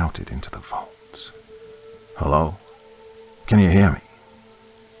and shouted into the vault. "Hello? Can you hear me?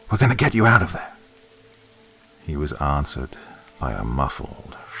 We're going to get you out of there." He was answered by a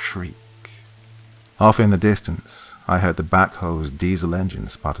muffled shriek. Off in the distance, I heard the backhoe's diesel engine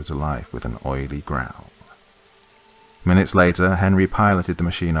sputter to life with an oily growl. Minutes later, Henry piloted the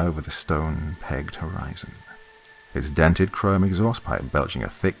machine over the stone-pegged horizon, its dented chrome exhaust pipe belching a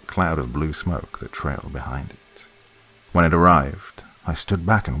thick cloud of blue smoke that trailed behind it. When it arrived, I stood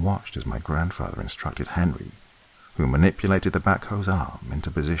back and watched as my grandfather instructed Henry, who manipulated the backhoe's arm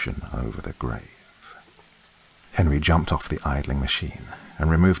into position over the grave. Henry jumped off the idling machine and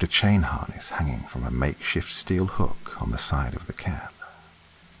removed a chain harness hanging from a makeshift steel hook on the side of the cab.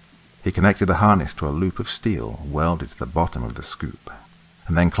 He connected the harness to a loop of steel welded to the bottom of the scoop,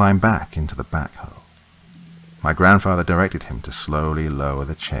 and then climbed back into the backhoe. My grandfather directed him to slowly lower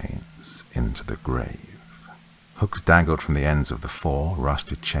the chains into the grave. Hooks dangled from the ends of the 4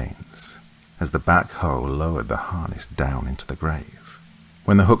 rusted chains as the backhoe lowered the harness down into the grave.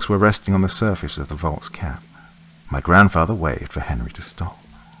 When the hooks were resting on the surface of the vault's cap, my grandfather waved for Henry to stop.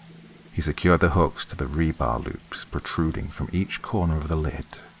 He secured the hooks to the rebar loops protruding from each corner of the lid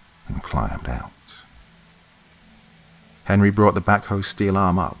and climbed out. Henry brought the backhoe's steel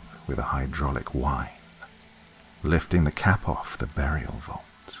arm up with a hydraulic whine, lifting the cap off the burial vault.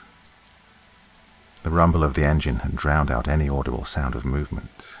 The rumble of the engine had drowned out any audible sound of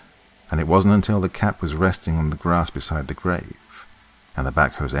movement, and it wasn't until the cap was resting on the grass beside the grave and the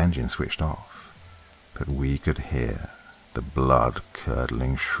backhoe's engine switched off that we could hear the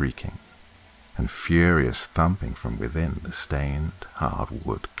blood-curdling shrieking and furious thumping from within the stained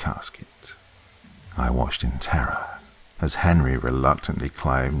hardwood casket. I watched in terror as Henry reluctantly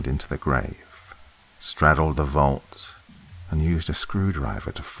climbed into the grave, straddled the vault, and used a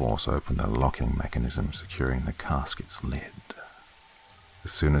screwdriver to force open the locking mechanism securing the casket's lid.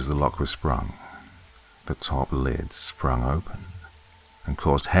 As soon as the lock was sprung, the top lid sprung open and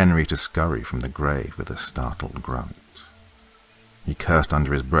caused Henry to scurry from the grave with a startled grunt. He cursed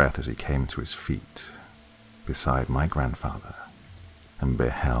under his breath as he came to his feet beside my grandfather and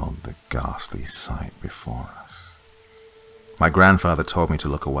beheld the ghastly sight before us. My grandfather told me to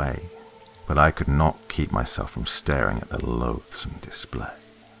look away, but I could not keep myself from staring at the loathsome display.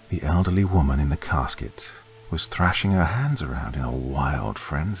 The elderly woman in the casket was thrashing her hands around in a wild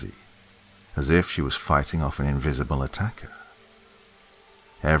frenzy, as if she was fighting off an invisible attacker.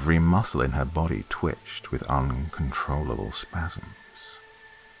 Every muscle in her body twitched with uncontrollable spasms.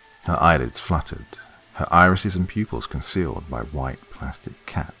 Her eyelids fluttered, her irises and pupils concealed by white plastic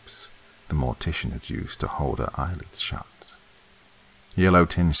caps the mortician had used to hold her eyelids shut.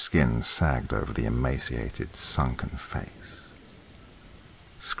 Yellow-tinged skin sagged over the emaciated, sunken face.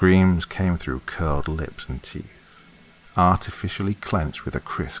 Screams came through curled lips and teeth, artificially clenched with a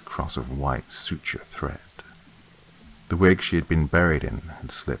criss-cross of white suture thread. The wig she had been buried in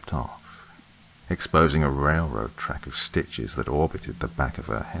had slipped off, exposing a railroad track of stitches that orbited the back of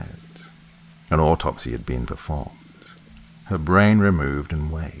her head. An autopsy had been performed, her brain removed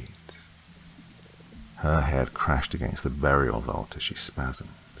and weighed. Her head crashed against the burial vault as she spasmed,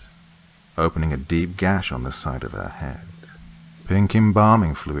 opening a deep gash on the side of her head. Pink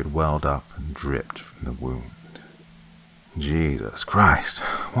embalming fluid welled up and dripped from the wound. "Jesus Christ,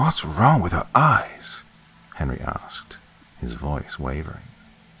 what's wrong with her eyes?" Henry asked, his voice wavering.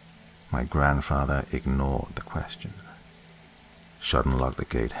 My grandfather ignored the question. "Shut and lock the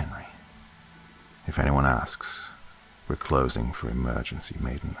gate, Henry. If anyone asks, we're closing for emergency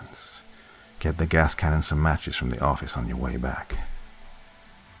maintenance. Get the gas can and some matches from the office on your way back."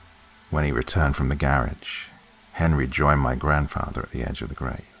 When he returned from the garage, Henry joined my grandfather at the edge of the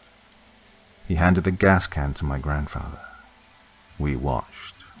grave. He handed the gas can to my grandfather. We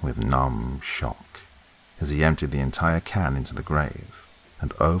watched with numb shock as he emptied the entire can into the grave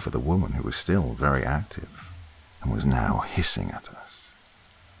and over the woman who was still very active and was now hissing at us.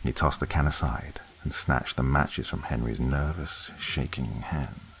 He tossed the can aside and snatched the matches from Henry's nervous, shaking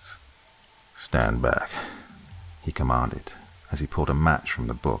hands. "Stand back," he commanded, as he pulled a match from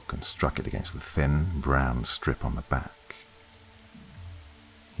the book and struck it against the thin, brown strip on the back.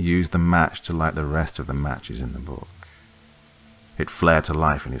 He used the match to light the rest of the matches in the book. It flared to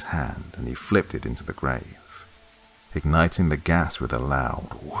life in his hand, and he flipped it into the grave, igniting the gas with a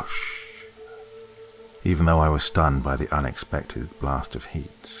loud whoosh. Even though I was stunned by the unexpected blast of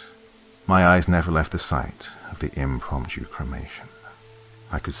heat, my eyes never left the sight of the impromptu cremation.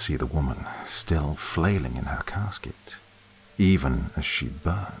 I could see the woman still flailing in her casket, even as she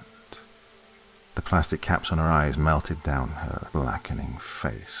burned. The plastic caps on her eyes melted down her blackening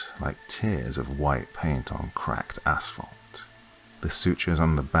face like tears of white paint on cracked asphalt. The sutures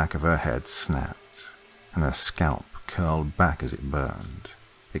on the back of her head snapped, and her scalp curled back as it burned,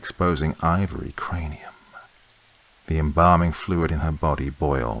 exposing ivory cranium. The embalming fluid in her body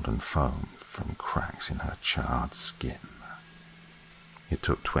boiled and foamed from cracks in her charred skin. It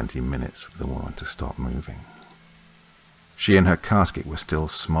took 20 minutes for the woman to stop moving. She and her casket were still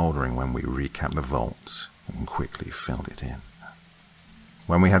smouldering when we recapped the vault and quickly filled it in.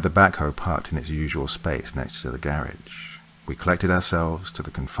 When we had the backhoe parked in its usual space next to the garage, we collected ourselves to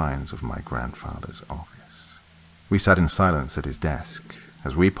the confines of my grandfather's office. We sat in silence at his desk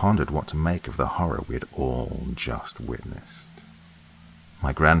as we pondered what to make of the horror we had all just witnessed.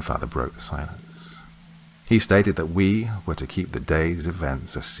 My grandfather broke the silence. He stated that we were to keep the day's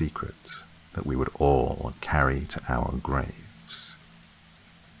events a secret that we would all carry to our graves.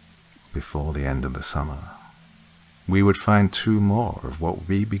 Before the end of the summer, we would find 2 more of what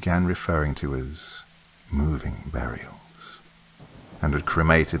we began referring to as moving burials, and had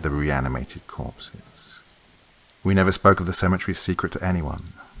cremated the reanimated corpses. We never spoke of the cemetery's secret to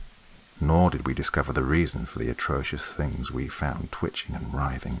anyone, nor did we discover the reason for the atrocious things we found twitching and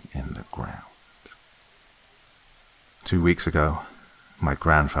writhing in the ground. 2 weeks ago, my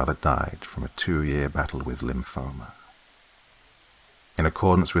grandfather died from a 2-year battle with lymphoma. In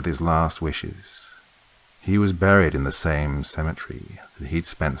accordance with his last wishes, he was buried in the same cemetery that he'd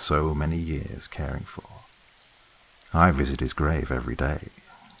spent so many years caring for. I visit his grave every day,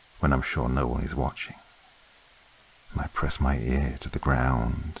 when I'm sure no one is watching, and I press my ear to the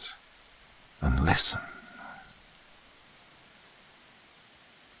ground and listen.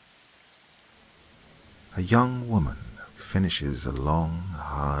 A young woman finishes a long,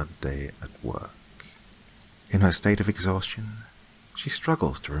 hard day at work. In her state of exhaustion, she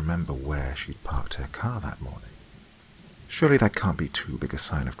struggles to remember where she'd parked her car that morning. Surely that can't be too big a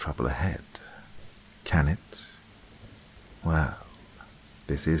sign of trouble ahead, can it? Well,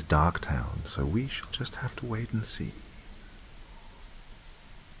 this is Darktown, so we shall just have to wait and see.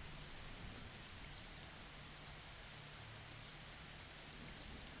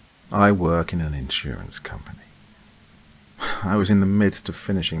 I work in an insurance company. I was in the midst of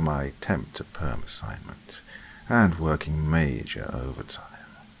finishing my temp to perm assignment and working major overtime.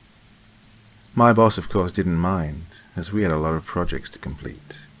 My boss, of course, didn't mind, as we had a lot of projects to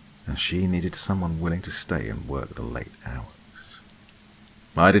complete, and she needed someone willing to stay and work the late hours.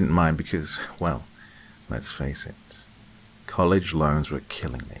 I didn't mind because, well, let's face it, college loans were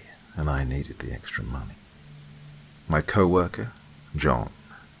killing me, and I needed the extra money. My co-worker, John,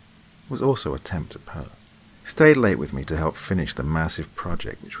 was also a temp to perm. Stayed late with me to help finish the massive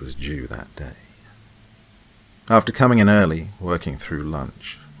project which was due that day. After coming in early, working through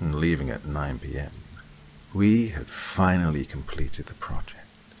lunch, and leaving at 9 p.m., we had finally completed the project.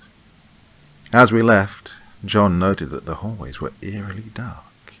 As we left, John noted that the hallways were eerily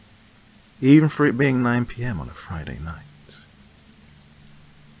dark, even for it being 9 p.m. on a Friday night.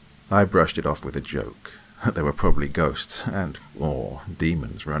 I brushed it off with a joke that there were probably ghosts or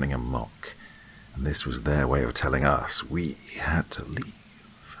demons running amok, and this was their way of telling us we had to leave.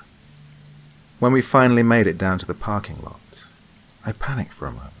 When we finally made it down to the parking lot, I panicked for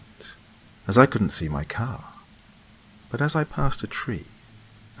a moment, as I couldn't see my car. But as I passed a tree,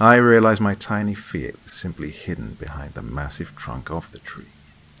 I realized my tiny Fiat was simply hidden behind the massive trunk of the tree.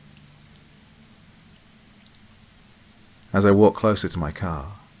 As I walked closer to my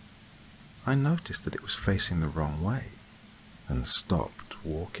car, I noticed that it was facing the wrong way, and stopped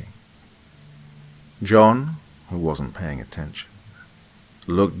walking. John, who wasn't paying attention,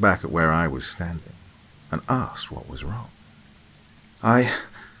 looked back at where I was standing, and asked what was wrong.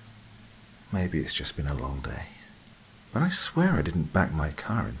 Maybe it's just been a long day, but I swear I didn't back my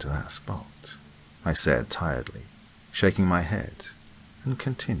car into that spot, I said tiredly, shaking my head, and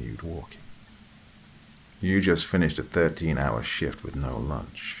continued walking. You just finished a 13-hour shift with no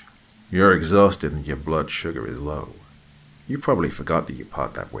lunch. You're exhausted and your blood sugar is low. You probably forgot that you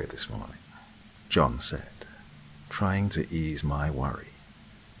parked that way this morning, John said, trying to ease my worry.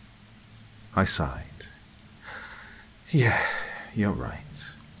 I sighed. Yeah, you're right.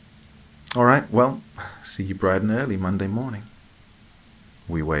 All right, well, see you bright and early Monday morning.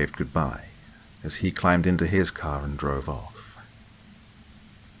 We waved goodbye as he climbed into his car and drove off.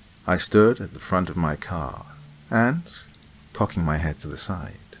 I stood at the front of my car and, cocking my head to the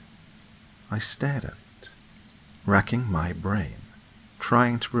side, I stared at it, racking my brain,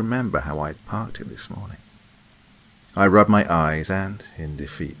 trying to remember how I'd parked it this morning. I rubbed my eyes and, in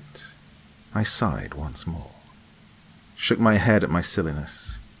defeat, I sighed once more, shook my head at my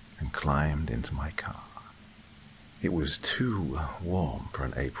silliness, and climbed into my car. It was too warm for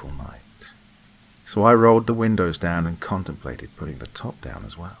an April night, so I rolled the windows down and contemplated putting the top down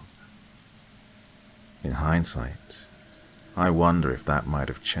as well. In hindsight, I wonder if that might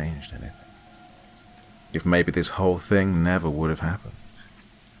have changed anything. If maybe this whole thing never would have happened.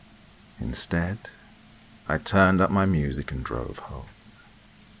 Instead, I turned up my music and drove home.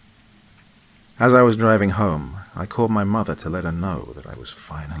 As I was driving home, I called my mother to let her know that I was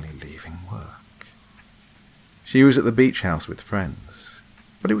finally leaving work. She was at the beach house with friends,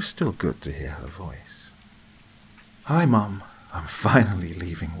 but it was still good to hear her voice. "Hi, Mum, I'm finally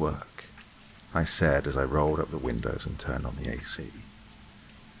leaving work," I said as I rolled up the windows and turned on the AC.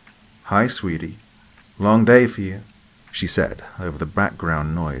 "Hi, sweetie. Long day for you," she said over the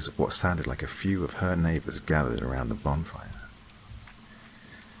background noise of what sounded like a few of her neighbors gathered around the bonfire.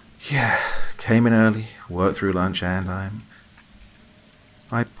 "Yeah, came in early, worked through lunch, and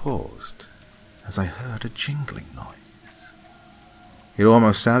I paused as I heard a jingling noise. It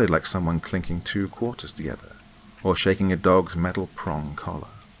almost sounded like someone clinking 2 quarters together, or shaking a dog's metal prong collar.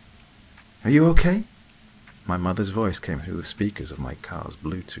 "Are you okay?" My mother's voice came through the speakers of my car's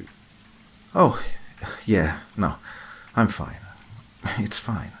Bluetooth. "Oh, yeah, no, I'm fine. It's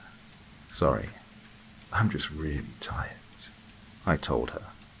fine. Sorry, I'm just really tired," I told her,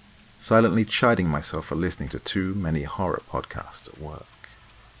 silently chiding myself for listening to too many horror podcasts at work.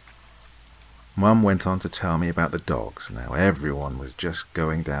 Mum went on to tell me about the dogs and how everyone was just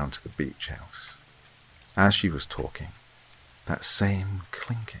going down to the beach house. As she was talking, that same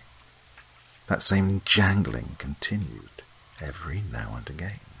clinking, that same jangling continued every now and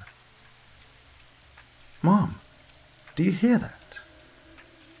again. "Mom, do you hear that?"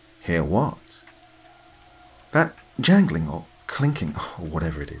 "Hear what?" "That jangling or clinking or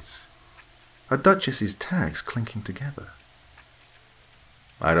whatever it is. A Duchess's tags clinking together."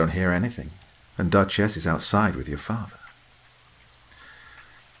 "I don't hear anything, and Duchess is outside with your father."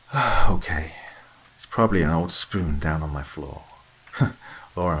 "Okay, it's probably an old spoon down on my floor.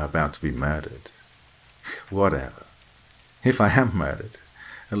 Or I'm about to be murdered. Whatever. If I am murdered,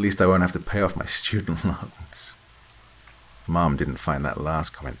 at least I won't have to pay off my student loans." Mom didn't find that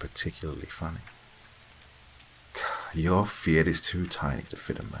last comment particularly funny. "Your Fiat is too tiny to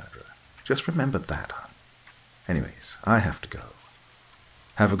fit a murderer. Just remember that, hon. Anyways, I have to go.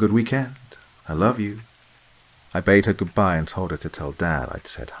 Have a good weekend. I love you." I bade her goodbye and told her to tell Dad I'd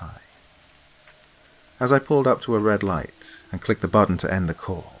said hi. As I pulled up to a red light and clicked the button to end the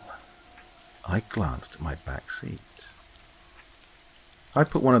call, I glanced at my back seat.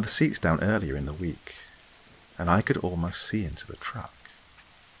 I'd put one of the seats down earlier in the week, and I could almost see into the truck.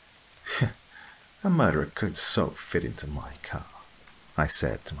 A murderer could so fit into my car, I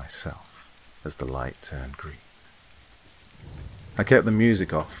said to myself as the light turned green. I kept the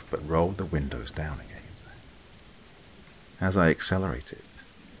music off but rolled the windows down again. As I accelerated,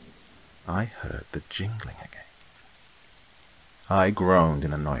 I heard the jingling again. I groaned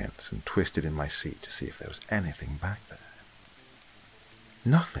in annoyance and twisted in my seat to see if there was anything back there.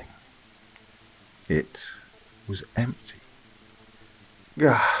 Nothing. It was empty.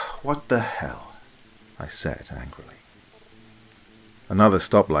 "Gah, what the hell?" I said angrily. Another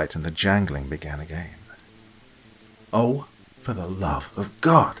stoplight and the jangling began again. "Oh, for the love of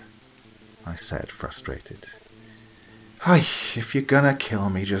God," I said, frustrated. "Ay, if you're gonna kill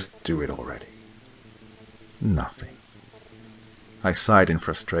me, just do it already." Nothing. I sighed in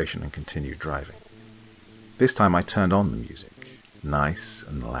frustration and continued driving. This time I turned on the music, nice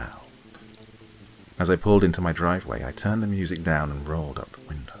and loud. As I pulled into my driveway, I turned the music down and rolled up the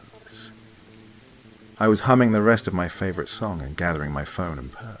windows. I was humming the rest of my favorite song and gathering my phone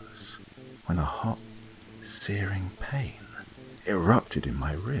and purse, when a hot, searing pain erupted in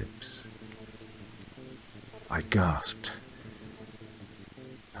my ribs. I gasped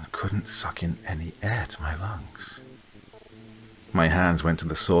and couldn't suck in any air to my lungs. My hands went to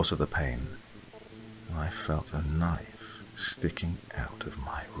the source of the pain, and I felt a knife sticking out of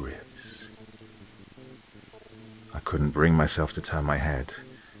my ribs. I couldn't bring myself to turn my head,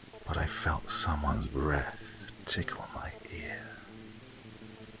 but I felt someone's breath tickle my ear.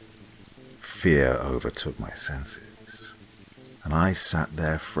 Fear overtook my senses, and I sat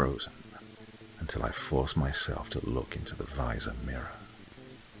there frozen until I forced myself to look into the visor mirror.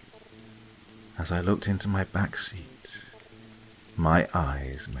 As I looked into my back seat, my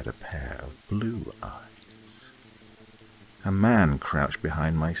eyes met a pair of blue eyes. A man crouched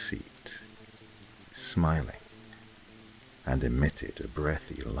behind my seat, smiling, and emitted a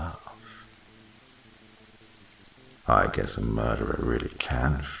breathy laugh. "I guess a murderer really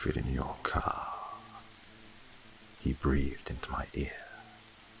can fit in your car," he breathed into my ear.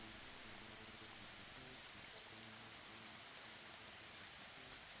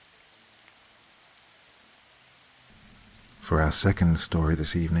 For our second story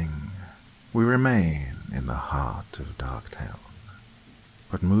this evening, we remain in the heart of Darktown,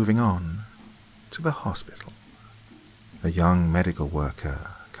 but moving on to the hospital. A young medical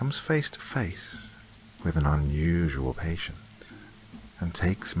worker comes face to face with an unusual patient and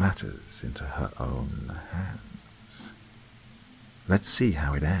takes matters into her own hands. Let's see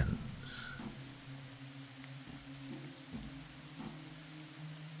how it ends.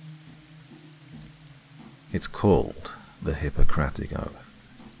 It's called the Hippocratic Oath.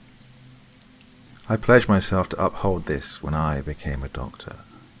 I pledged myself to uphold this when I became a doctor.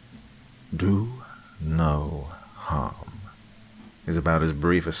 Do no harm is about as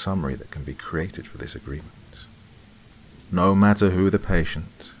brief a summary that can be created for this agreement. No matter who the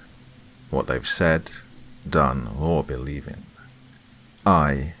patient, what they've said, done, or believe in,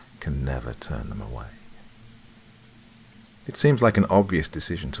 I can never turn them away. It seems like an obvious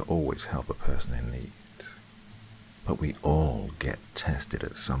decision to always help a person in need, but we all get tested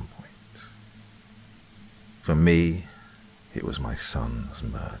at some point. For me, it was my son's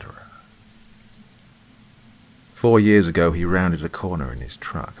murderer. 4 years ago, he rounded a corner in his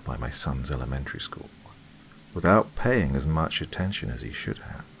truck by my son's elementary school, without paying as much attention as he should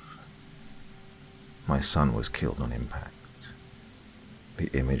have. My son was killed on impact.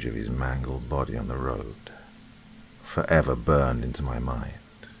 The image of his mangled body on the road forever burned into my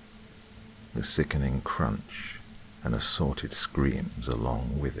mind. The sickening crunch and assorted screams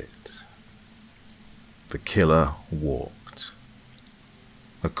along with it. The killer walked.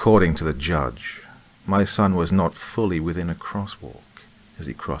 According to the judge, my son was not fully within a crosswalk as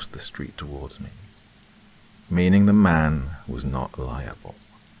he crossed the street towards me, meaning the man was not liable.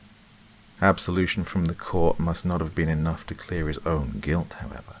 Absolution from the court must not have been enough to clear his own guilt,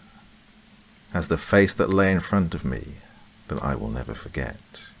 however, as the face that lay in front of me, that I will never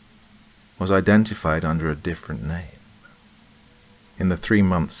forget, was identified under a different name. In the 3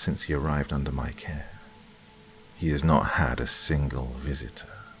 months since he arrived under my care, he has not had a single visitor.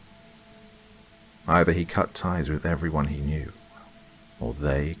 Either he cut ties with everyone he knew, or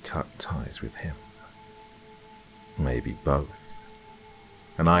they cut ties with him. Maybe both,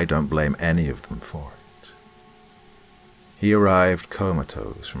 and I don't blame any of them for it. He arrived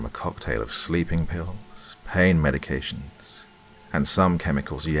comatose from a cocktail of sleeping pills, pain medications, and some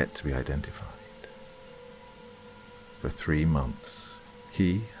chemicals yet to be identified. For 3 months,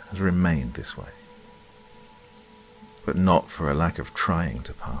 he has remained this way, but not for a lack of trying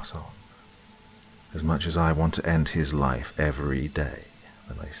to pass on. As much as I want to end his life every day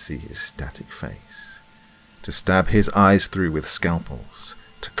that I see his static face, to stab his eyes through with scalpels,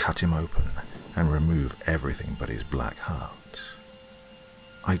 to cut him open and remove everything but his black heart,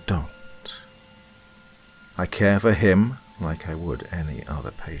 I don't. I care for him like I would any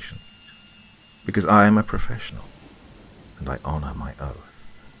other patient, because I am a professional, and I honor my oath.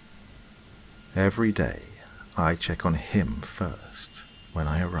 Every day, I check on him first when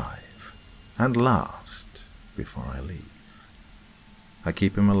I arrive, and last before I leave. I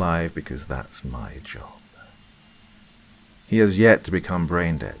keep him alive because that's my job. He has yet to become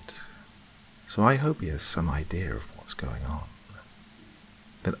brain dead, so I hope he has some idea of what's going on,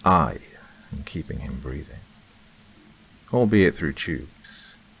 that I am keeping him breathing, albeit through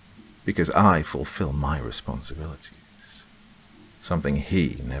tubes, because I fulfill my responsibilities, something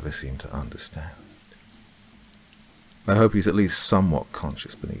he never seemed to understand. I hope he's at least somewhat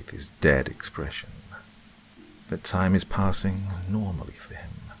conscious beneath his dead expression, that time is passing normally for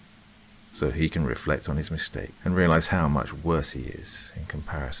him, so he can reflect on his mistake and realize how much worse he is in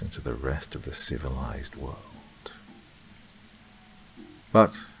comparison to the rest of the civilized world.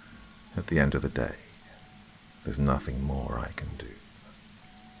 But at the end of the day, there's nothing more I can do.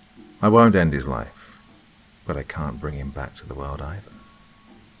 I won't end his life, but I can't bring him back to the world either.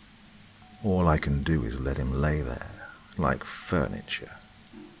 All I can do is let him lay there, like furniture,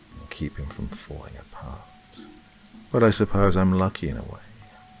 and keep him from falling apart. But I suppose I'm lucky in a way.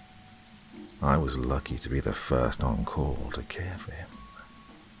 I was lucky to be the first on call to care for him.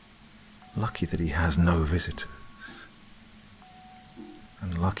 Lucky that he has no visitors.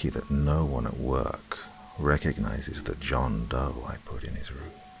 And lucky that no one at work recognizes the John Doe I put in his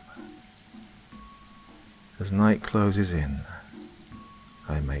room. As night closes in,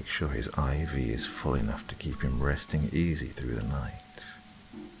 I make sure his IV is full enough to keep him resting easy through the night.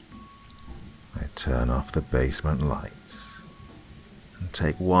 I turn off the basement lights and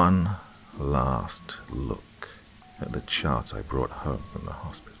take one last look at the chart I brought home from the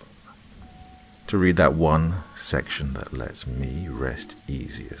hospital, to read that one section that lets me rest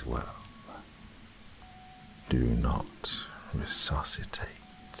easy as well. Do not resuscitate.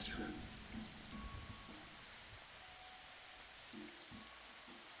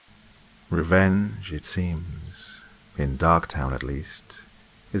 Revenge, it seems, in Darktown at least,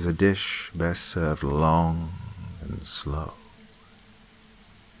 is a dish best served long and slow.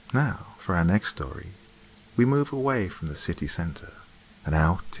 Now, for our next story, we move away from the city centre and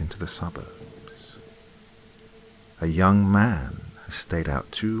out into the suburbs. A young man has stayed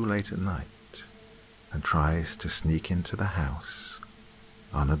out too late at night and tries to sneak into the house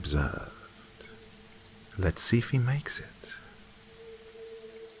unobserved. Let's see if he makes it.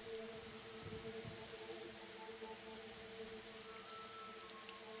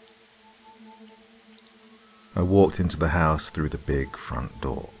 I walked into the house through the big front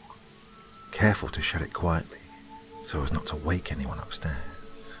door, careful to shut it quietly so as not to wake anyone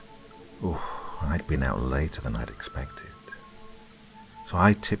upstairs. I'd been out later than I'd expected, so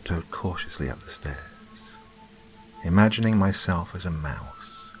I tiptoed cautiously up the stairs, imagining myself as a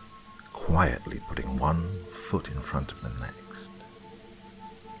mouse, quietly putting one foot in front of the next.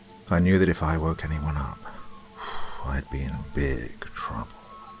 I knew that if I woke anyone up, I'd be in big trouble.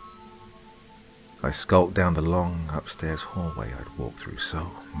 I skulked down the long upstairs hallway I'd walked through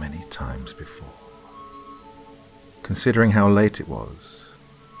so many times before. Considering how late it was,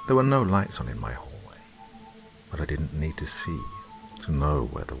 there were no lights on in my hallway, but I didn't need to see to know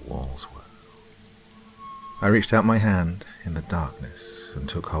where the walls were. I reached out my hand in the darkness and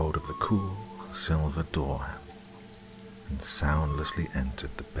took hold of the cool silver door handle and soundlessly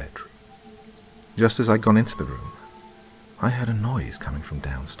entered the bedroom. Just as I'd gone into the room, I heard a noise coming from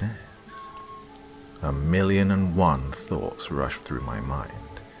downstairs. 1,000,001 thoughts rushed through my mind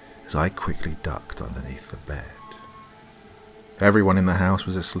as I quickly ducked underneath the bed. Everyone in the house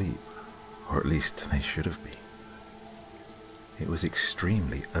was asleep, or at least they should have been. It was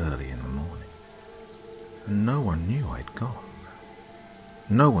extremely early in the morning, and no one knew I'd gone.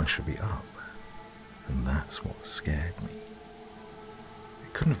 No one should be up, and that's what scared me.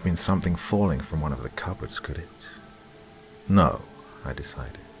 It couldn't have been something falling from one of the cupboards, could it? No, I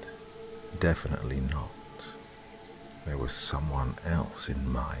decided. Definitely not. There was someone else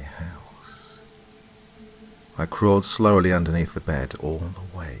in my house. I crawled slowly underneath the bed all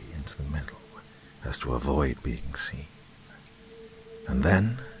the way into the middle, as to avoid being seen. And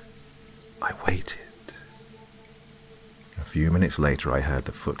then I waited. A few minutes later I heard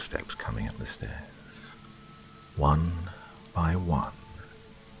the footsteps coming up the stairs. One by one,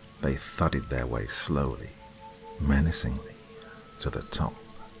 they thudded their way slowly, menacingly, to the top.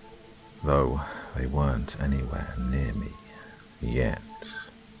 Though they weren't anywhere near me yet.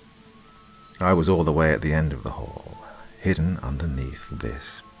 I was all the way at the end of the hall, hidden underneath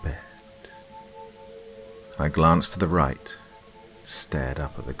this bed. I glanced to the right, stared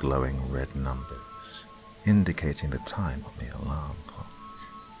up at the glowing red numbers, indicating the time on the alarm clock.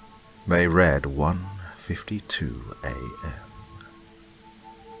 They read 1:52 a.m.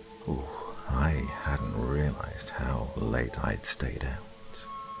 I hadn't realized how late I'd stayed out.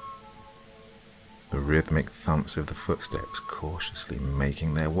 The rhythmic thumps of the footsteps cautiously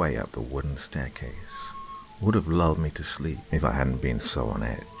making their way up the wooden staircase would have lulled me to sleep if I hadn't been so on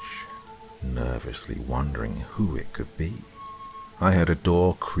edge, nervously wondering who it could be. I heard a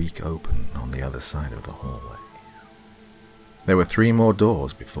door creak open on the other side of the hallway. There were 3 more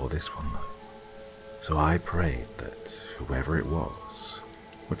doors before this one, though, so I prayed that whoever it was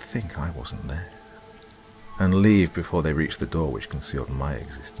would think I wasn't there, and leave before they reached the door which concealed my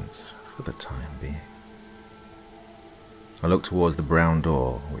existence for the time being. I looked towards the brown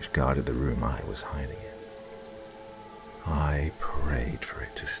door which guarded the room I was hiding in. I prayed for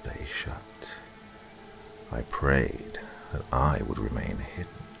it to stay shut. I prayed that I would remain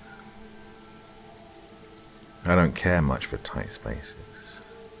hidden. I don't care much for tight spaces,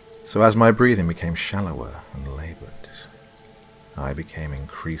 so as my breathing became shallower and laboured, I became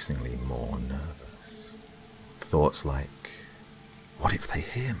increasingly more nervous. Thoughts like, what if they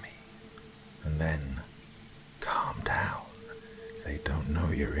hear me? And then, calm down, they don't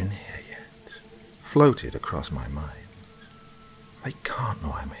know you're in here yet, floated across my mind. They can't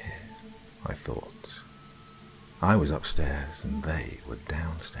know I'm here, I thought. I was upstairs and they were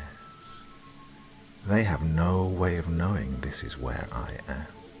downstairs. They have no way of knowing this is where I am.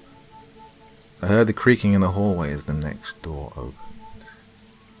 I heard the creaking in the hallway as the next door opened,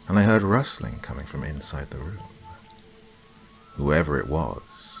 and I heard rustling coming from inside the room. Whoever it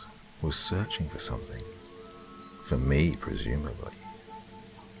was searching for something. For me, presumably.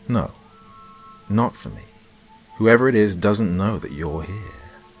 No, not for me. Whoever it is doesn't know that you're here.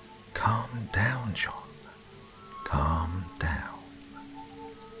 Calm down, John. Calm down.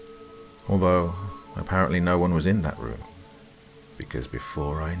 Although, apparently no one was in that room, because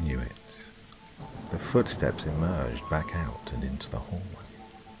before I knew it, the footsteps emerged back out and into the hallway,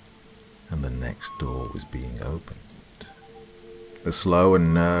 and the next door was being opened. The slow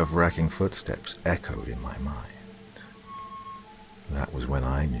and nerve-wracking footsteps echoed in my mind. That was when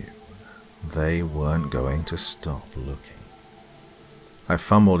I knew they weren't going to stop looking. I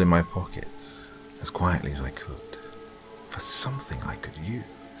fumbled in my pockets, as quietly as I could, for something I could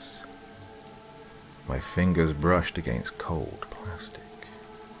use. My fingers brushed against cold plastic.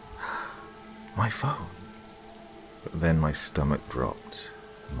 My phone. But then my stomach dropped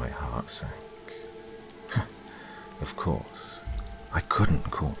and my heart sank. Of course, I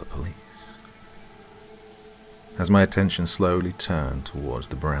couldn't call the police. As my attention slowly turned towards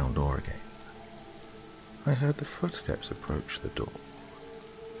the brown door again, I heard the footsteps approach the door.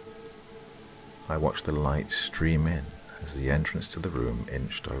 I watched the light stream in as the entrance to the room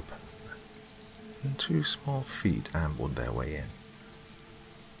inched open, and 2 small feet ambled their way in.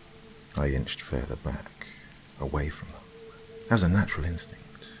 I inched further back, away from them, as a natural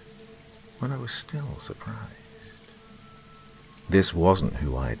instinct, when I was still surprised. This wasn't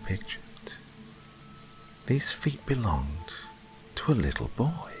who I had pictured. These feet belonged to a little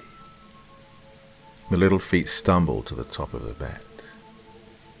boy. The little feet stumbled to the top of the bed.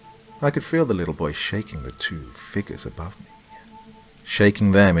 I could feel the little boy shaking the 2 figures above me,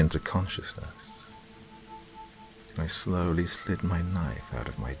 shaking them into consciousness. I slowly slid my knife out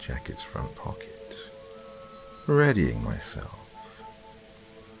of my jacket's front pocket, readying myself,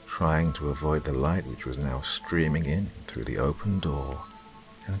 trying to avoid the light which was now streaming in through the open door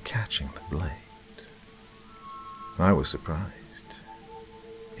and catching the blade. I was surprised.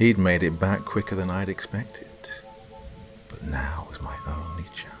 He'd made it back quicker than I'd expected, but now was my only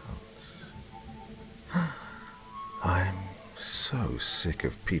chance. I'm so sick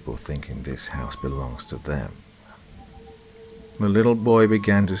of people thinking this house belongs to them. The little boy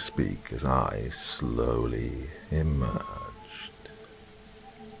began to speak as I slowly emerged.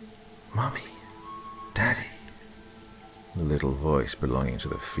 "Mommy, Daddy," the little voice belonging to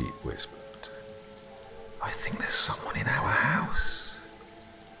the feet whispered. "I think there's someone in our house."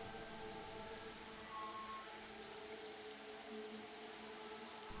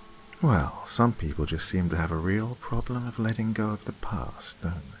 Well, some people just seem to have a real problem of letting go of the past,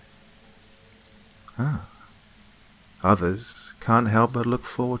 don't they? Others can't help but look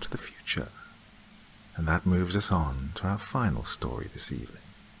forward to the future. And that moves us on to our final story this evening.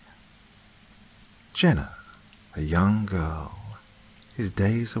 Jenna, a young girl, is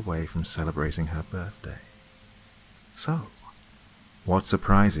days away from celebrating her birthday. So, what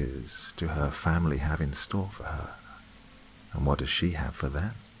surprises do her family have in store for her? And what does she have for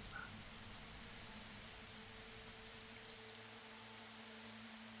them?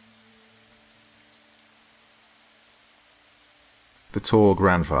 The tall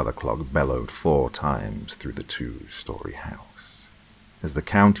grandfather clock bellowed 4 times through the 2-story house as the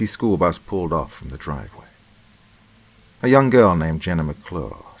county school bus pulled off from the driveway. A young girl named Jenna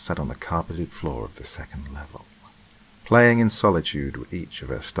McClure sat on the carpeted floor of the 2nd level, playing in solitude with each of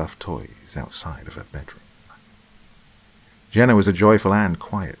her stuffed toys outside of her bedroom. Jenna was a joyful and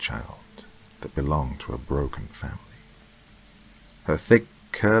quiet child that belonged to a broken family. Her thick,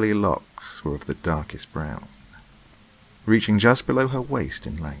 curly locks were of the darkest brown, reaching just below her waist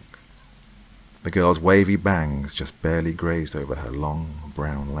in length. The girl's wavy bangs just barely grazed over her long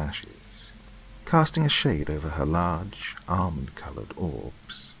brown lashes, casting a shade over her large, almond-coloured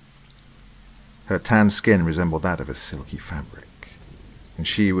orbs. Her tanned skin resembled that of a silky fabric, and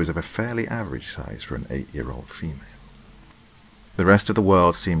she was of a fairly average size for an 8-year-old female. The rest of the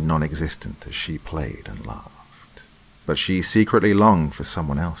world seemed non-existent as she played and laughed, but she secretly longed for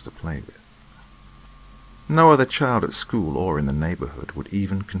someone else to play with. No other child at school or in the neighborhood would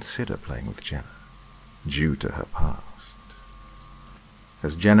even consider playing with Jenna, due to her past.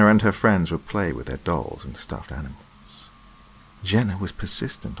 as Jenna and her friends would play with their dolls and stuffed animals. Jenna was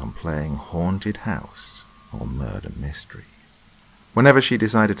persistent on playing Haunted House or Murder Mystery. Whenever she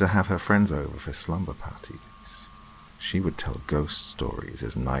decided to have her friends over for slumber parties, she would tell ghost stories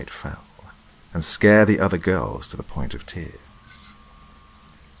as night fell and scare the other girls to the point of tears.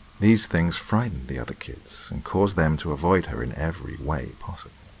 These things frightened the other kids and caused them to avoid her in every way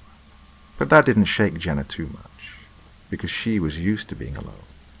possible. But that didn't shake Jenna too much, because she was used to being alone,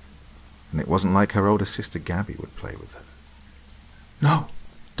 and it wasn't like her older sister Gabby would play with her. "No,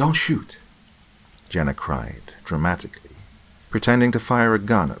 don't shoot," Jenna cried, dramatically, pretending to fire a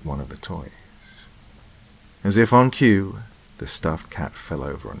gun at one of the toys. As if on cue, the stuffed cat fell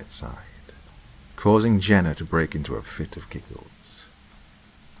over on its side, causing Jenna to break into a fit of giggles.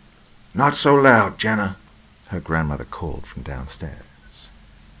 "Not so loud, Jenna," her grandmother called from downstairs,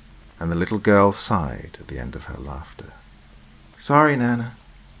 and the little girl sighed at the end of her laughter. "Sorry, Nana."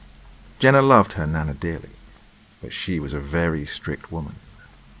 Jenna loved her Nana dearly, but she was a very strict woman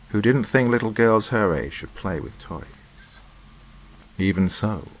who didn't think little girls her age should play with toys. Even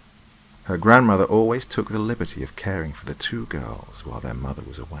so, her grandmother always took the liberty of caring for the two girls while their mother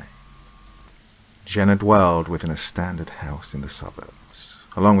was away. Jenna dwelled within a standard house in the suburbs,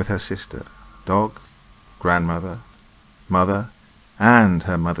 along with her sister, dog, grandmother, mother, and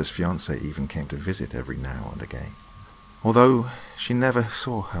her mother's fiancé even came to visit every now and again. Although she never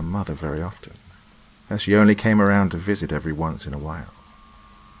saw her mother very often, as she only came around to visit every once in a while,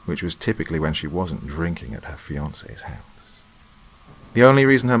 which was typically when she wasn't drinking at her fiancé's house. The only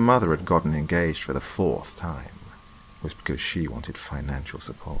reason her mother had gotten engaged for the 4th time was because she wanted financial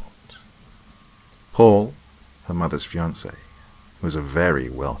support. Paul, her mother's fiancé, was a very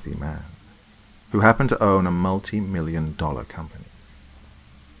wealthy man who happened to own a multi-million-dollar company.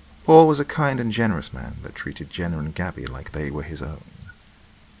 Paul was a kind and generous man that treated Jenna and Gabby like they were his own,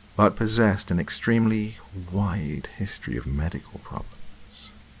 but possessed an extremely wide history of medical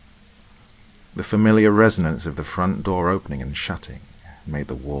problems. The familiar resonance of the front door opening and shutting made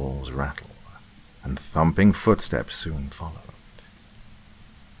the walls rattle, and thumping footsteps soon followed.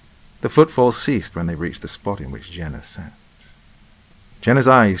 The footfalls ceased when they reached the spot in which Jenna sat. Jenna's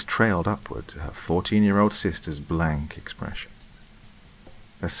eyes trailed upward to her 14-year-old sister's blank expression.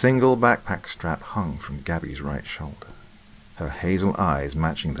 A single backpack strap hung from Gabby's right shoulder, her hazel eyes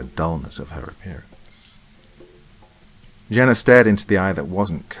matching the dullness of her appearance. Jenna stared into the eye that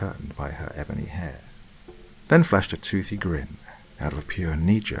wasn't curtained by her ebony hair, then flashed a toothy grin out of a pure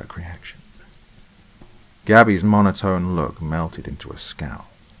knee-jerk reaction. Gabby's monotone look melted into a scowl,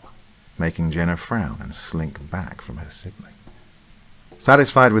 making Jenna frown and slink back from her sibling.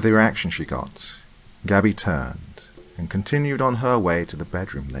 Satisfied with the reaction she got, Gabby turned and continued on her way to the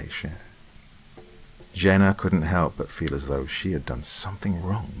bedroom they shared. Jenna couldn't help but feel as though she had done something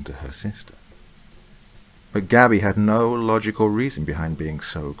wrong to her sister. But Gabby had no logical reason behind being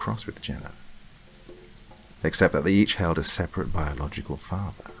so cross with Jenna, except that they each held a separate biological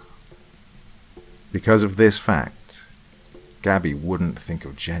father. Because of this fact, Gabby wouldn't think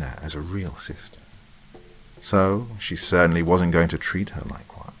of Jenna as a real sister, so she certainly wasn't going to treat her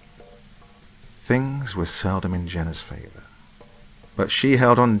like one. Things were seldom in Jenna's favor, but she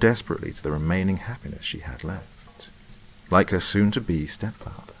held on desperately to the remaining happiness she had left, like her soon-to-be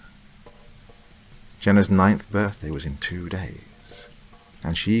stepfather. Jenna's 9th birthday was in 2 days,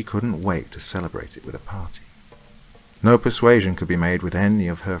 and she couldn't wait to celebrate it with a party. No persuasion could be made with any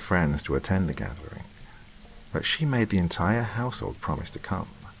of her friends to attend the gathering, but she made the entire household promise to come,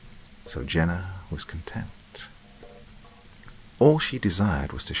 so Jenna was content. All she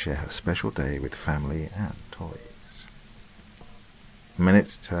desired was to share her special day with family and toys.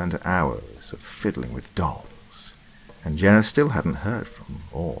 Minutes turned to hours of fiddling with dolls, and Jenna still hadn't heard from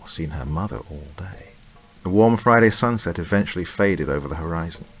or seen her mother all day. The warm Friday sunset eventually faded over the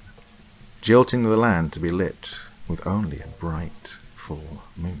horizon, jilting the land to be lit with only a bright, full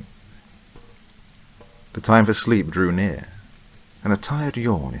moon. The time for sleep drew near, and a tired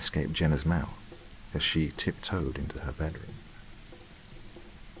yawn escaped Jenna's mouth as she tiptoed into her bedroom.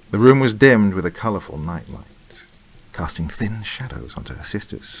 The room was dimmed with a colourful nightlight, casting thin shadows onto her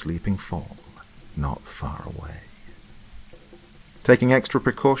sister's sleeping form not far away. Taking extra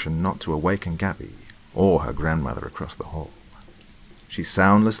precaution not to awaken Gabby or her grandmother across the hall, she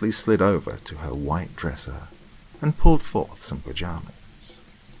soundlessly slid over to her white dresser and pulled forth some pajamas.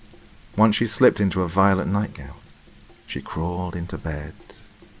 Once she slipped into a violet nightgown, she crawled into bed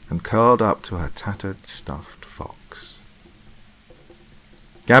and curled up to her tattered stuffed fox.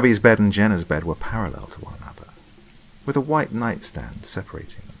 Gabby's bed and Jenna's bed were parallel to one another, with a white nightstand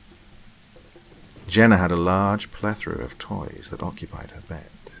separating them. Jenna had a large plethora of toys that occupied her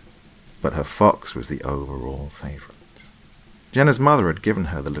bed, but her fox was the overall favourite. Jenna's mother had given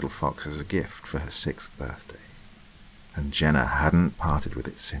her the little fox as a gift for her 6th birthday, and Jenna hadn't parted with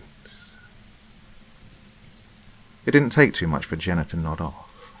it since. It didn't take too much for Jenna to nod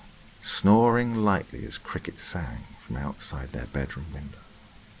off, snoring lightly as crickets sang from outside their bedroom window.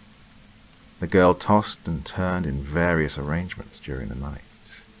 The girl tossed and turned in various arrangements during the night,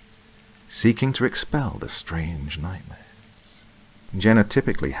 seeking to expel the strange nightmares. Jenna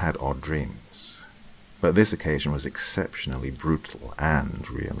typically had odd dreams, but this occasion was exceptionally brutal and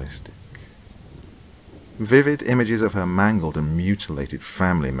realistic. Vivid images of her mangled and mutilated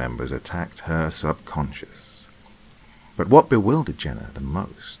family members attacked her subconscious. But what bewildered Jenna the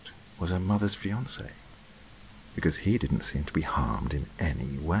most was her mother's fiancé, because he didn't seem to be harmed in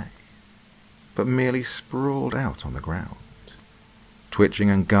any way, but merely sprawled out on the ground, twitching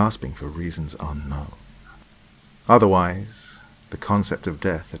and gasping for reasons unknown. Otherwise, the concept of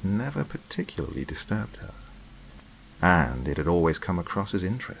death had never particularly disturbed her, and it had always come across as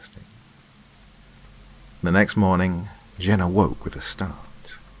interesting. The next morning, Jenna woke with a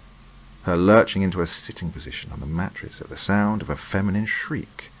start, her lurching into a sitting position on the mattress at the sound of a feminine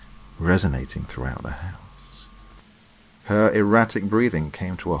shriek resonating throughout the house. Her erratic breathing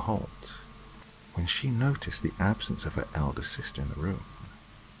came to a halt when she noticed the absence of her elder sister in the room,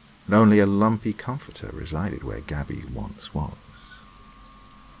 and only a lumpy comforter resided where Gabby once was.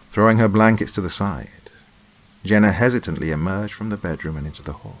 Throwing her blankets to the side, Jenna hesitantly emerged from the bedroom and into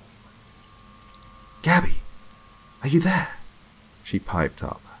the hall. "Gabby, are you there?" she piped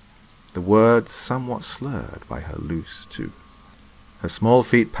up, the words somewhat slurred by her loose tooth. Her small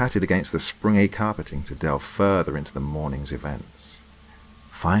feet patted against the springy carpeting to delve further into the morning's events,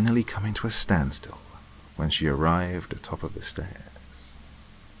 finally coming to a standstill when she arrived atop of the stairs.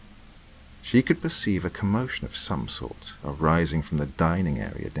 She could perceive a commotion of some sort arising from the dining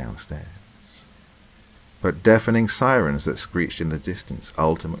area downstairs, but deafening sirens that screeched in the distance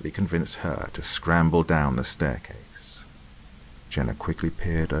ultimately convinced her to scramble down the staircase. Jenna quickly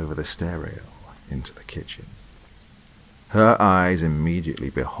peered over the stair rail into the kitchen, her eyes immediately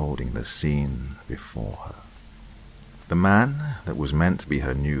beholding the scene before her. The man that was meant to be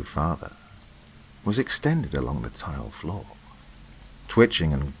her new father was extended along the tile floor,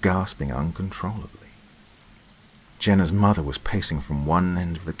 twitching and gasping uncontrollably. Jenna's mother was pacing from one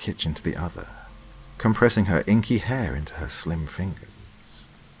end of the kitchen to the other, compressing her inky hair into her slim fingers.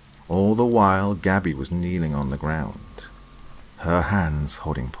 All the while, Gabby was kneeling on the ground, her hands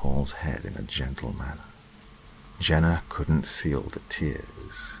holding Paul's head in a gentle manner. Jenna couldn't seal the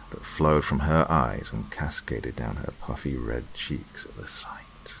tears that flowed from her eyes and cascaded down her puffy red cheeks at the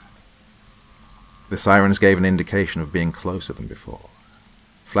sight. The sirens gave an indication of being closer than before,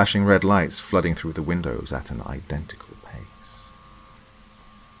 flashing red lights flooding through the windows at an identical pace.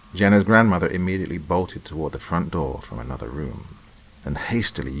 Jenna's grandmother immediately bolted toward the front door from another room and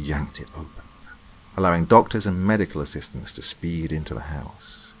hastily yanked it open, allowing doctors and medical assistants to speed into the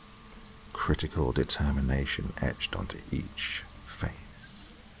house, critical determination etched onto each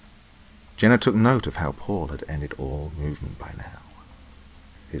face. Jenna took note of how Paul had ended all movement by now,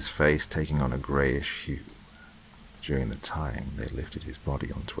 his face taking on a greyish hue during the time they lifted his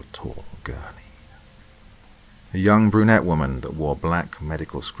body onto a tall gurney. A young brunette woman that wore black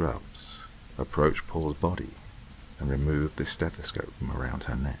medical scrubs approached Paul's body and removed the stethoscope from around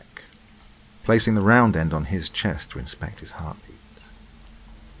her neck, placing the round end on his chest to inspect his heartbeat.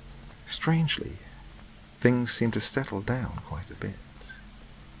 Strangely, things seemed to settle down quite a bit.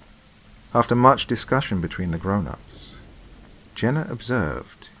 After much discussion between the grown-ups, Jenna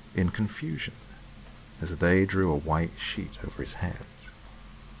observed in confusion as they drew a white sheet over his head,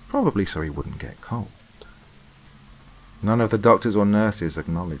 probably so he wouldn't get cold. None of the doctors or nurses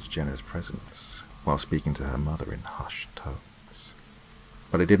acknowledged Jenna's presence while speaking to her mother in hushed tones,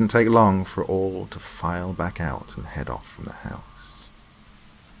 but it didn't take long for all to file back out and head off from the house,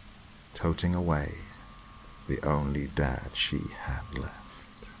 toting away the only dad she had left.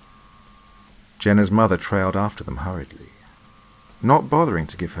 Jenna's mother trailed after them hurriedly, not bothering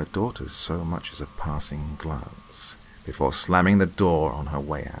to give her daughters so much as a passing glance before slamming the door on her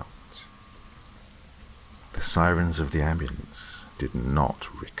way out. The sirens of the ambulance did not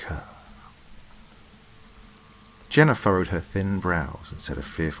recur. Jenna furrowed her thin brows and set a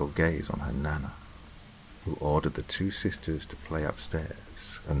fearful gaze on her nana, who ordered the two sisters to play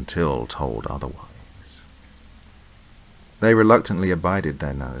upstairs until told otherwise. They reluctantly abided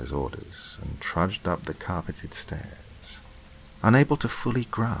their nana's orders and trudged up the carpeted stairs, unable to fully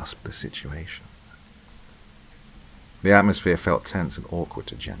grasp the situation. The atmosphere felt tense and awkward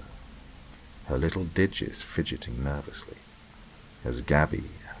to Jenna. her little digits fidgeting nervously, as Gabby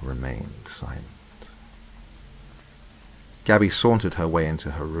remained silent. Gabby sauntered her way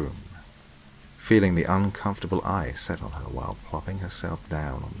into her room, feeling the uncomfortable eye set on her while plopping herself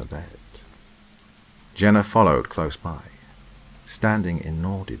down on the bed. Jenna followed close by, standing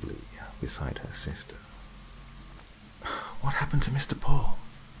inaudibly beside her sister. "What happened to Mr. Paul?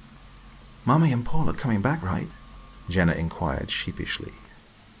 Mummy and Paul are coming back, right?" Jenna inquired sheepishly,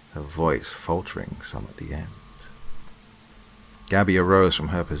 her voice faltering some at the end. Gabby arose from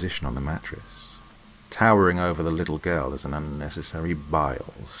her position on the mattress, towering over the little girl as an unnecessary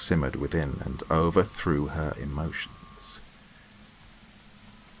bile simmered within and overthrew her emotions.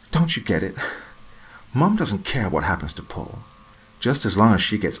 "Don't you get it? Mum doesn't care what happens to Paul, just as long as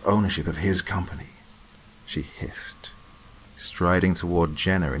she gets ownership of his company," she hissed, striding toward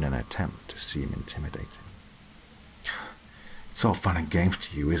Jenna in an attempt to seem intimidating. "It's all fun and games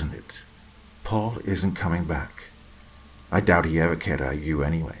to you, isn't it? Paul isn't coming back. I doubt he ever cared about you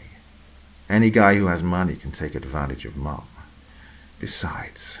anyway. Any guy who has money can take advantage of Mum.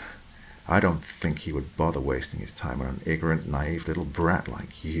 Besides, I don't think he would bother wasting his time on an ignorant, naive little brat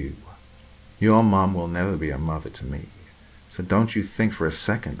like you. Your Mum will never be a mother to me, so don't you think for a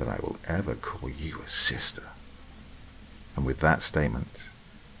second that I will ever call you a sister." And with that statement,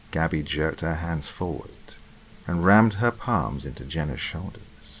 Gabby jerked her hands forward and rammed her palms into Jenna's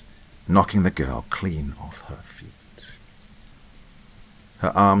shoulders, knocking the girl clean off her feet.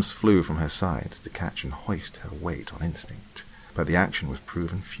 Her arms flew from her sides to catch and hoist her weight on instinct, but the action was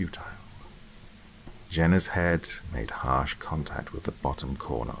proven futile. Jenna's head made harsh contact with the bottom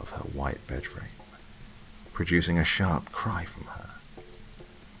corner of her white bed frame, producing a sharp cry from her.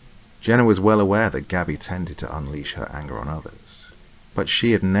 Jenna was well aware that Gabby tended to unleash her anger on others, but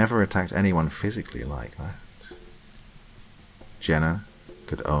she had never attacked anyone physically like that. Jenna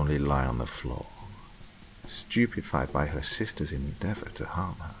could only lie on the floor, stupefied by her sister's endeavor to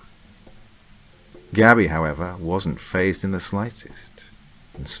harm her. Gabby, however, wasn't fazed in the slightest,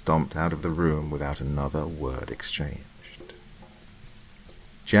 and stomped out of the room without another word exchanged.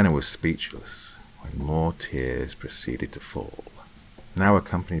 Jenna was speechless when more tears proceeded to fall, now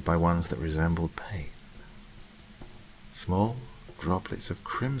accompanied by ones that resembled pain. Small droplets of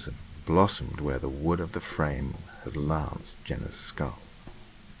crimson blossomed where the wood of the frame had lanced Jenna's skull,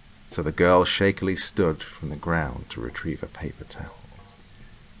 so the girl shakily stood from the ground to retrieve a paper towel,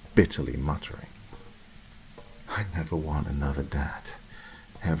 bitterly muttering, "I never want another dad,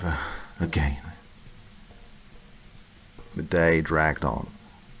 ever again." The day dragged on,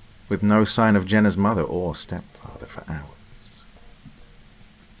 with no sign of Jenna's mother or stepfather for hours.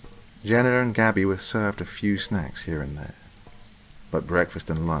 Jenna and Gabby were served a few snacks here and there, but breakfast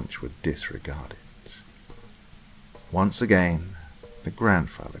and lunch were disregarded. Once again, the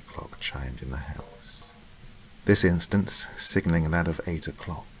grandfather clock chimed in the house, this instance signaling that of 8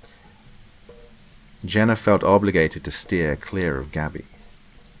 o'clock. Jenna felt obligated to steer clear of Gabby,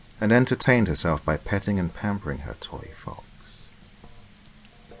 and entertained herself by petting and pampering her toy fox.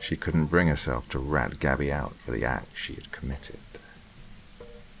 She couldn't bring herself to rat Gabby out for the act she had committed.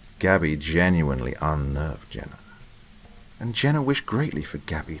 Gabby genuinely unnerved Jenna, and Jenna wished greatly for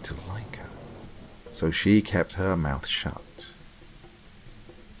Gabby to like her, so she kept her mouth shut.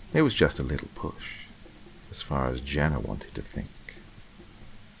 It was just a little push, as far as Jenna wanted to think.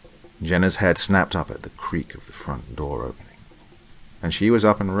 Jenna's head snapped up at the creak of the front door opening, and she was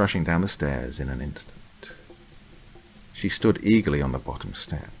up and rushing down the stairs in an instant. She stood eagerly on the bottom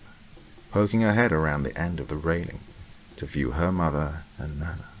step, poking her head around the end of the railing to view her mother and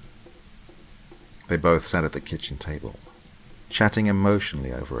Nana. They both sat at the kitchen table, chatting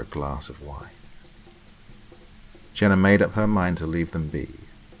emotionally over a glass of wine. Jenna made up her mind to leave them be,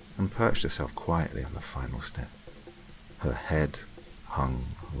 and perched herself quietly on the final step. Her head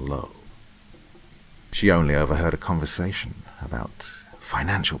hung low. She only overheard a conversation about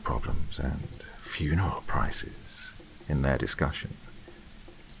financial problems and funeral prices in their discussion,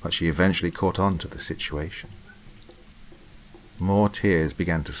 but she eventually caught on to the situation. More tears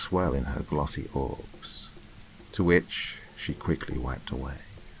began to swell in her glossy orbs, to which she quickly wiped away.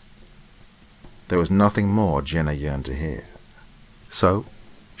 There was nothing more Jenna yearned to hear, so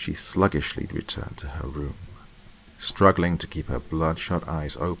she sluggishly returned to her room, struggling to keep her bloodshot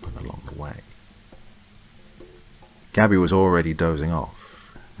eyes open along the way. Gabby was already dozing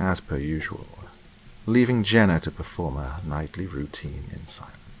off, as per usual, leaving Jenna to perform her nightly routine in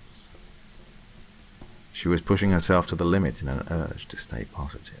silence. She was pushing herself to the limit in an urge to stay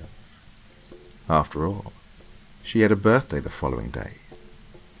positive. After all, she had a birthday the following day,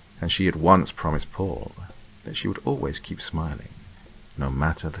 and she had once promised Paul that she would always keep smiling, no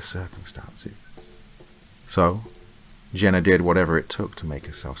matter the circumstances. So, Jenna did whatever it took to make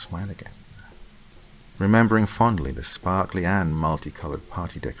herself smile again, remembering fondly the sparkly and multicolored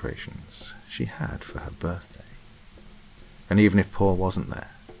party decorations she had for her birthday. And even if Paul wasn't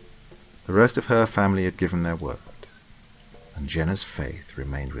there, the rest of her family had given their word, and Jenna's faith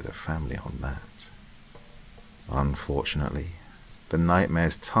remained with her family on that. Unfortunately, the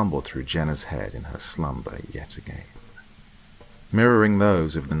nightmares tumbled through Jenna's head in her slumber yet again, mirroring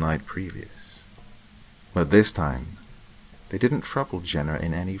those of the night previous. But this time, they didn't trouble Jenna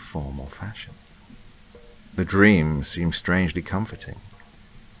in any form or fashion. The dream seemed strangely comforting,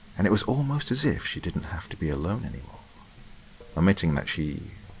 and it was almost as if she didn't have to be alone anymore, omitting that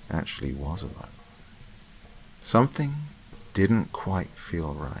she actually was alone. Something didn't quite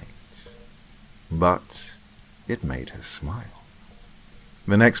feel right, but it made her smile.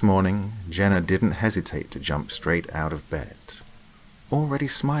 The next morning, Jenna didn't hesitate to jump straight out of bed, already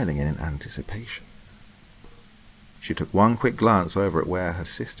smiling in anticipation. She took one quick glance over at where her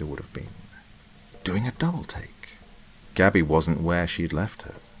sister would have been, doing a double take. Gabby wasn't where she'd left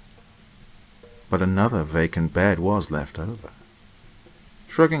her, but another vacant bed was left over.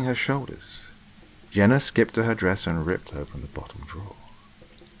 Shrugging her shoulders, Jenna skipped to her dresser and ripped open the bottom drawer.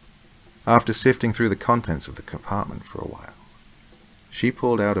 After sifting through the contents of the compartment for a while, she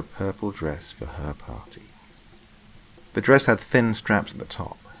pulled out a purple dress for her party. The dress had thin straps at the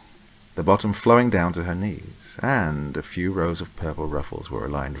top, the bottom flowing down to her knees, and a few rows of purple ruffles were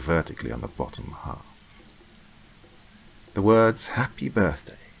aligned vertically on the bottom half. The words "Happy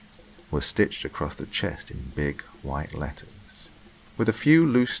Birthday" were stitched across the chest in big white letters, with a few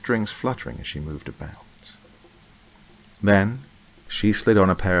loose strings fluttering as she moved about. Then, she slid on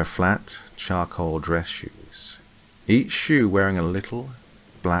a pair of flat, charcoal dress shoes, each shoe wearing a little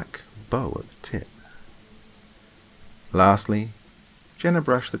black bow at the tip. Lastly, Jenna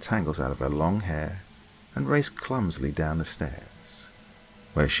brushed the tangles out of her long hair and raced clumsily down the stairs,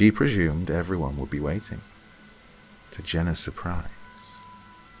 where she presumed everyone would be waiting. To Jenna's surprise,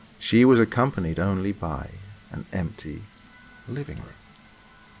 she was accompanied only by an empty living room.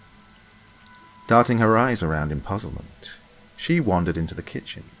 Darting her eyes around in puzzlement, she wandered into the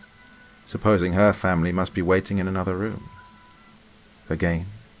kitchen, supposing her family must be waiting in another room. Again,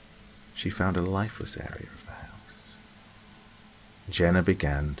 she found a lifeless area of the house. Jenna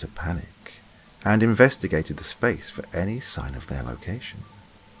began to panic and investigated the space for any sign of their location.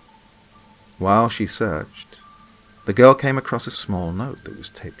 While she searched, the girl came across a small note that was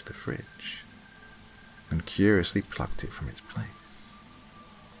taped to the fridge and curiously plucked it from its place.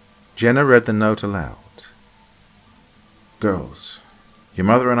 Jenna read the note aloud. "Girls, your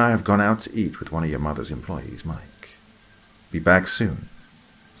mother and I have gone out to eat with one of your mother's employees, Mike. Be back soon.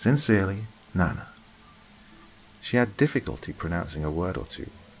 Sincerely, Nana." She had difficulty pronouncing a word or two,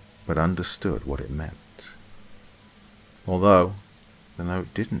 but understood what it meant. Although the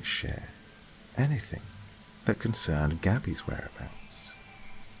note didn't share anything that concerned Gabby's whereabouts.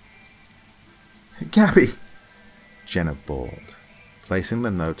 "Gabby!" Jenna bawled, placing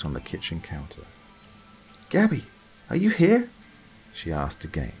the note on the kitchen counter. "Gabby, are you here?" she asked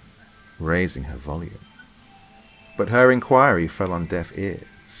again, raising her volume. But her inquiry fell on deaf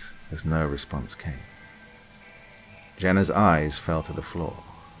ears, as no response came. Jenna's eyes fell to the floor.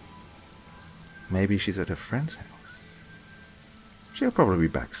 Maybe she's at her friend's house. She'll probably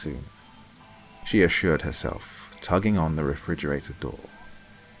be back soon, she assured herself, tugging on the refrigerator door.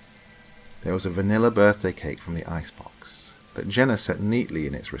 There was a vanilla birthday cake from the icebox that Jenna set neatly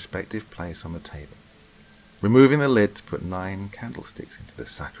in its respective place on the table, removing the lid to put 9 candlesticks into the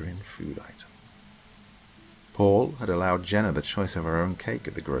saccharine food item. Paul had allowed Jenna the choice of her own cake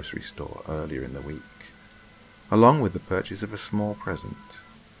at the grocery store earlier in the week, along with the purchase of a small present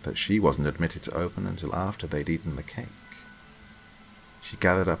that she wasn't admitted to open until after they'd eaten the cake. She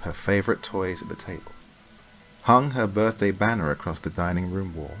gathered up her favorite toys at the table, hung her birthday banner across the dining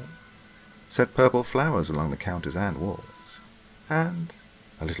room wall, set purple flowers along the counters and walls, and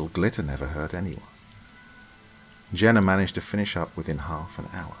a little glitter never hurt anyone. Jenna managed to finish up within half an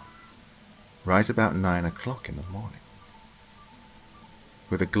hour, right about 9 o'clock in the morning.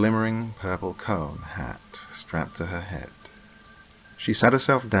 With a glimmering purple cone hat strapped to her head, she sat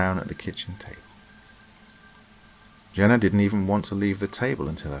herself down at the kitchen table. Jenna didn't even want to leave the table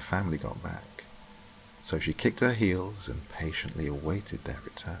until her family got back, so she kicked her heels and patiently awaited their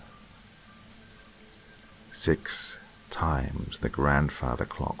return. 6 times the grandfather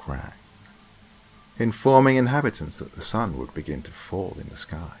clock rang, informing inhabitants that the sun would begin to fall in the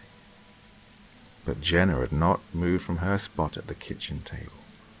sky. But Jenna had not moved from her spot at the kitchen table.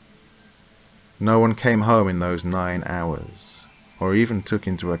 No one came home in those 9 hours, or even took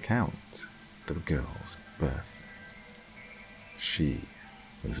into account the girl's birthday. She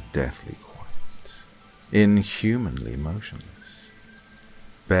was deathly quiet, inhumanly motionless,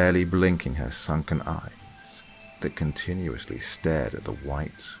 barely blinking her sunken eyes that continuously stared at the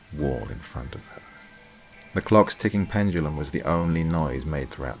white wall in front of her. The clock's ticking pendulum was the only noise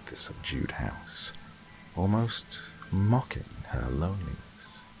made throughout this subdued house, almost mocking her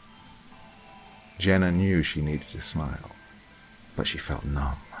loneliness. Jenna knew she needed to smile, but she felt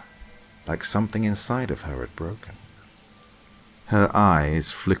numb, like something inside of her had broken. Her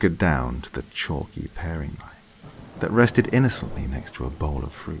eyes flickered down to the chalky paring knife that rested innocently next to a bowl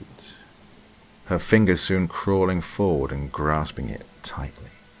of fruit, her fingers soon crawling forward and grasping it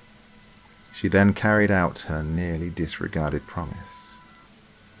tightly. She then carried out her nearly disregarded promise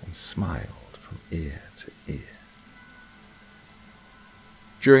and smiled from ear to ear.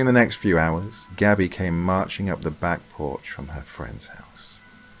 During the next few hours, Gabby came marching up the back porch from her friend's house,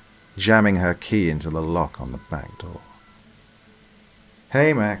 jamming her key into the lock on the back door.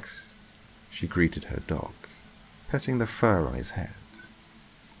 "Hey, Max," she greeted her dog, petting the fur on his head.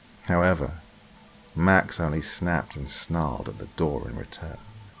 However, Max only snapped and snarled at the door in return,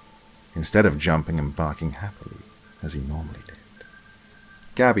 instead of jumping and barking happily as he normally did.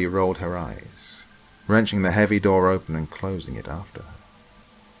 Gabby rolled her eyes, wrenching the heavy door open and closing it after her.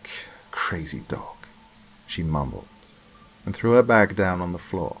 "Crazy dog," she mumbled, and threw her bag down on the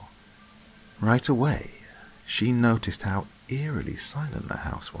floor. Right away, she noticed how eerily silent the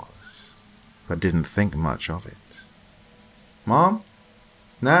house was, but didn't think much of it. "Mom?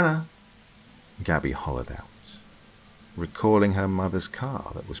 Nana?" Gabby hollered out, recalling her mother's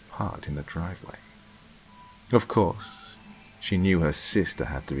car that was parked in the driveway. Of course, she knew her sister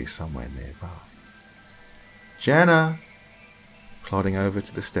had to be somewhere nearby. "Jenna!" Plodding over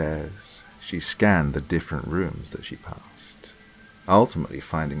to the stairs, she scanned the different rooms that she passed, ultimately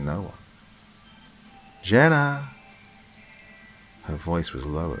finding no one. "Jenna!" Her voice was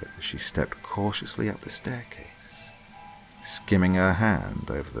lowered as she stepped cautiously up the staircase, skimming her hand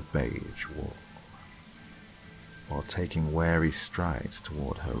over the beige wall. While taking wary strides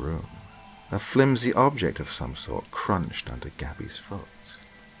toward her room, a flimsy object of some sort crunched under Gabby's foot.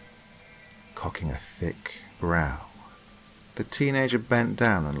 Cocking a thick brow, the teenager bent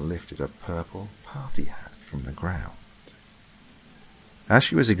down and lifted a purple party hat from the ground. As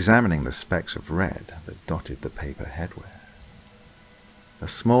she was examining the specks of red that dotted the paper headwear, a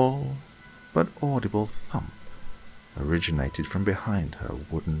small but audible thump originated from behind her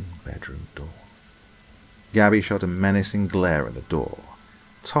wooden bedroom door. Gabby shot a menacing glare at the door,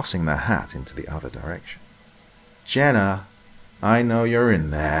 tossing the hat into the other direction. "Jenna, I know you're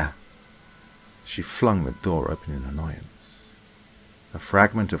in there." She flung the door open in annoyance, a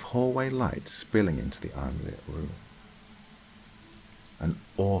fragment of hallway light spilling into the unlit room. An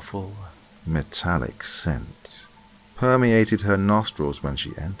awful, metallic scent permeated her nostrils when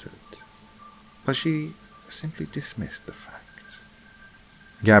she entered, but she simply dismissed the fact.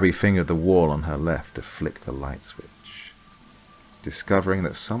 Gabby fingered the wall on her left to flick the light switch, discovering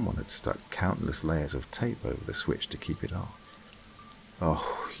that someone had stuck countless layers of tape over the switch to keep it off.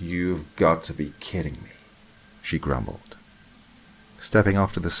 "Oh, you've got to be kidding me," she grumbled, stepping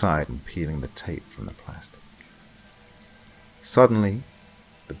off to the side and peeling the tape from the plastic. Suddenly,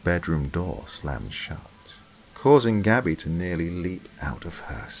 the bedroom door slammed shut, causing Gabby to nearly leap out of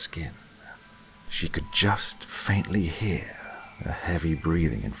her skin. She could just faintly hear a heavy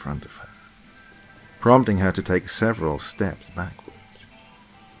breathing in front of her, prompting her to take several steps backward.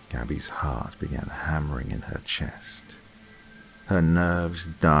 Gabby's heart began hammering in her chest, her nerves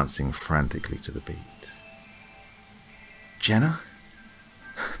dancing frantically to the beat. "Jenna?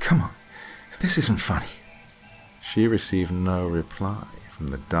 Come on, this isn't funny." She received no reply from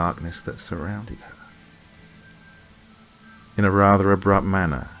the darkness that surrounded her. In a rather abrupt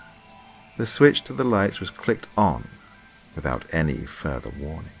manner, the switch to the lights was clicked on without any further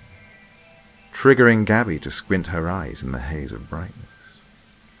warning, triggering Gabby to squint her eyes in the haze of brightness.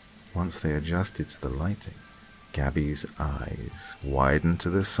 Once they adjusted to the lighting, Gabby's eyes widened to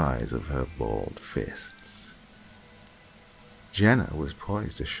the size of her balled fists. Jenna was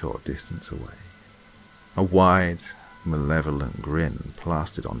poised a short distance away, a wide, malevolent grin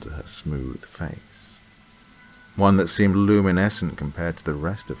plastered onto her smooth face, one that seemed luminescent compared to the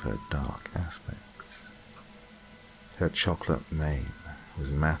rest of her dark aspects. Her chocolate mane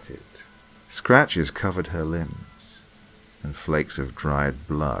was matted, scratches covered her limbs, and flakes of dried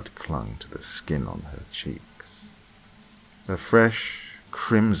blood clung to the skin on her cheeks. A fresh,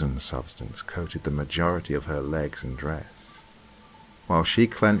 crimson substance coated the majority of her legs and dress, while she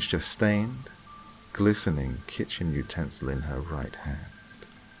clenched a stained, glistening kitchen utensil in her right hand.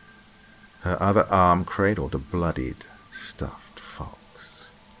 Her other arm cradled a bloodied, stuffed fox,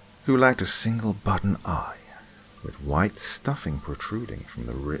 who lacked a single button eye, with white stuffing protruding from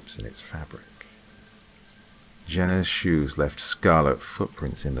the rips in its fabric. Jenna's shoes left scarlet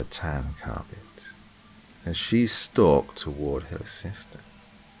footprints in the tan carpet as she stalked toward her sister.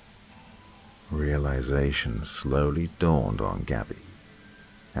 Realization slowly dawned on Gabby,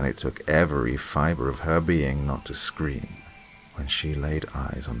 and it took every fiber of her being not to scream when she laid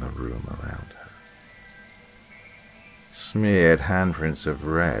eyes on the room around her. Smeared handprints of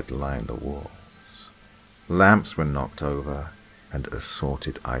red lined the walls. Lamps were knocked over, and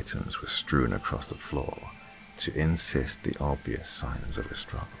assorted items were strewn across the floor to insist the obvious signs of a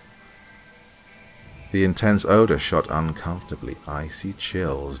struggle. The intense odor shot uncomfortably icy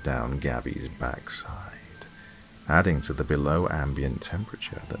chills down Gabby's backside, adding to the below ambient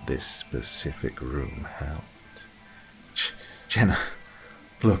temperature that this specific room held. Jenna,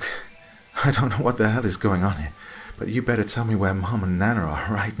 look, I don't know what the hell is going on here, but you better tell me where Mom and Nana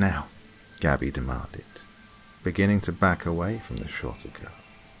are right now, Gabby demanded, beginning to back away from the shorter girl.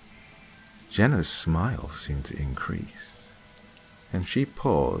 Jenna's smile seemed to increase, and she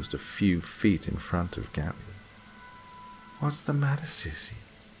paused a few feet in front of Gabby. What's the matter, sissy?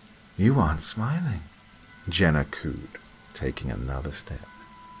 You aren't smiling, Jenna cooed, taking another step.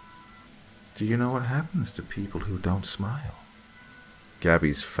 Do you know what happens to people who don't smile?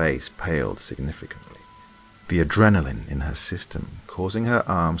 Gabby's face paled significantly, the adrenaline in her system causing her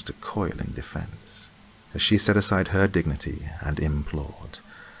arms to coil in defense, as she set aside her dignity and implored,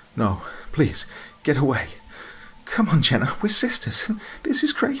 No, please, get away. Come on, Jenna, we're sisters. This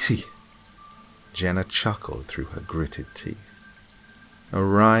is crazy. Jenna chuckled through her gritted teeth, a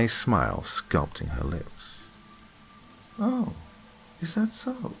wry smile sculpting her lips. Oh, is that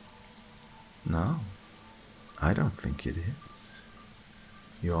so? No, I don't think it is.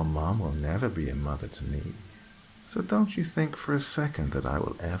 Your mom will never be a mother to me, so don't you think for a second that I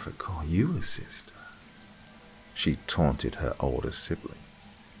will ever call you a sister. She taunted her older sibling,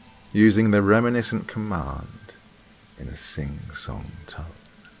 using the reminiscent command in a sing-song tone.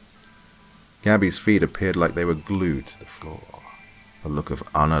 Gabby's feet appeared like they were glued to the floor, a look of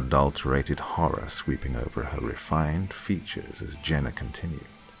unadulterated horror sweeping over her refined features as Jenna continued.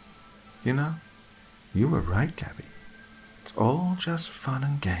 You know, you were right, Gabby. It's all just fun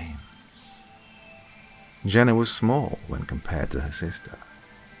and games. Jenna was small when compared to her sister,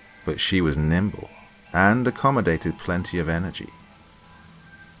 but she was nimble and accommodated plenty of energy.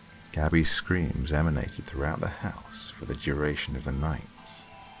 Gabby's screams emanated throughout the house for the duration of the night,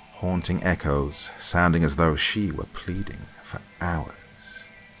 haunting echoes, sounding as though she were pleading for hours,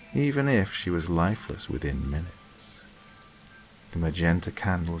 even if she was lifeless within minutes. The magenta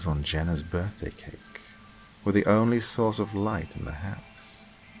candles on Jenna's birthday cake were the only source of light in the house,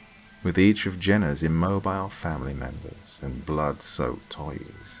 with each of Jenna's immobile family members and blood-soaked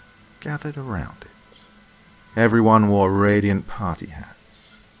toys gathered around it. Everyone wore radiant party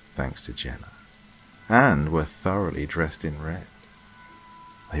hats, thanks to Jenna, and were thoroughly dressed in red.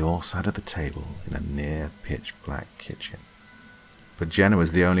 They all sat at the table in a near-pitch-black kitchen, but Jenna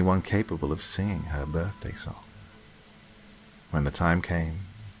was the only one capable of singing her birthday song. When the time came,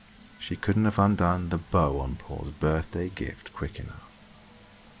 she couldn't have undone the bow on Paul's birthday gift quick enough,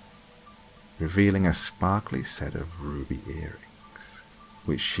 revealing a sparkly set of ruby earrings,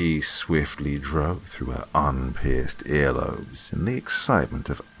 which she swiftly drove through her unpierced earlobes in the excitement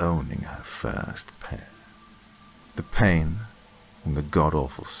of owning her first pair. The pain and the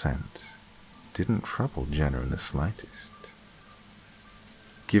god-awful scent didn't trouble Jenna in the slightest,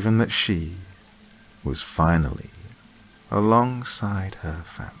 given that she was finally alongside her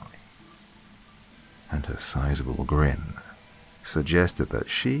family, and her sizable grin suggested that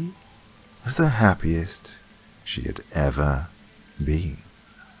she was the happiest she had ever been.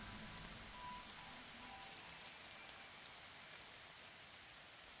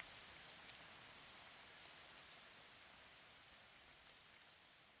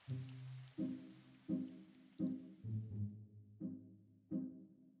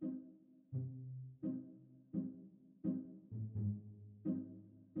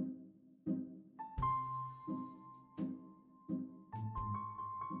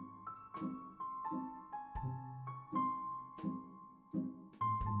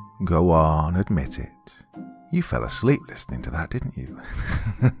 Go on, admit it. You fell asleep listening to that, didn't you?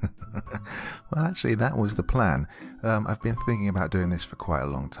 Well, actually, that was the plan. I've been thinking about doing this for quite a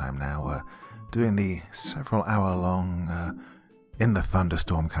long time now, doing the several hour-long, in the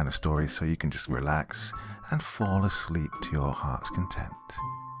thunderstorm kind of story, so you can just relax and fall asleep to your heart's content.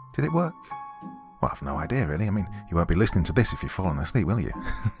 Did it work? Well, I've no idea, really. I mean, you won't be listening to this if you've fallen asleep, will you?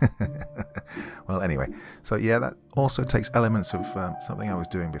 Well, anyway, so yeah, that also takes elements of something I was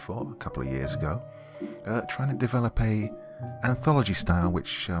doing before, a couple of years ago, trying to develop a anthology style in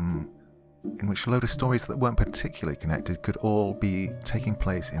which a load of stories that weren't particularly connected could all be taking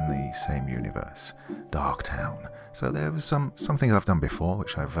place in the same universe, Dark Town. So there was some things I've done before,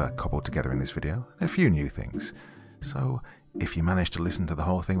 which I've cobbled together in this video, and a few new things. So if you managed to listen to the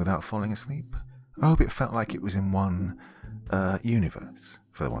whole thing without falling asleep, I hope it felt like it was in one universe,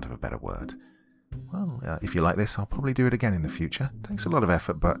 for the want of a better word. Well, if you like this, I'll probably do it again in the future. It takes a lot of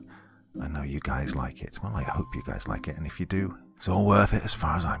effort, but I know you guys like it. Well, I hope you guys like it, and if you do, it's all worth it as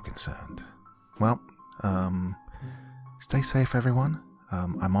far as I'm concerned. Well, stay safe, everyone.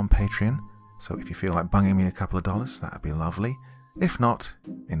 I'm on Patreon, so if you feel like bunging me a couple of dollars, that'd be lovely. If not,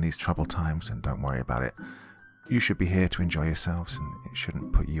 in these troubled times, then don't worry about it. You should be here to enjoy yourselves, and it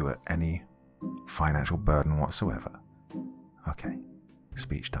shouldn't put you at any financial burden whatsoever. Okay,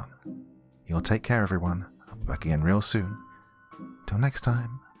 speech done. You'll take care, everyone. I'll be back again real soon. Till next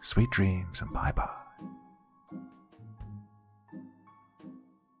time, sweet dreams and bye-bye.